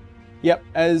 Yep,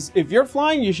 as if you're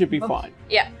flying, you should be fine.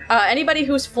 Yeah, anybody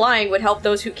who's flying would help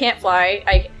those who can't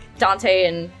fly, Dante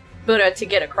and Buddha, to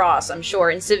get across, I'm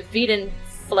sure, and Savedon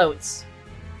floats.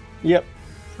 Yep.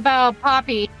 About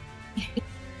Poppy.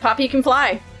 Poppy can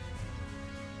fly.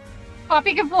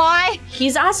 Poppy can fly?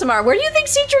 He's Aasimar. Where do you think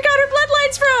Citra got her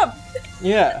bloodlines from?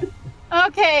 Yeah.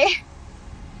 Okay.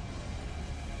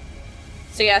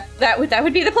 So yeah, that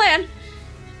would be the plan.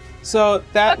 So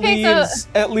that Okay, leaves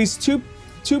at least two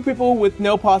people with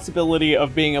no possibility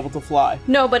of being able to fly.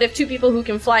 No, but if two people who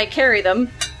can fly carry them,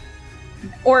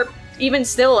 or even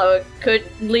still, could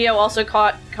Leo also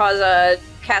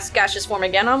cast gaseous form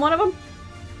again on one of them?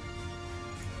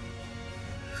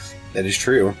 That is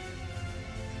true.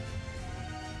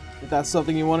 If that's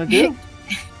something you want to do.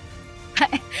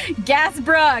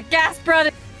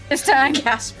 Gasbra this time.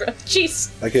 Gaspra.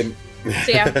 Jeez. I can.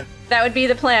 So yeah, that would be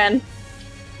the plan.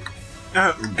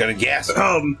 I'm gonna guess.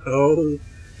 Oh, no.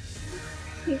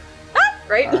 Ah,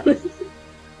 right? Alright.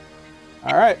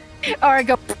 All right. Or I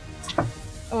go.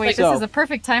 Oh wait, So- this is a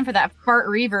perfect time for that fart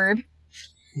reverb.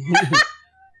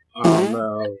 Oh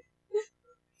no.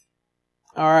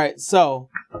 All right. So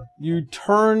you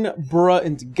turn Bruh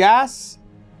into gas.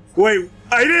 Wait,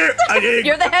 I didn't.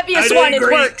 You're the heaviest I one. It didn't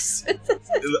agree. works.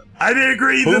 I didn't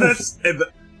agree to this. And the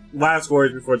last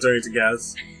words before turning to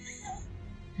gas.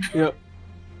 Yep.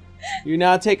 You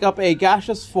now take up a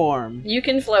gaseous form. You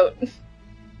can float.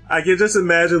 I can just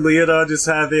imagine Leonard just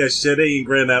having a shit-eating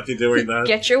grin after doing that.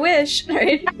 Get your wish,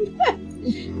 right?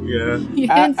 Yeah. You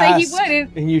didn't say he Ask,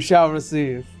 wouldn't. and you shall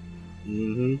receive.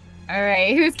 Mm-hmm. All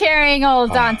right, who's carrying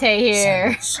old Dante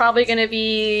here? Probably gonna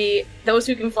be those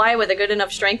who can fly with a good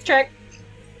enough strength check.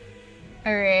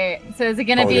 All right, so is it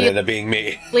gonna Probably be gonna end up being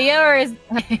me. Leo or is?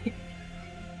 It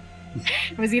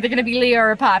was either gonna be Leo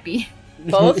or Poppy.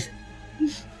 Both.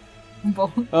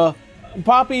 Both.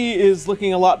 Poppy is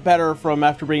looking a lot better from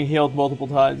after being healed multiple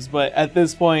times, but at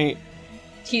this point,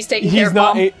 He's taking care he's of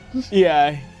not. Mom.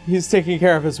 Yeah, he's taking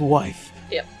care of his wife.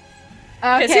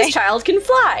 Because Okay. his child can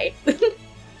fly.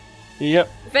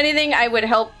 Yep. If anything, I would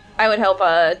help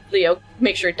Leo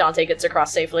make sure Dante gets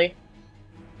across safely.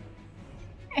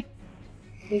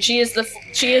 And she is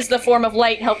the form of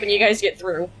light helping you guys get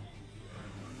through.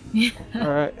 All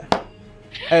right.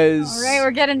 As All right,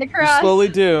 we're getting to you cross. slowly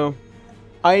do,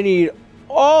 I need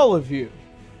all of you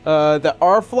that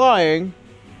are flying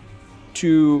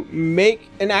to make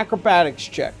an acrobatics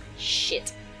check.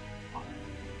 Shit.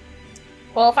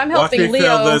 Well, if I'm Watch helping me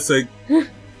fail Leo, this at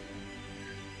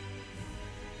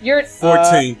you're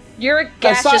 14. you're a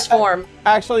gaseous form.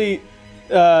 Actually,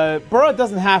 Burrow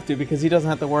doesn't have to because he doesn't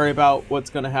have to worry about what's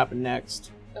going to happen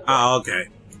next. Oh, okay.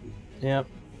 Yep.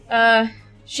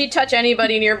 She'd touch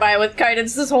anybody nearby with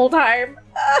guidance this whole time.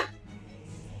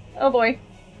 Oh boy.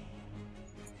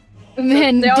 And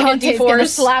then They all get Dante's gonna D4s.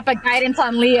 slap a guidance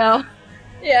on Leo.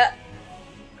 Yeah.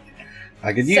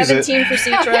 I could use 17 it. for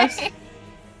Citra.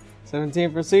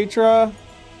 17 for Citra.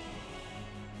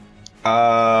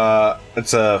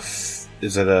 It's a.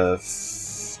 Is it a?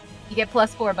 You get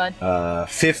 +4, bud. A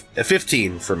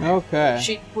 15 for me. Okay.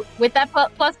 She, With that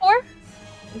 +4?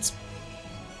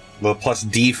 Well, plus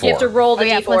D4. you have to roll the Oh,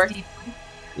 yeah, D4. plus D4.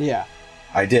 Yeah.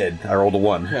 I did. I rolled a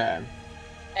 1. Okay.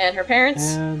 And her parents.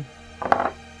 And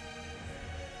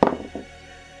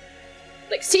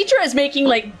Like, Citra is making,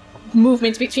 like,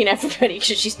 movements between everybody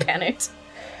because she's panicked.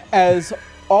 as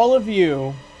all of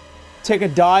you take a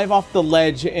dive off the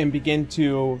ledge and begin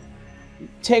to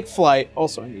take flight.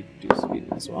 Also, I need to do speed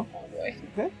as well. Oh boy.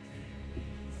 Okay.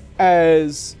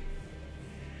 As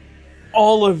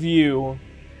all of you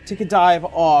take a dive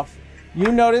off,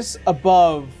 you notice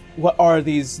above what are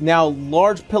these now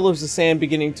large pillars of sand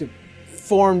beginning to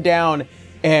form down,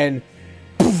 and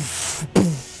poof,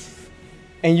 poof,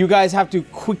 and you guys have to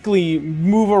quickly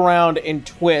move around and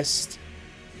twist.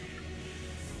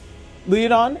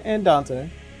 Leodon and Dante,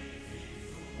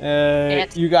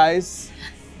 you guys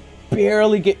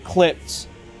barely get clipped,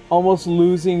 almost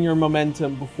losing your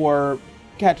momentum before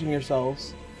catching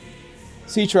yourselves.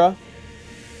 Citra,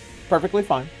 perfectly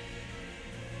fine.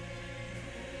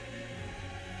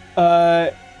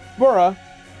 Bora,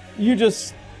 you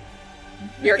just...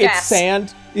 You're it's gas.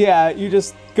 sand. Yeah, you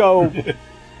just go...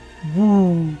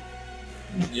 woo,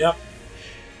 Yep.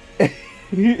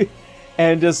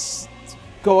 and just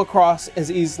go across as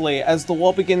easily as the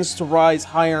wall begins to rise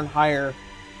higher and higher.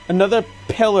 Another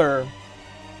pillar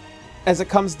as it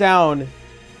comes down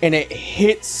and it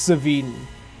hits Savedon.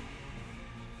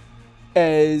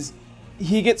 As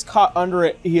he gets caught under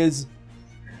it, he is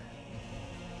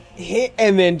hit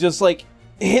and then just like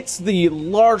hits the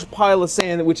large pile of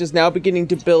sand, which is now beginning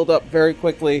to build up very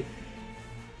quickly.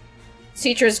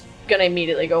 Citra's gonna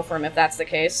immediately go for him if that's the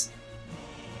case.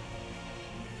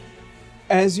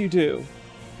 As you do.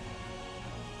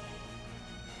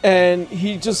 And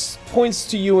he just points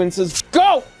to you and says,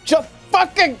 "Go! Just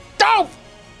fucking go!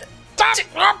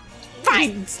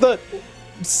 Fine!" The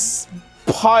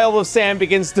pile of sand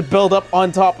begins to build up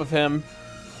on top of him.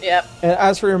 Yep. And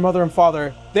as for your mother and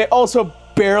father, they also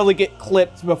barely get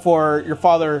clipped before your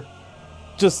father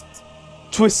just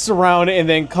twists around and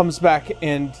then comes back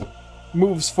and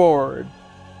moves forward.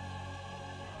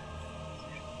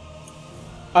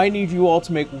 I need you all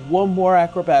to make one more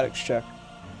acrobatics check.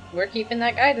 We're keeping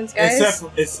that guidance, guys.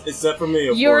 Except for me,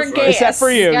 of You're course, gay. right? Except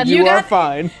for you. Yeah, You you are got-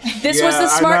 fine. This was Yeah, the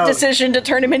I smart know. decision to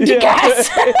turn him into Yeah. gas.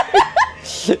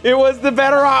 It was the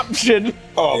better option.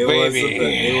 Oh, It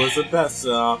baby. was the best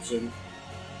option.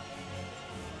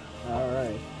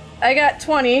 Alright. I got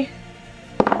 20.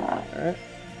 Alright.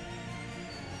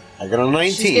 I got a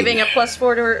 19. She's giving a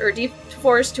 +4 to her, or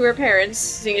D4s to her parents,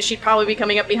 seeing as she'd probably be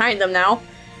coming up behind them now.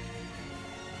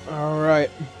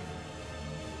 Alright.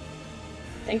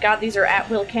 Thank God these are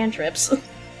at-will cantrips.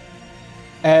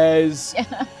 As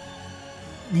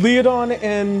Leodon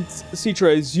and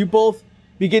Cetres, you both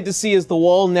begin to see as the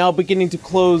wall now beginning to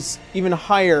close even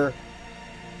higher,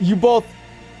 you both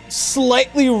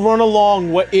slightly run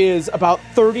along what is about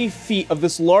 30 feet of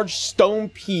this large stone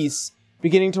piece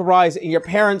beginning to rise, and your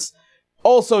parents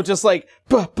also just like,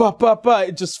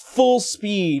 just full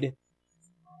speed,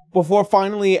 before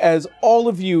finally, as all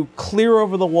of you clear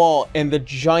over the wall and the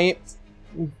giant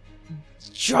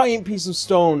piece of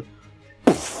stone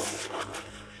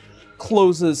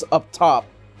closes up top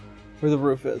where the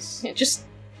roof is. It just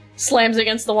slams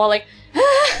against the wall like,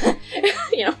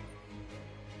 you know.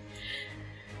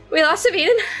 We lost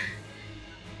Savedon.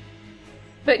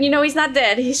 But you know he's not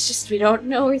dead. He's just, we don't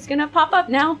know he's gonna pop up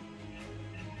now.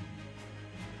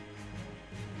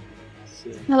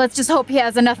 Now let's just hope he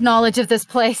has enough knowledge of this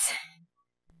place.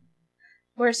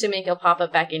 We're assuming he'll pop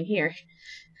up back in here.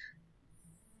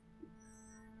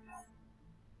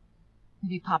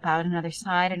 Maybe pop out another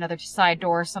side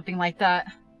door, something like that.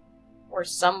 Or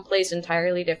someplace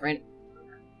entirely different.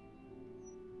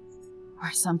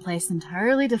 Or someplace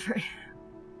entirely different.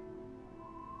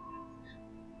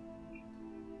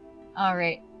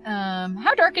 Alright,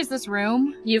 how dark is this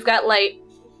room? You've got light.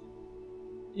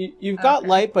 You've got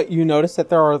light, but you notice that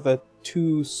there are the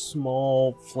two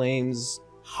small flames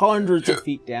hundreds of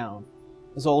feet down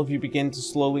as all of you begin to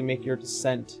slowly make your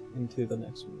descent into the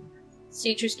next room.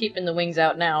 Cetra's keeping the wings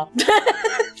out now.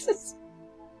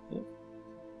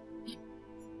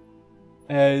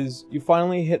 As you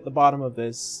finally hit the bottom of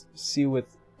this, see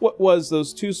with what was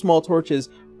those two small torches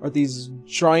are these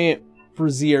giant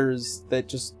braziers that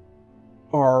just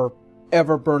are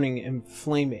ever burning and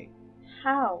flaming.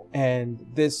 How? And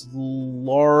this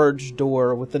large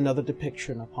door with another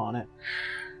depiction upon it.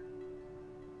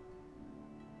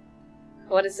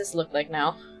 What does this look like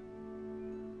now?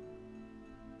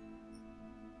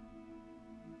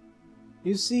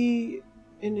 You see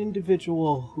an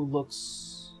individual who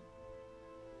looks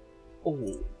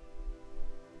old.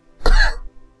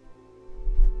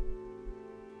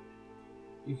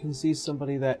 You can see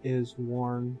somebody that is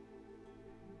worn.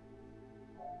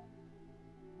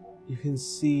 You can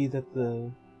see that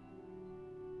the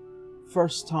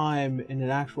first time in an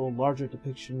actual larger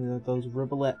depiction of those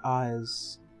rivulet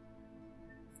eyes,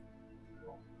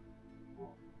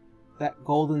 that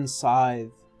golden scythe,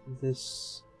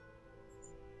 this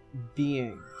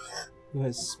being who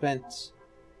has spent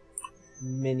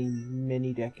many,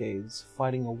 many decades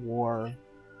fighting a war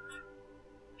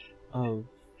of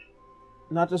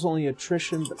not just only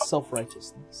attrition, but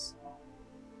self-righteousness.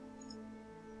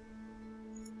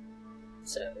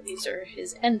 So these are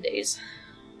his end days.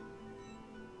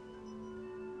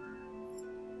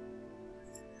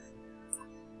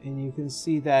 And you can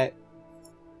see that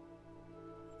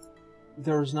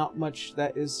there's not much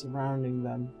that is surrounding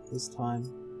them this time,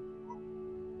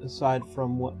 aside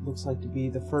from what looks like to be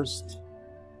the first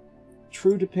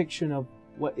true depiction of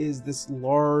what is this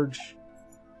large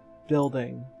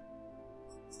building,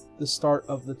 the start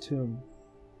of the tomb.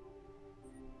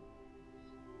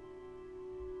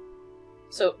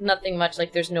 So nothing much,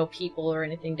 like there's no people or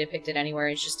anything depicted anywhere,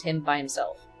 it's just him by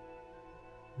himself.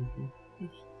 Mm-hmm.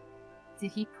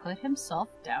 Did he put himself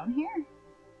down here?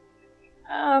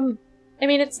 I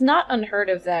mean, it's not unheard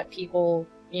of that people,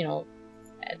 you know,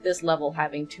 at this level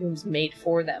having tombs made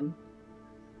for them.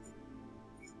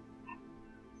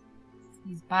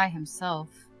 He's by himself.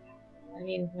 I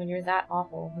mean, when you're that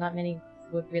awful, not many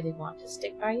would really want to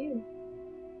stick by you.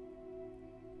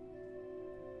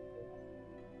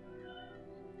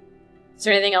 Is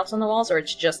there anything else on the walls, or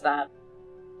it's just that?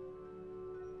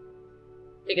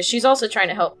 Because she's also trying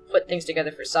to help put things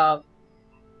together for Saav.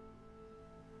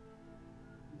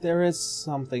 There is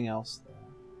something else there.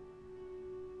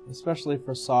 Especially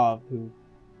for Saav, who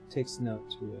takes note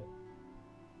to it.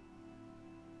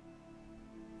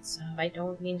 Saav, I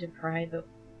don't mean to pry, but...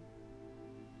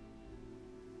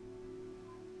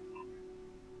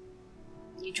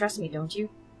 You trust me, don't you?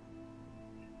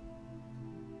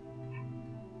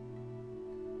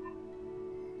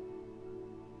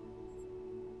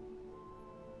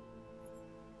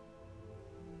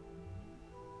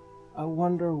 I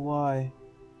wonder why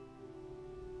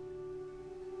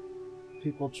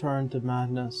people turn to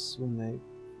madness when they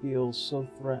feel so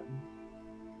threatened.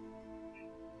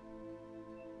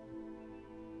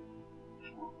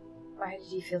 Why did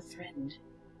he feel threatened?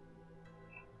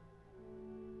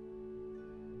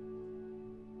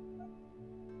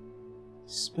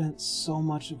 He spent so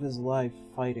much of his life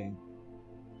fighting.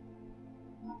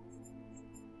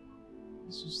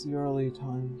 This was the early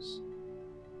times.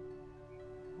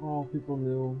 All people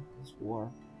knew was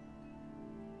war.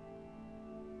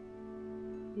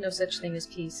 No such thing as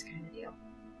peace, kind of deal.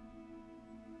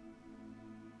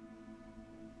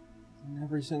 And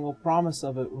every single promise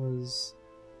of it was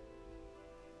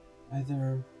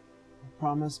either a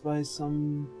promise by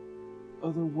some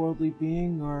otherworldly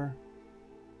being or,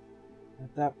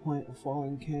 at that point, a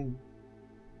fallen king.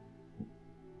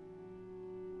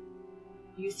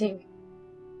 You think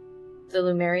the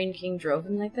Lumerian king drove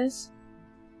him like this?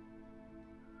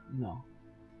 No.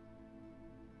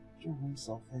 He drove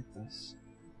himself like this.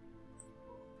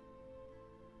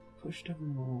 Pushed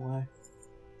everyone away.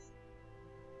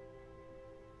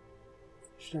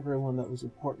 Pushed everyone that was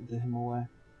important to him away.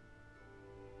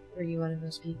 Were you one of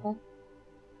those people?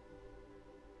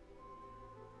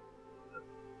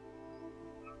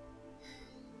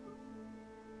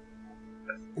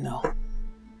 No.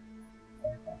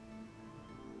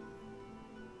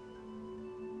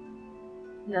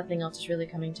 Nothing else is really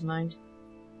coming to mind.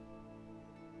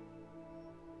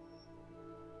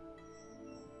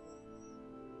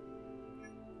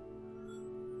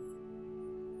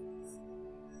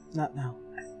 Not now.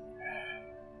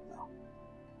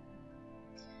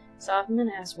 So I'm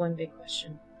gonna ask one big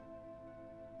question.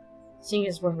 Seeing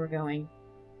as where we're going,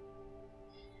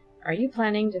 are you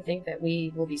planning to think that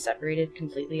we will be separated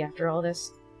completely after all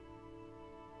this?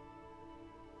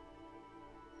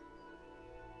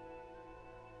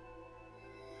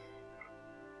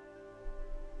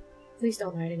 Please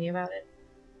don't lie to me about it.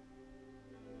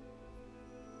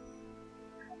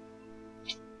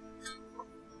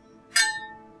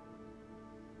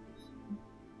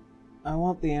 I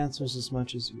want the answers as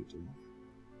much as you do.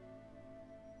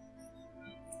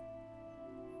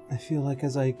 I feel like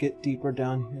as I get deeper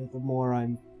down here, the more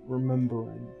I'm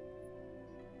remembering.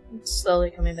 It's slowly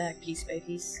coming back piece by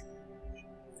piece.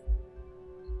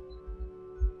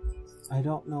 I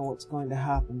don't know what's going to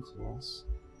happen to us.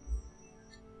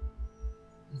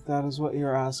 If that is what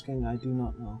you're asking, I do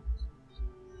not know.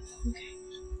 Okay.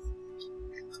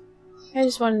 I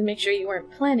just wanted to make sure you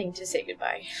weren't planning to say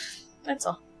goodbye. That's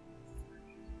all.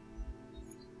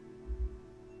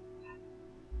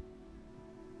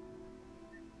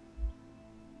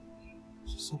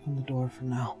 Just open the door for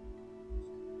now.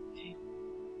 Okay.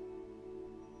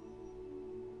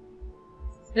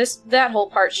 That whole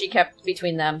part she kept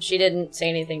between them. She didn't say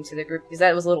anything to the group because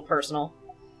that was a little personal.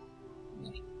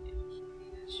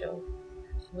 She'll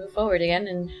move forward again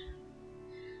and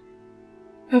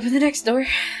open the next door.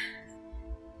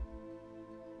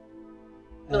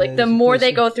 But like the more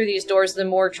they go through these doors, the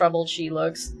more troubled she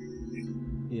looks.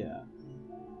 Yeah.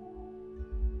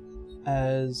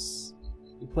 As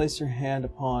you place your hand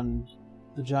upon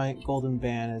the giant golden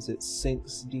band as it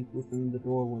sinks deep within the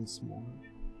door once more,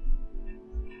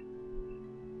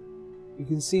 you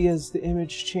can see as the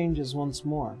image changes once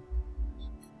more.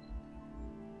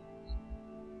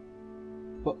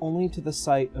 But only to the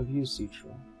sight of you,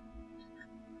 Citra.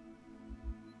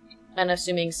 And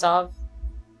assuming Saav.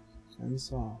 And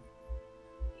Saav.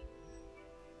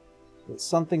 That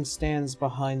something stands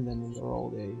behind them in their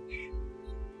old age.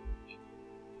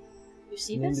 You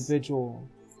see An this? individual.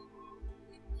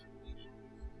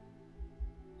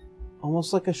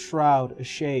 Almost like a shroud, a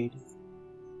shade.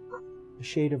 A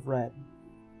shade of red.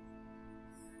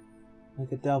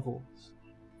 Like a devil's.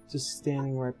 Just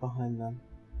standing right behind them.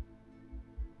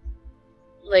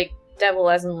 Like, devil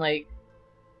as in, like,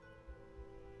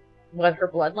 what her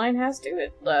bloodline has to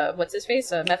it? What's his face?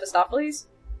 Mephistopheles?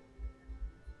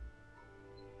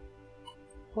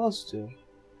 Close to.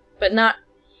 But not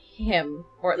him.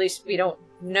 Or at least we don't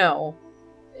know.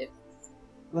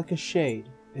 Like a shade.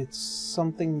 It's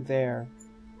something there.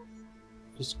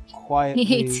 Just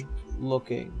quietly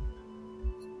looking.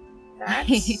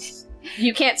 That's...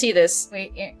 You can't see this.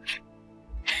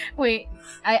 Wait,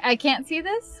 I can't see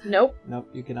this? Nope. Nope,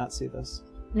 you cannot see this.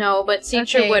 No, but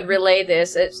Citra would relay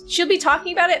this. She'll be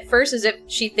talking about it first as if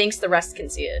she thinks the rest can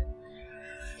see it.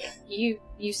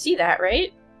 You see that,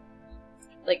 right?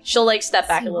 Like, she'll, like, step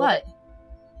back a little bit.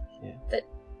 Yeah. That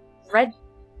red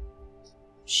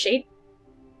shade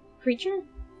creature?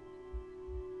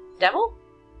 Devil?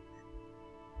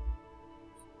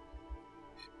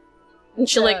 And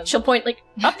she'll point, like,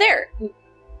 up there.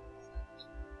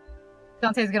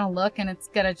 Dante's gonna look, and it's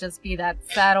gonna just be that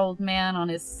sad old man on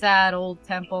his sad old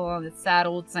temple on his sad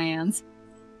old sands.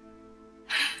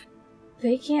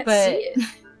 They can't see it.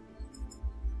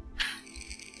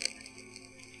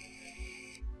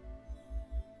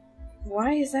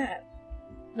 Why is that?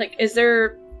 Like, is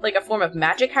there, like, a form of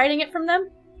magic hiding it from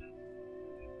them?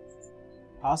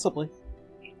 Possibly.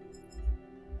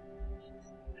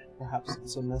 Perhaps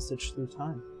it's a message through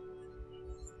time.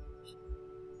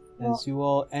 As you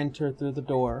all enter through the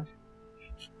door.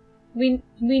 We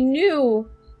knew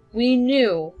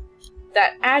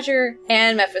that Azure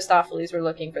and Mephistopheles were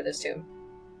looking for this tomb.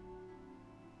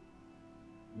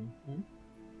 Mm-hmm.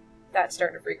 That's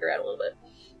starting to freak her out a little bit.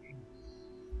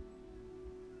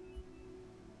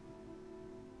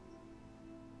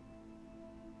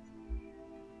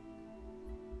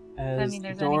 As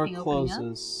the door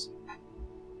closes,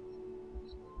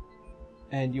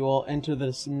 and you all enter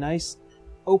this nice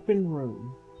open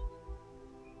room.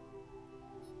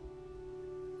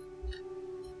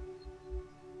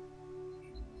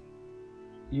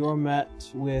 You're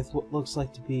met with what looks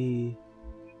like to be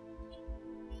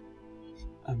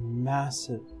a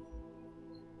massive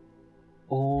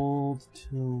old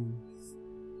tomb.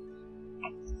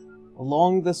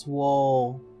 Along this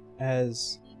wall,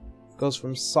 as goes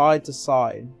from side to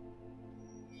side,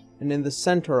 and in the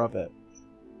center of it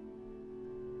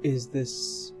is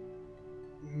this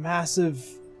massive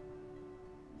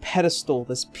pedestal,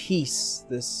 this piece,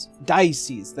 this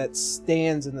diocese that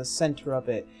stands in the center of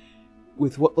it,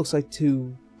 with what looks like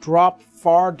to drop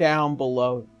far down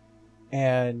below,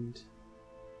 and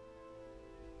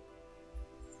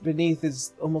beneath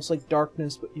is almost like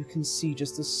darkness, but you can see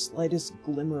just the slightest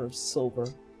glimmer of silver.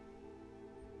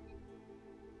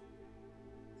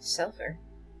 Silver?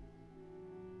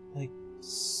 Like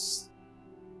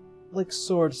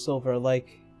sword silver, like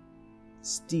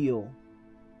steel.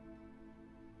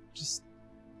 Just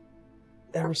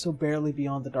ever so barely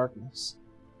beyond the darkness.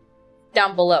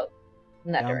 Down below.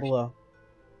 In that Down direction. below.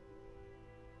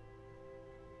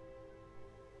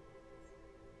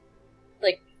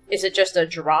 Like, is it just a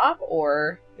drop,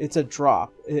 or...? It's a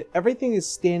drop. Everything is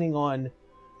standing on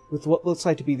with what looks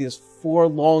like to be these 4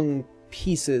 long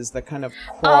pieces that kind of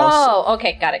cross. Oh,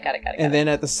 okay, got it. And then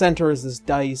at the center is this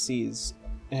diocese,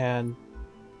 and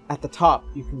at the top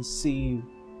you can see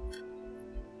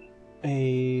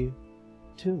a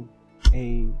tomb,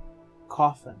 a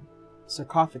coffin,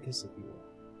 sarcophagus, if you will.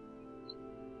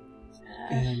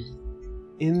 And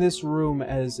in this room,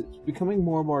 as it's becoming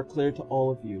more and more clear to all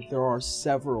of you, there are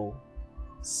several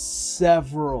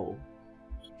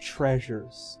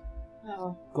treasures.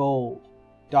 Oh. Gold,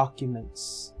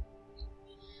 documents,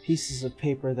 pieces of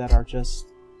paper that are just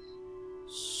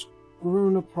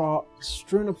strewn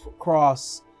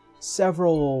across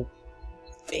several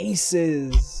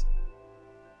faces.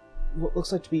 What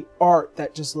looks like to be art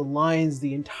that just lines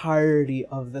the entirety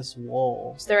of this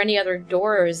wall. Is there any other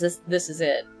door, or is this is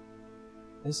it?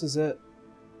 This is it.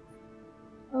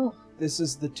 Oh. This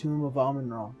is the tomb of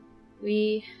Ahmen'Ra.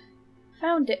 We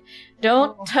found it.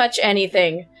 Don't touch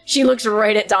anything. She looks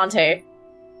right at Dante.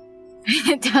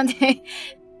 Dante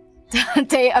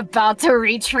about to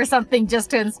reach for something just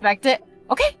to inspect it.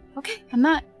 Okay, I'm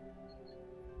not.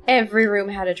 Every room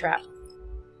had a trap.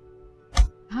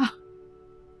 Oh.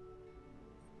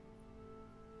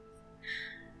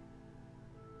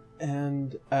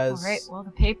 And as... Alright, well,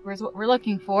 the paper is what we're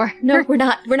looking for. No, we're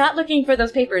not. We're not looking for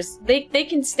those papers. They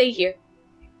can stay here.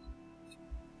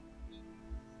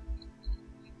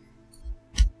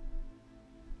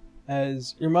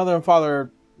 As your mother and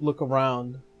father look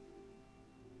around,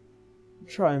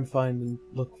 try and find and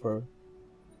look for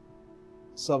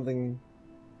something.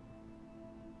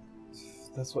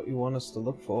 If that's what you want us to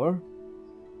look for.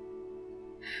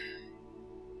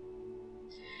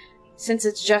 Since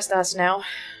it's just us now,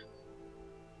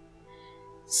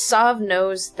 Saav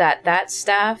knows that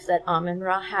staff that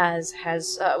Ahmen'Ra has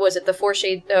was it the four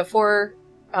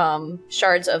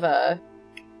shards of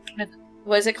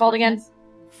what is it called again?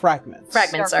 Fragments.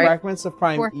 Fragments, sorry. Fragments of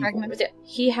primeval. Fragments.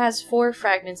 He has 4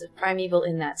 fragments of primeval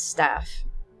in that staff.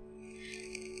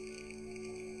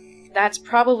 That's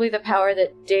probably the power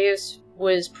that Deus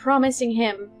was promising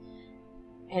him,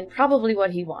 and probably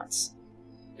what he wants.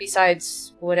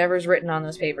 Besides whatever's written on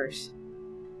those papers.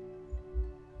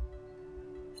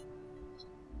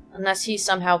 Unless he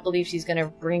somehow believes he's gonna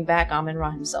bring back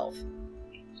Ahmen'Ra himself.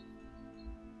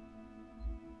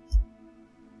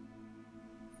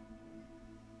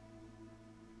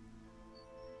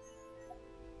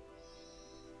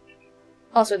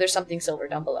 Also, there's something silver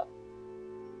down below.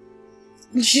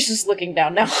 She's just looking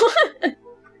down now.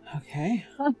 Okay.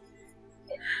 Well,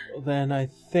 then I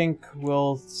think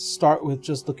we'll start with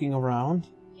just looking around.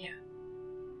 Yeah.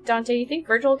 Dante, you think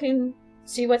Virgil can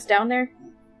see what's down there?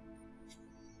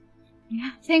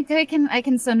 Yeah, I think I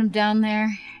can send him down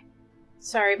there.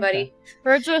 Sorry, buddy. Okay.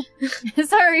 Virgil,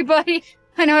 sorry, buddy.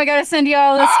 I know I gotta send you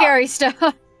all the scary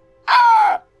stuff.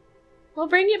 We'll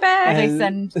bring you back. As I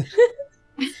send.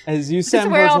 As you This is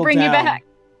send where Virgil I'll bring down, you back.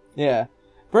 Yeah.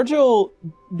 Virgil,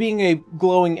 being a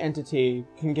glowing entity,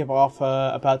 can give off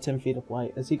about 10 feet of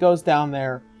light. As he goes down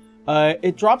there,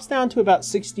 it drops down to about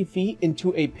 60 feet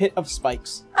into a pit of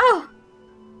spikes. Oh!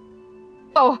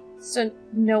 Oh, So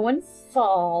no one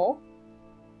fall.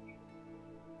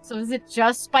 so is it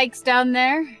just spikes down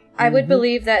there? I would Mhm.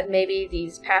 believe that maybe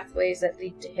these pathways that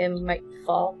lead to him might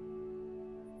fall.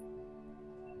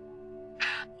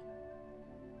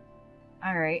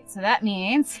 Alright, so that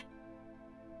means...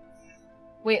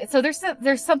 Wait, so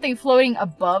there's something floating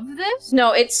above this?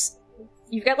 No, it's...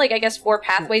 You've got, like, I guess 4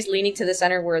 pathways leading to the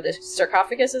center where the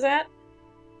sarcophagus is at.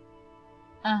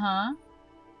 Uh-huh.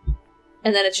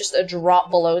 And then it's just a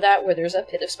drop below that where there's a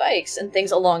pit of spikes and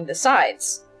things along the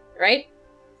sides. Right?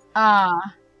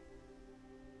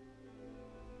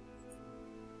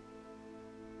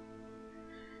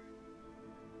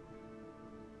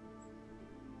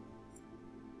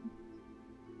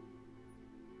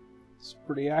 It's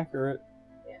pretty accurate.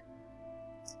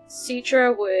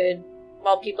 Citra would,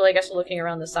 while people, I guess, are looking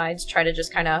around the sides, try to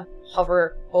just kind of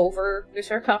hover over the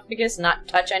sarcophagus, not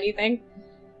touch anything.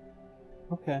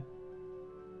 Okay.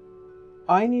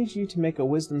 I need you to make a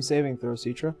wisdom saving throw,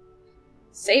 Citra.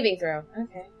 Saving throw.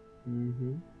 Okay.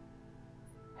 Mm-hmm.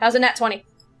 How's a nat 20?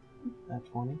 At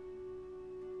 20.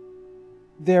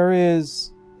 There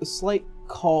is a slight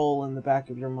call in the back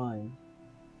of your mind.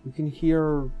 You can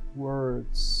hear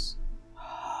words.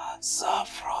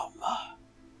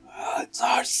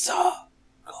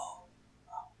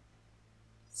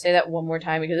 Say that one more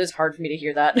time because it's hard for me to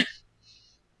hear that.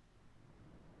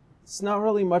 It's not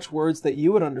really much words that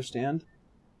you would understand.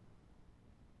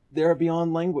 They're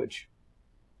beyond language.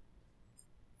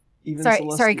 Even Sorry,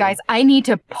 Celestial. guys. I need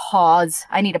to pause.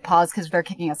 Because they're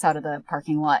kicking us out of the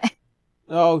parking lot.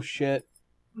 Oh, shit.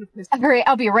 Alright,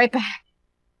 I'll be right back.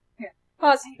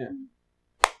 Pause.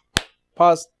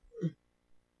 Pause.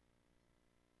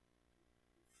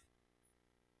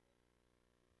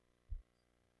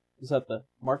 Is that the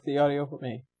mark the audio for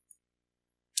me?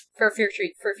 For future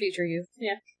you.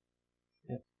 Yeah.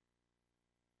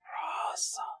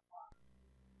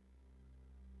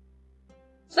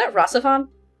 Is that Rossifon?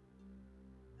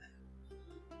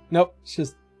 Nope, it's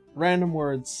just random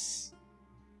words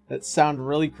that sound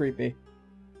really creepy.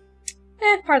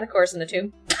 Part of the course in the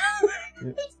tomb.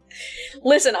 Yep.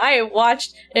 Listen, I have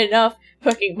watched enough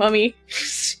fucking Mummy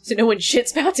to know when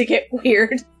shit's about to get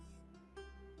weird.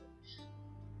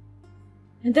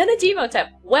 And then a Demotep.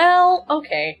 Well,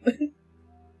 okay.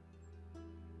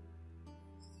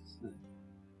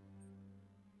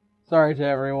 Sorry to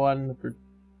everyone for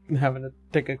having to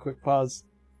take a quick pause.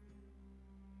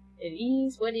 It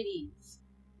is what it is.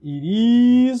 It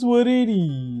is what it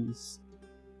is.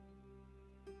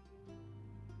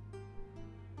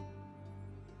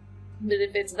 But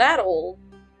if it's that old...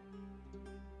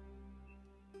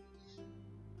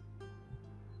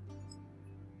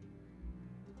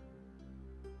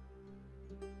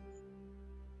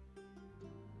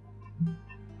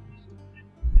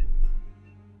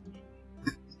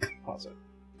 Pause it.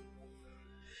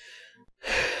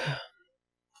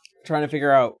 Trying to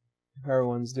figure out if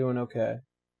everyone's doing okay.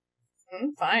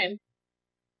 I'm fine.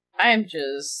 I'm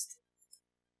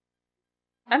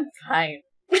fine.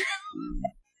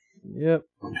 Yep.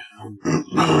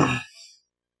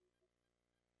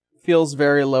 Feels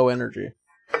very low energy.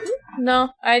 No,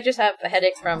 I just have a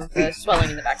headache from the swelling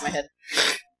in the back of my head.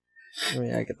 I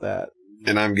mean, I get that.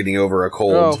 And I'm getting over a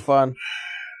cold. Oh, fun.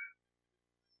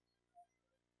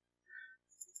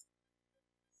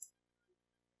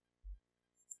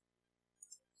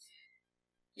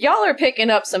 Y'all are picking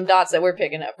up some dots that we're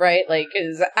picking up, right? Like,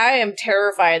 cause I am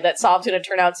terrified that Saav's gonna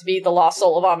turn out to be the lost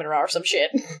soul of Ahmen'Ra or some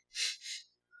shit.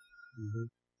 Mm-hmm.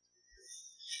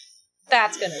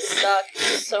 That's gonna suck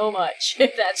so much,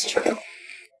 if that's true.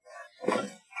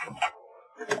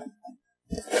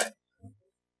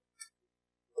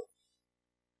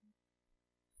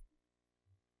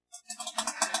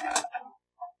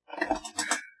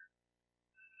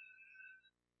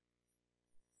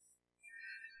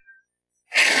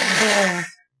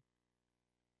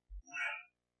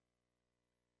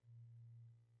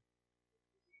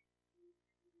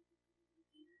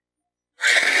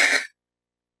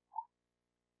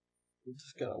 We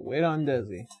just gotta wait on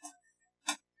Desi.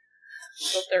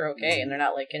 Hope they're okay and they're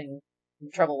not, like, getting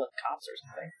in trouble with cops or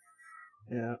something.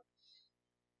 Yeah.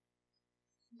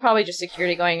 Probably just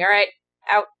security going, alright,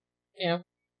 out, you know.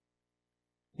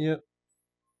 Yep.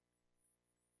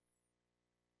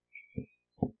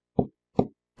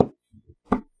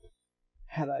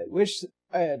 Had I wished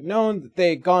I had known that they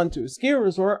had gone to a ski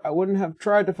resort, I wouldn't have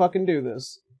tried to fucking do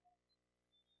this.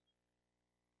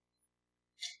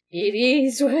 It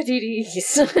is what it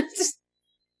is.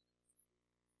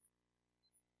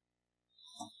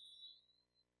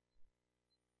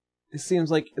 It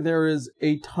seems like there is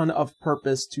a ton of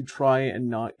purpose to try and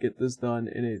not get this done,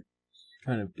 and it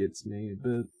kind of gets me a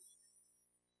bit.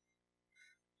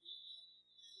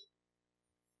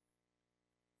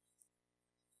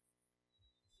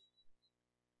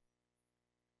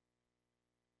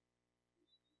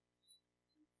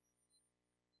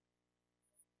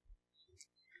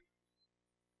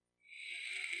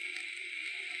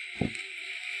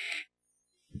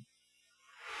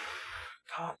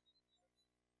 God.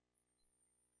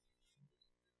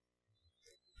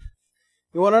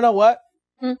 You want to know what?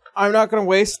 I'm not going to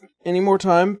waste any more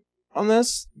time on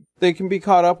this. They can be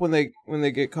caught up when they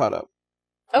get caught up.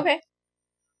 Okay.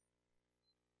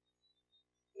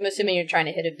 I'm assuming you're trying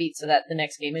to hit a beat so that the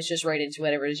next game is just right into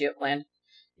whatever it is you have planned.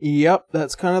 Yep,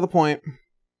 that's kind of the point.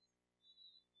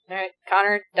 Alright,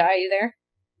 Connor, Die, you there?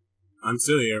 I'm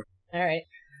still here. Alright.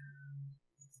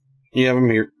 Yeah, I'm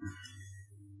here.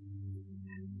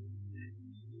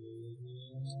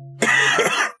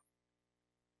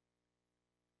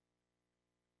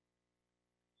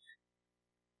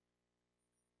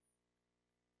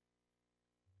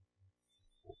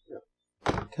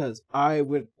 Because I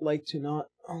would like to not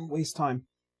waste time.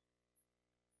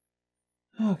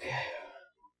 Okay.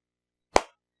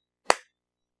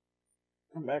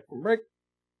 Come back from break.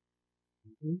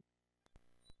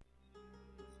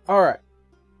 Alright.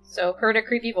 So, heard a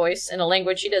creepy voice in a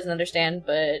language she doesn't understand,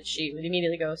 but she would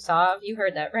immediately go, Saav, you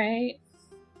heard that, right?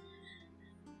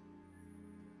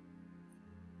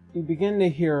 You begin to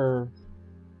hear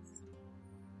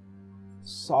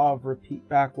Saav repeat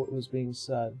back what was being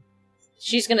said.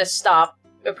 She's gonna stop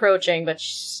approaching, but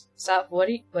Saav, what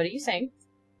are you saying?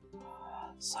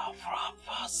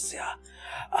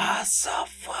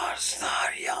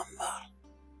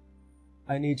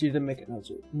 I need you to make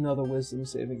another wisdom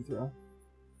saving throw.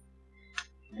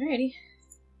 Alrighty.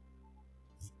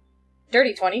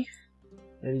 Dirty 20.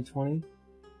 Dirty 20?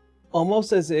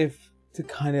 Almost as if to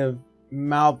kind of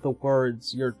mouth the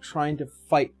words, you're trying to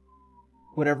fight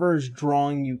whatever is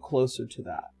drawing you closer to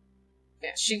that.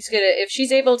 Yeah, if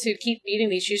she's able to keep beating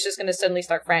these, she's just gonna suddenly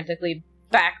start frantically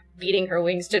beating her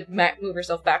wings to move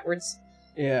herself backwards.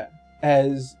 Yeah,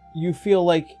 as you feel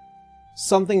like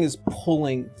something is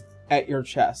pulling at your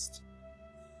chest.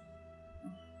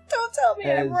 Don't tell me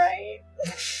I'm right.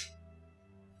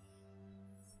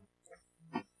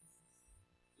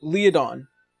 Leodon,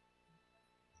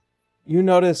 you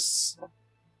notice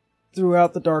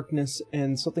throughout the darkness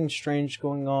and something strange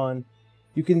going on.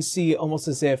 You can see almost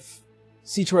as if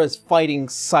Citra is fighting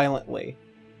silently.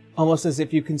 Almost as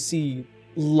if you can see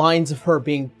lines of her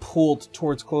being pulled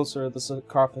towards closer to the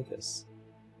sarcophagus.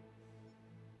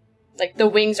 Like, the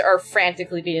wings are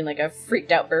frantically beating like a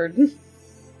freaked out bird.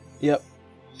 Yep.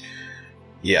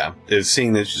 Yeah,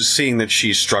 seeing that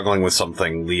she's struggling with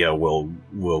something, Leah will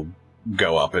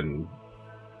go up and...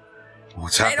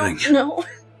 What's happening? I don't know.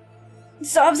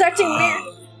 Saav's acting weird.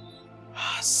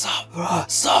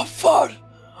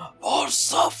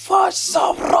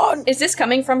 Is this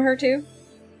coming from her too?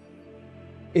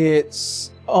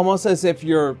 It's almost as if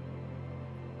your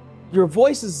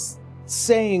voice is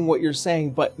saying what you're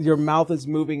saying, but your mouth is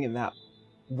moving in that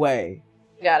way.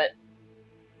 Got it.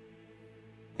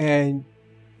 And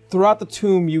throughout the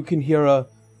tomb, you can hear a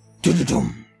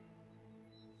doo-doo-dum.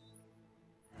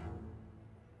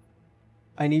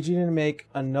 I need you to make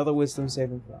another wisdom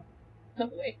saving throw. Oh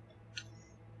boy.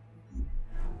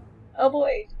 Oh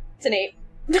boy. It's an 8.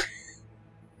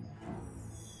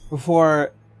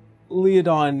 Before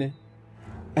Leodon,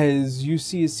 as you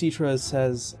see as Citra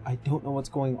says, I don't know what's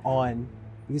going on,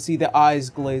 you can see the eyes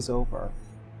glaze over.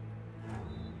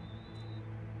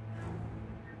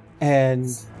 And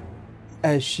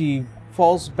as she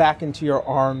falls back into your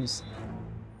arms,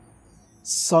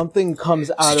 something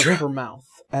comes out of her mouth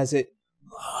as it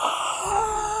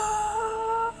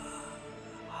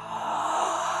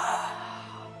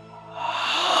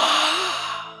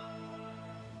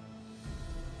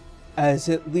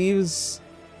leaves,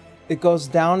 it goes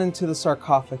down into the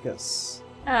sarcophagus.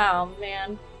 Oh,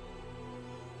 man.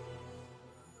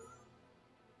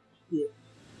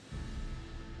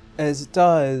 As it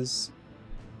does,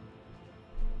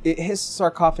 it hits the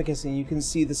sarcophagus and you can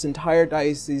see this entire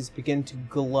diocese begin to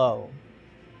glow.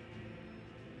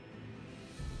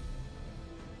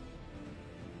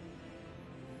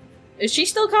 Is she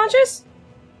still conscious?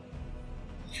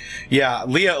 Yeah,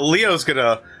 Leo's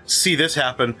gonna see this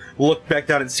happen, look back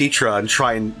down at Citra and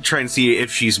try and see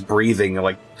if she's breathing,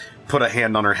 like put a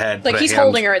hand on her head. Like he's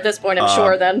holding her at this point, I'm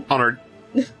sure then. On her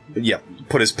Yep.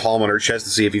 Put his palm on her chest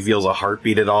to see if he feels a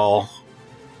heartbeat at all.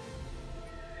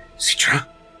 Citra.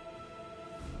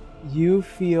 You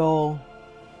feel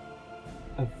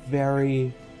a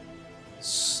very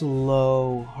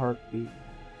slow heartbeat,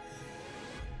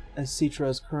 as Citra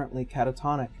is currently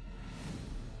catatonic.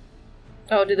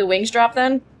 Oh, did the wings drop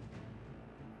then?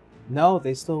 No,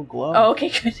 they still glow. Oh, okay,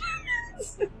 good.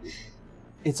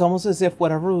 It's almost as if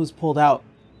whatever was pulled out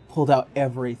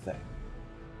everything.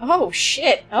 Oh,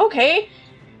 shit. Okay.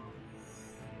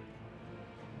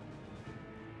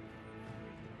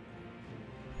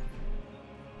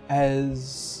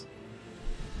 As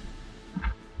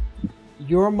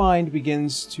your mind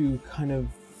begins to kind of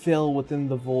fill within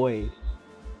the void,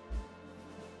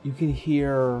 you can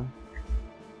hear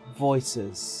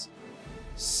voices,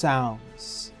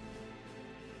 sounds,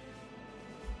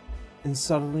 and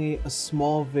suddenly a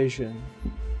small vision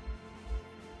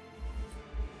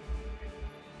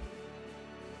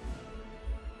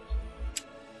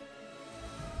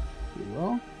you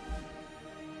will?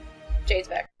 Jade's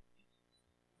back.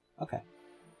 Okay.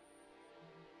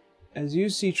 As you,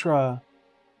 Citra,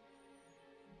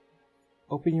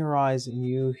 open your eyes and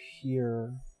you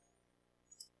hear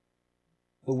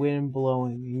the wind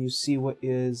blowing, and you see what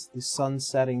is the sun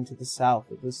setting to the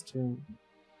south of this tomb.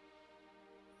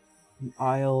 An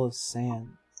isle of sand.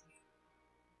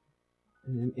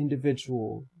 And an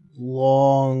individual,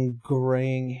 long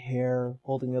graying hair,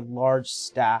 holding a large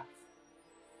staff.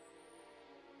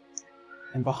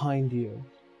 And behind you,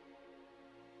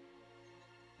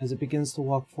 as it begins to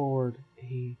walk forward,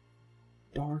 a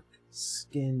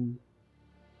dark-skinned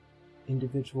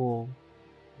individual,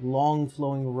 long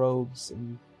flowing robes,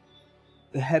 and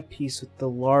the headpiece with the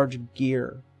large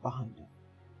gear behind it.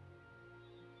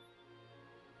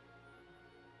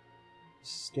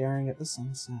 Staring at the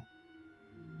sunset.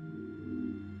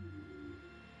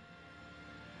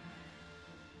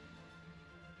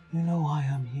 You know why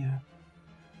I'm here,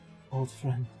 old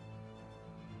friend.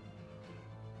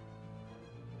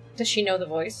 Does she know the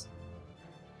voice?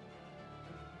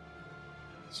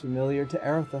 It's familiar to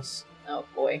Erithus. Oh,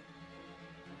 boy.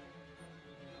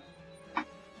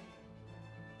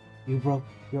 You broke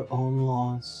your own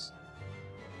laws.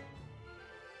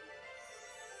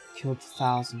 Killed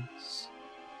thousands.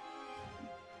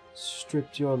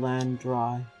 Stripped your land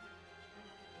dry.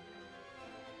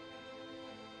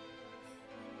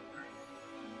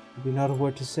 There'll be not a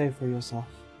word to say for yourself.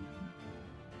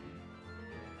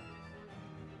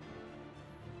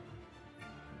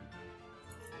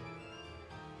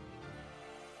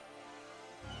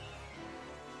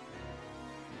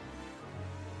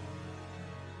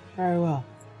 Very well.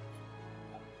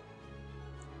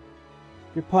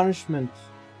 Your punishment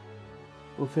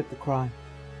will fit the crime.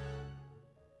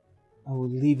 I will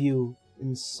leave you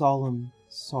in solemn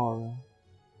sorrow.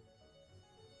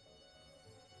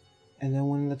 And then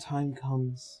when the time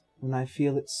comes, when I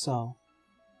feel it so,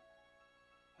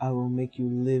 I will make you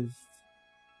live.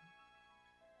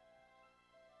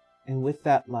 And with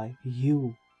that life,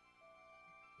 you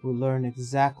will learn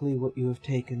exactly what you have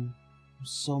taken from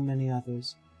so many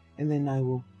others. And then I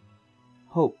will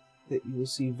hope that you will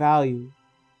see value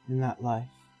in that life.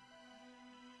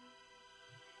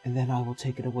 And then I will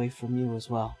take it away from you as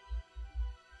well.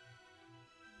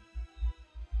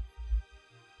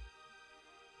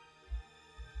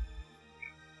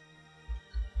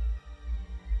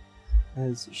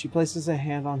 As she places a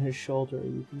hand on his shoulder,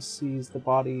 you can see as the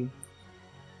body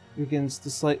begins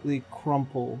to slightly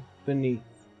crumple beneath.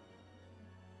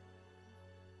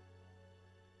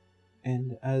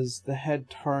 And as the head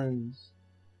turns,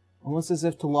 almost as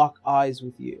if to lock eyes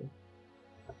with you.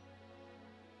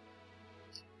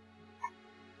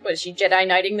 What, is she Jedi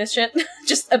Knighting this shit?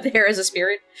 Just up there as a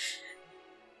spirit?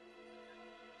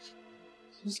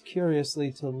 Just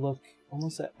curiously to look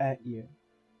almost at you.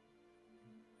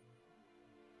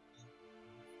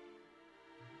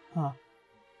 Huh.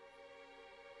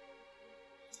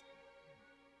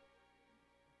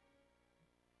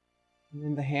 And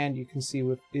in the hand you can see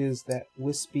what is that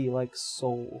wispy-like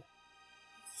soul.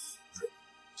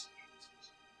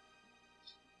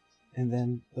 And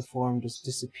then the form just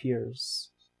disappears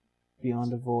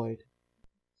beyond a void.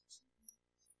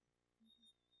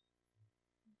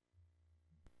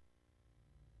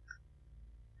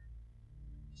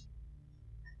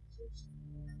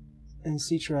 And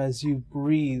Citra, as you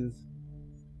breathe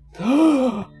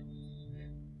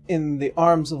in the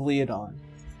arms of Leodon.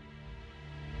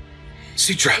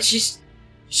 Citra!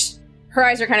 Her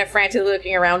eyes are kind of frantically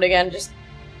looking around again,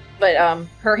 but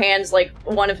her hands, like,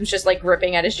 one of them's just, like,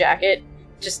 gripping at his jacket.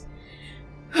 Just...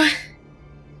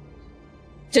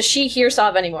 Does she hear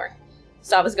Saav anymore?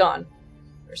 Saav is gone.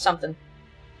 or something.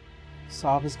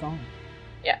 Saav is gone.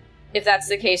 Yeah. If that's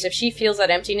the case, if she feels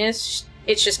that emptiness,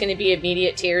 it's just going to be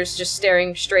immediate tears, just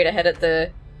staring straight ahead at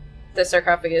the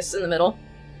sarcophagus in the middle.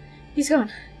 He's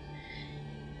gone.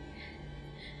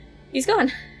 He's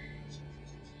gone.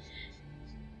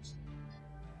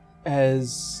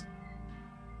 As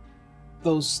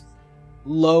those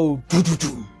low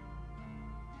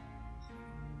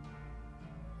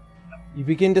you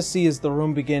begin to see as the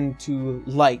room begin to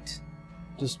light.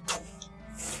 Just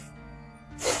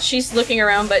she's looking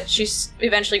around, but she's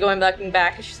eventually going back and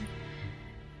back. She's like,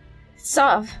 it's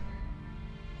Saav.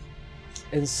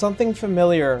 and something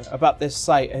familiar about this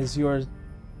sight as you're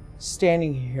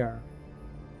standing here.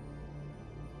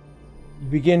 You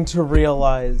begin to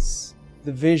realize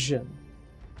the vision,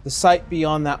 the sight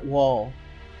beyond that wall,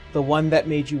 the one that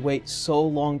made you wait so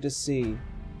long to see.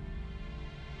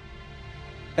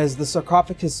 As the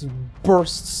sarcophagus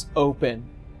bursts open,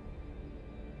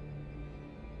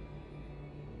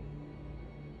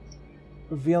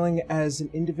 revealing as an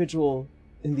individual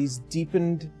in these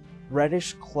deepened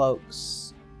reddish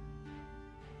cloaks,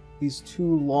 these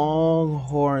two long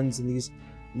horns and these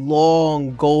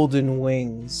long golden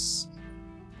wings,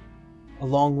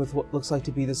 along with what looks like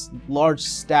to be this large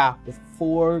staff with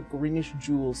 4 greenish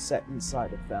jewels set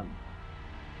inside of them.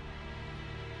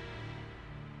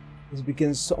 As it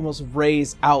begins to almost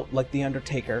raise out like the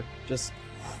Undertaker, just...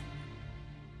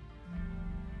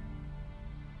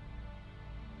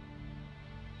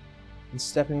 And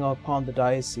stepping upon the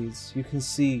diocese, you can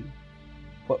see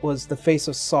what was the face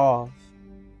of Saav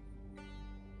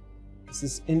as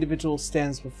this individual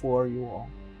stands before you all.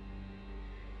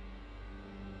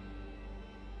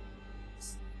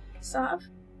 Saav?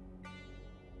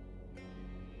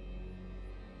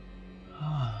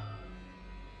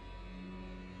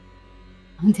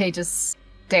 Dante just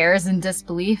stares in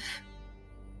disbelief.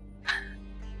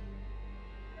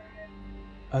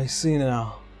 I see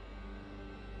now.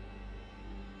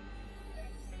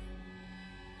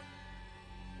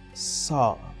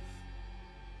 Saav.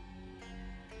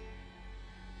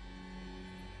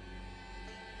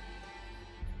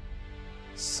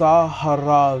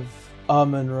 Saharav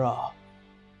Ahmen'Ra.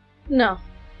 No.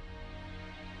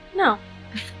 No.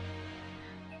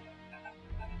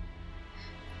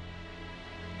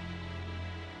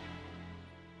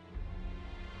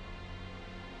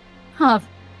 Huh.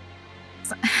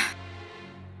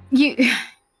 You're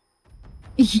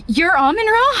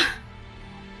Ahmen'Ra?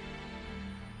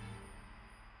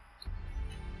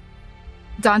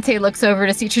 Dante looks over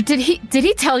to Citra. Did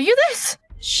he tell you this?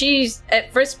 She's,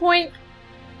 at first point,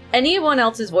 anyone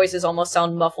else's voices almost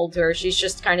sound muffled to her. She's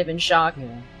just kind of in shock.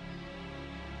 Yeah.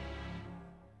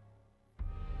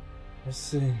 I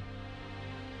see.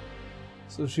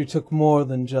 So she took more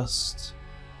than just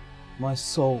my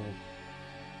soul.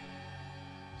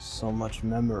 So much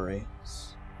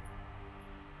memories.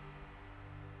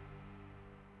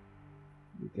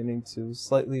 Beginning to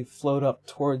slightly float up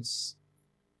towards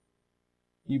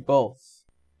you both.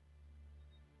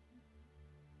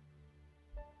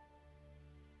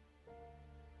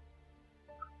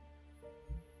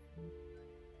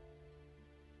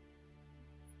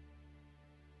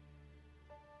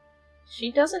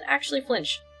 She doesn't actually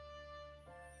flinch.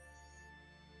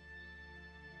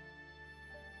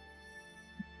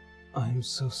 I'm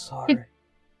so sorry.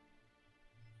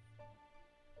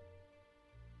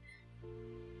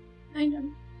 I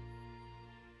know.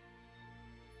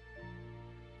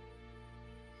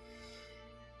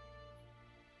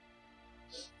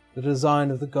 The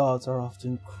design of the gods are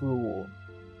often cruel.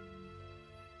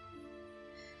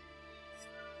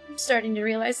 I'm starting to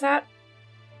realize that.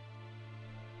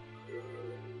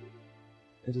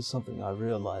 It is something I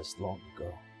realized long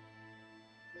ago.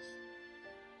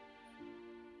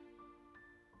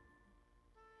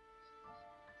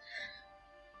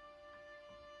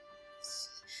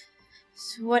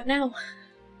 So what now?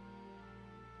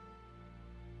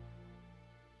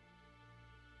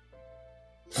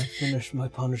 I finished my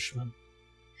punishment.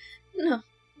 No.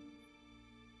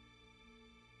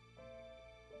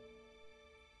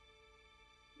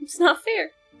 It's not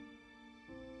fair.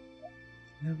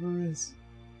 Never is.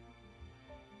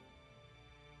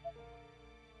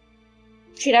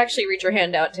 She'd actually reach her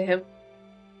hand out to him.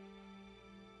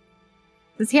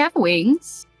 Does he have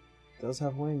wings? Does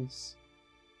have wings.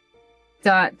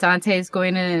 Dante's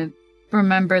going to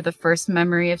remember the first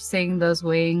memory of seeing those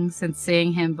wings and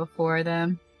seeing him before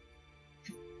them.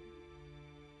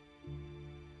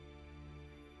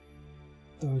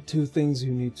 There are 2 things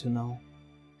you need to know.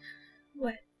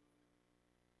 What?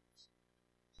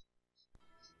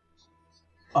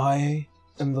 I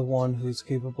am the one who's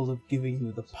capable of giving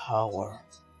you the power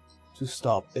to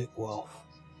stop Igwolf.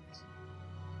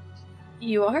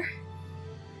 You are?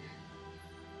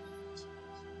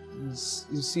 You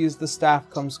see as the staff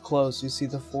comes close, you see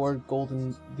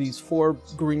these four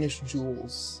greenish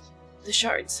jewels. The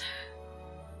shards.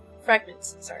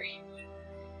 Fragments, sorry.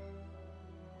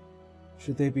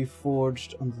 Should they be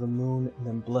forged under the moon and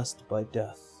then blessed by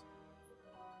death,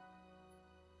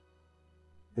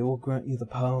 they will grant you the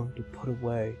power to put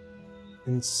away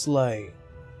and slay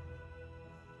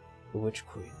the Witch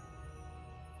Queen.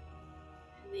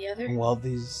 And the other? And while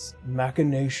these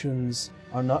machinations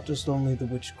are not just only the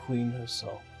Witch Queen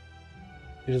herself,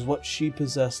 it is what she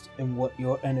possessed and what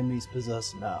your enemies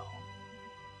possess now.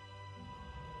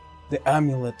 The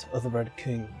amulet of the Red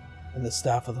King and the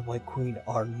staff of the White Queen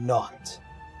are not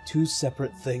two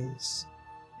separate things.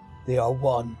 They are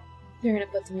one. You're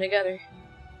gonna put them together.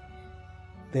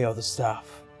 They are the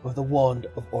staff, or the wand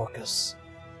of Orcus.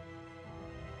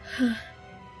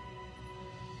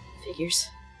 Figures.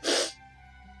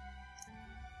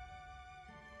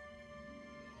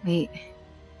 Wait,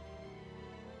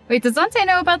 does Dante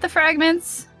know about the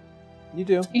fragments? You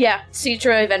do. Yeah,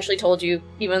 Citra eventually told you,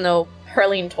 even though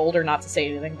Harleen told her not to say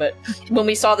anything, but when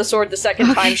we saw the sword the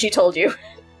second time, she told you.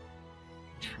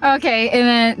 Okay, and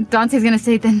then Dante's gonna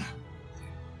say, then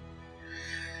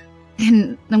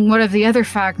what of the other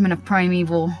fragment of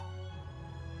primeval?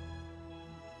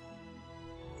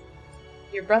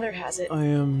 Your brother has it. I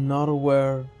am not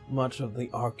aware much of the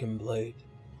Arkham Blade,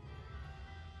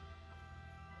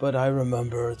 but I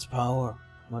remember its power,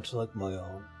 much like my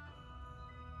own.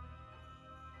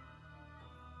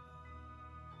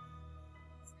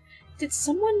 Did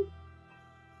someone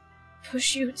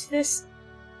push you to this?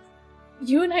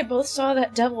 You and I both saw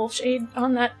that devil shade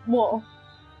on that wall.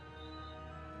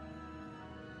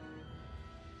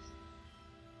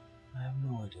 I have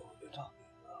no idea what you're talking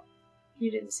about. You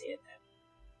didn't see it then.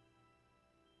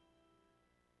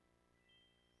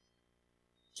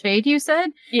 Shade, you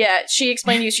said? Yeah, she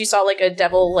explained to you she saw like a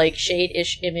devil, like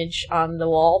shade-ish image on the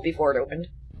wall before it opened.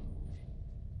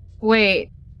 Wait,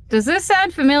 does this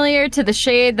sound familiar to the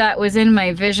shade that was in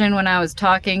my vision when I was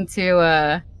talking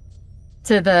to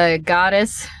the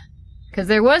goddess? Because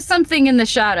there was something in the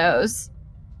shadows.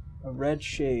 A red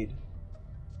shade.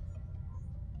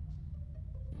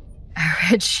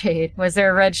 A red shade. Was there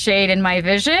a red shade in my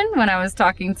vision when I was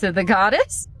talking to the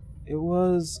goddess? It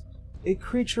was a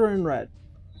creature in red.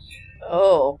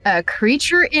 Oh. A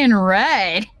creature in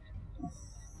red?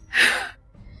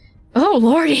 Oh,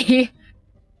 lordy.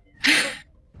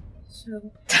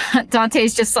 So,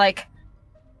 Dante's just like,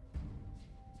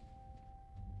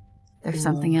 there's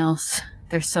something else.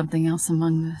 There's something else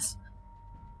among this.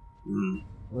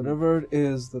 Whatever it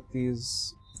is that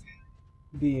these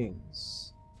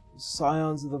beings,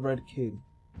 scions of the Red King,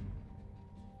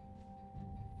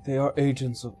 they are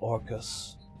agents of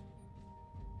Orcus.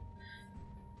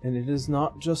 And it is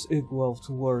not just Igwell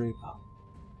to worry about.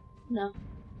 no.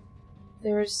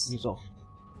 There's He's all.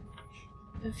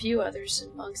 a few others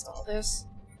amongst all this.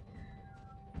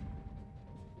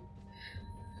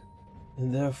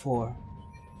 And therefore,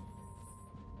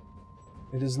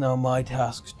 it is now my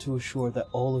task to assure that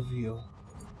all of you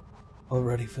are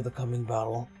ready for the coming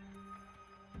battle.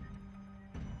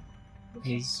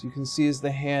 Okay. As you can see as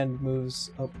the hand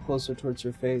moves up closer towards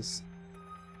your face,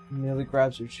 it nearly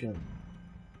grabs your chin.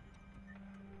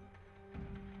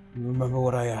 You remember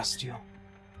what I asked you?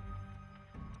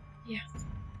 Yeah.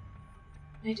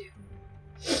 I do.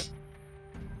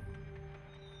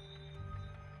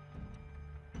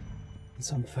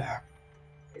 It's unfair.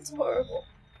 It's horrible.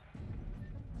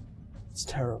 It's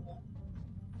terrible.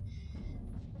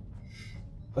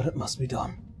 But it must be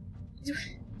done.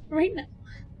 Right now.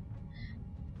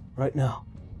 Right now.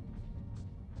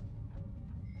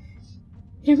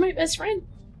 You're my best friend.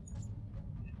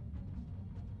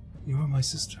 You are my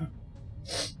sister.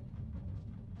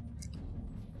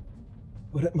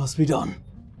 But it must be done.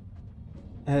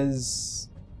 As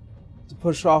to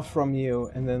push off from you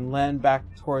and then land back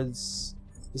towards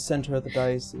the center of the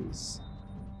diocese.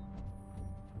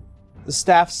 The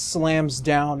staff slams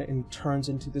down and turns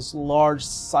into this large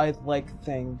scythe-like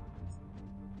thing.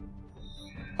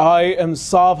 I am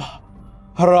Saav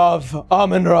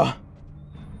Ahmen'Ra,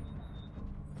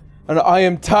 and I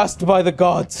am tasked by the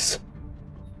gods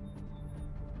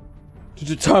to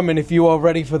determine if you are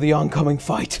ready for the oncoming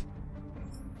fight.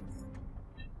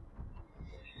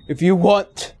 If you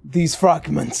want these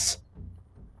fragments,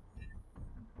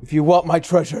 if you want my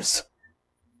treasures,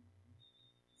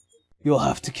 you'll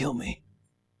have to kill me.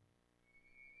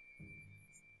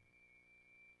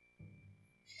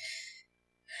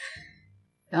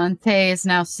 Dante is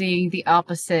now seeing the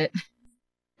opposite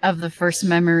of the first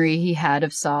memory he had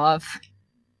of Saav.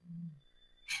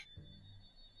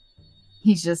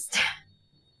 He just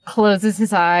closes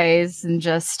his eyes and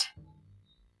just...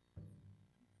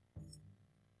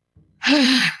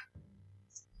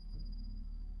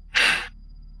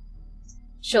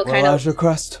 She'll Well, kind of... as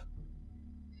request.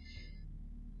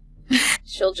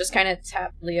 She'll just kind of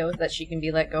tap Leo that she can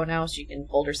be let go now, so she can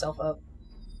hold herself up.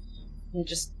 And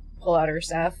just pull out her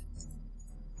staff.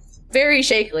 Very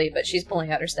shakily, but she's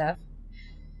pulling out her staff.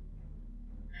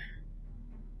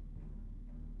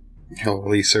 He'll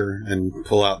release her and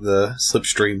pull out the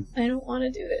slipstream. I don't want to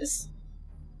do this.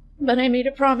 But I made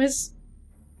a promise.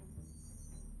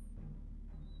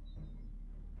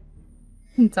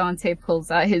 Dante pulls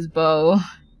out his bow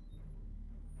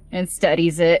and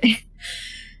steadies it.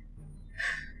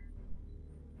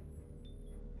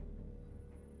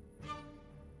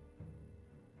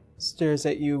 Stares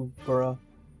at you, Burra.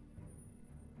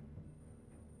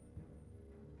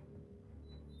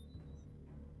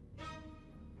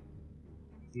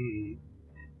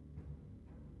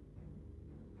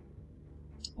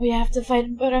 We have to fight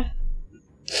him, Buddha.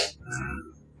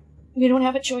 We don't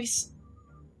have a choice.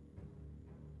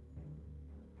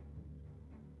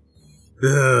 Are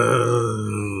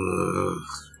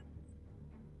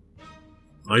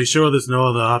you sure there's no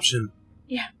other option?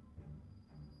 Yeah.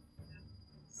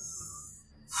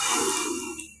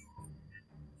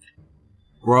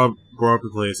 Rob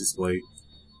replaces his plate.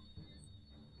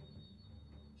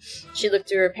 She looked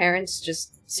to her parents,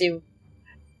 just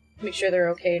make sure they're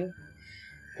okay and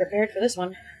prepared for this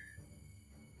one.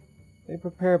 They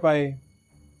prepare by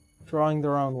drawing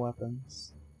their own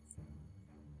weapons.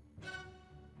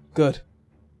 Good.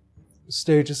 The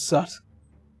stage is set.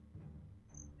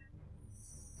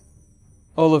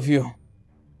 All of you.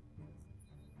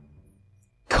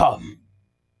 Come.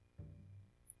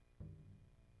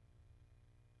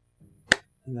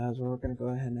 And that's where we're going to go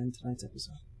ahead and end tonight's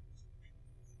episode.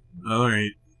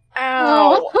 Alright.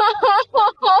 Ow!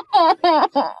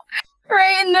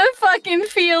 Right in the fucking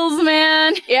feels,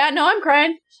 man. Yeah, no, I'm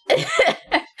crying.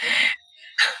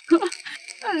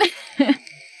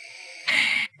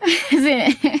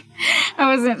 I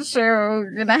wasn't sure we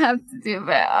were gonna have to do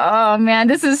that. Oh man,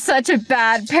 this is such a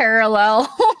bad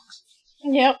parallel.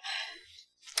 Yep.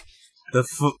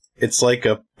 It's like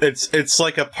a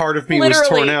part of me Literally. was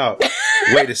torn out.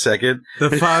 Wait a second.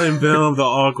 The fighting veil of the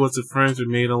Hogwarts of friends we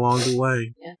made along the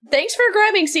way. Yeah. Thanks for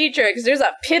grabbing Citra, because there's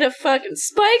a pit of fucking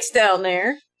spikes down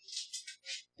there.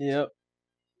 Yep.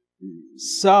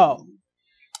 So.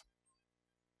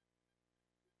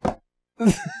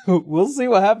 We'll see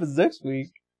what happens next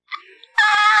week.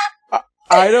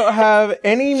 I don't have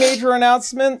any major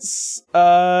announcements,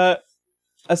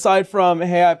 aside from,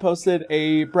 hey, I posted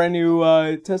a brand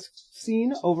new test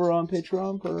scene over on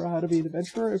Patreon for How to Be an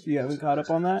Adventurer, if you haven't caught up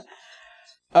on that.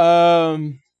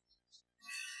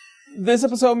 This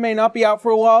episode may not be out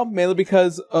for a while, mainly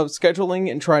because of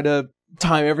scheduling and trying to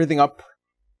time everything up.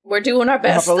 We're doing our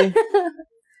best.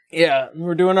 Yeah,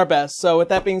 we're doing our best. So with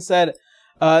that being said,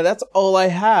 that's all I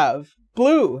have.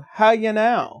 Blue, how you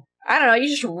now? I don't know, you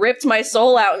just ripped my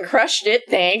soul out and crushed it,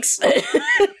 thanks.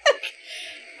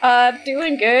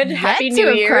 Doing good. Happy New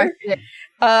Year.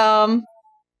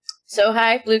 So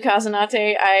hi, Blue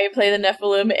Kazanate. I play the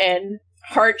Nephilim and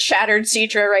heart-shattered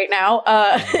Citra right now.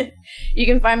 You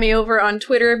can find me over on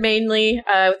Twitter, mainly,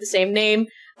 with the same name.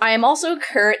 I am also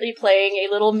currently playing a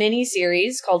little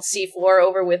mini-series called Seafloor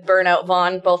over with Burnout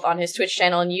Vaughn, both on his Twitch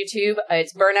channel and YouTube.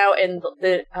 It's Burnout, and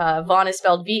the Vaughn is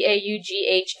spelled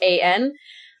V-A-U-G-H-A-N.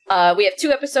 We have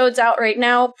 2 episodes out right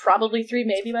now, probably 3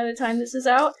 maybe by the time this is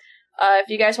out. If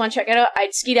you guys want to check it out,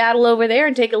 I'd skedaddle over there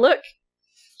and take a look.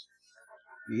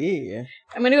 Yeah.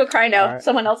 I'm gonna go cry now. Right.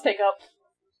 Someone else take up.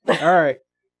 Alright.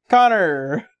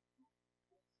 Connor!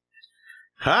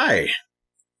 Hi.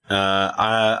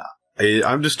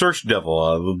 I'm Distortion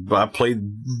Devil. I played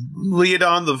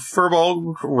Leodon the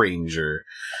Furball Ranger.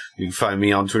 You can find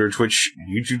me on Twitter, Twitch,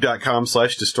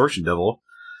 youtube.com/Distortion Devil.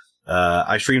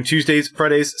 I stream Tuesdays,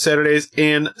 Fridays, Saturdays,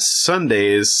 and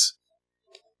Sundays.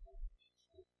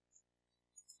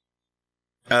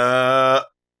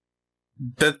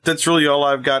 That's really all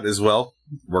I've got as well.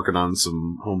 Working on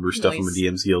some homebrew stuff on the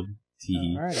DM's Guild.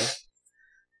 Alrighty.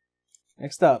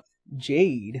 Next up,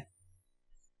 Jade.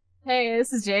 Hey,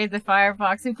 this is Jade the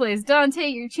Firefox who plays Dante,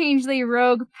 your changeling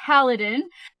rogue paladin.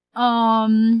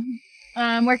 I'm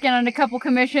working on a couple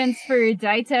commissions for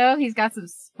Daito. He's got some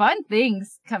fun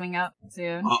things coming up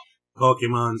soon.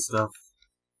 Pokemon stuff.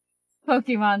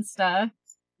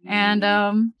 And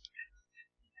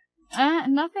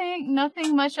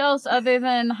Nothing much else other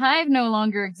than Hive no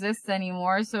longer exists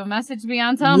anymore, so message me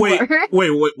on Tumblr.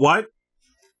 Wait, what?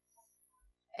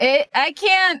 I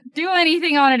can't do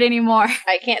anything on it anymore.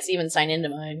 I can't even sign into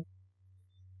mine.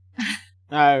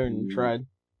 I haven't tried.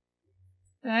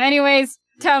 Anyways,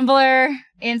 Tumblr,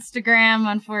 Instagram,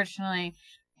 unfortunately.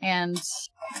 And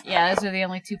yeah, those are the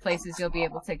only 2 places you'll be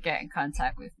able to get in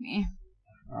contact with me.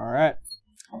 Alright.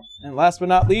 And last but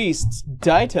not least,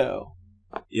 Daito.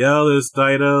 Yo, this is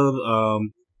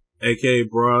Daito, aka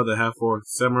Bra, the Half-Orc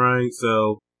Samurai.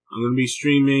 So, I'm gonna be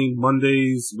streaming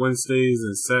Mondays, Wednesdays,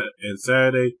 and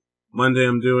Saturday. Monday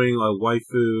I'm doing a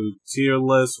waifu tier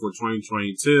list for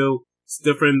 2022. It's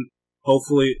different,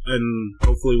 hopefully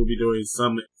we'll be doing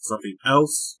something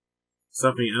else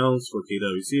for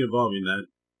KWC involving that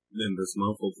in this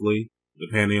month, hopefully,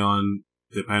 depending on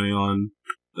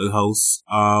the host.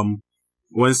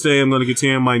 Wednesday I'm gonna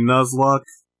continue my Nuzlocke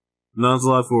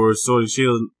for Sword and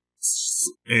Shield,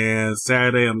 and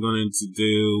Saturday I'm going to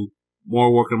do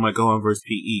more work on my Gohan vs.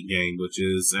 PE game, which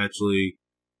is actually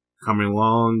coming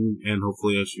along, and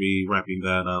hopefully I should be wrapping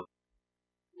that up.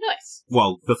 Nice.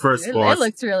 Well, the first boss. It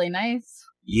looks really nice.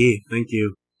 Yeah, thank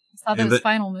you. I saw those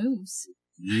final moves.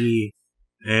 Yeah.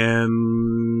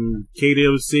 And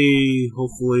KDOC,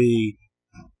 hopefully,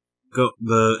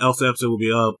 the Elsa episode will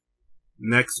be up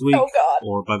next week. Oh god.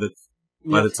 Or by the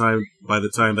time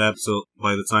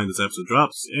this episode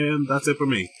drops, and that's it for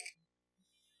me.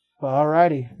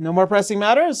 Alrighty. No more pressing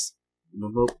matters?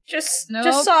 Nope. Just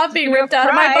Saav being ripped out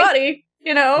of my body,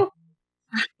 you know?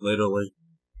 Literally.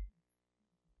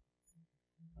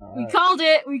 We called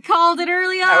it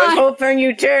early on! I was hoping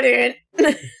you didn't!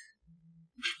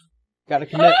 Gotta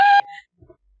commit.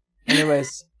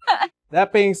 Anyways,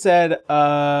 that being said,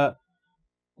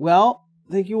 well,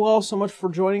 thank you all so much for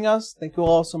joining us. Thank you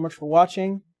all so much for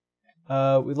watching.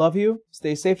 We love you.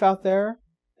 Stay safe out there.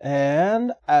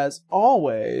 And as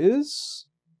always,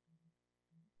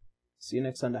 see you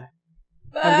next Sunday.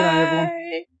 Bye! Have a good night, everyone.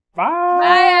 Bye!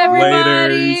 Bye,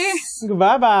 everybody! Laters.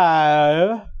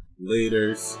 Bye-bye!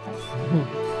 Laters.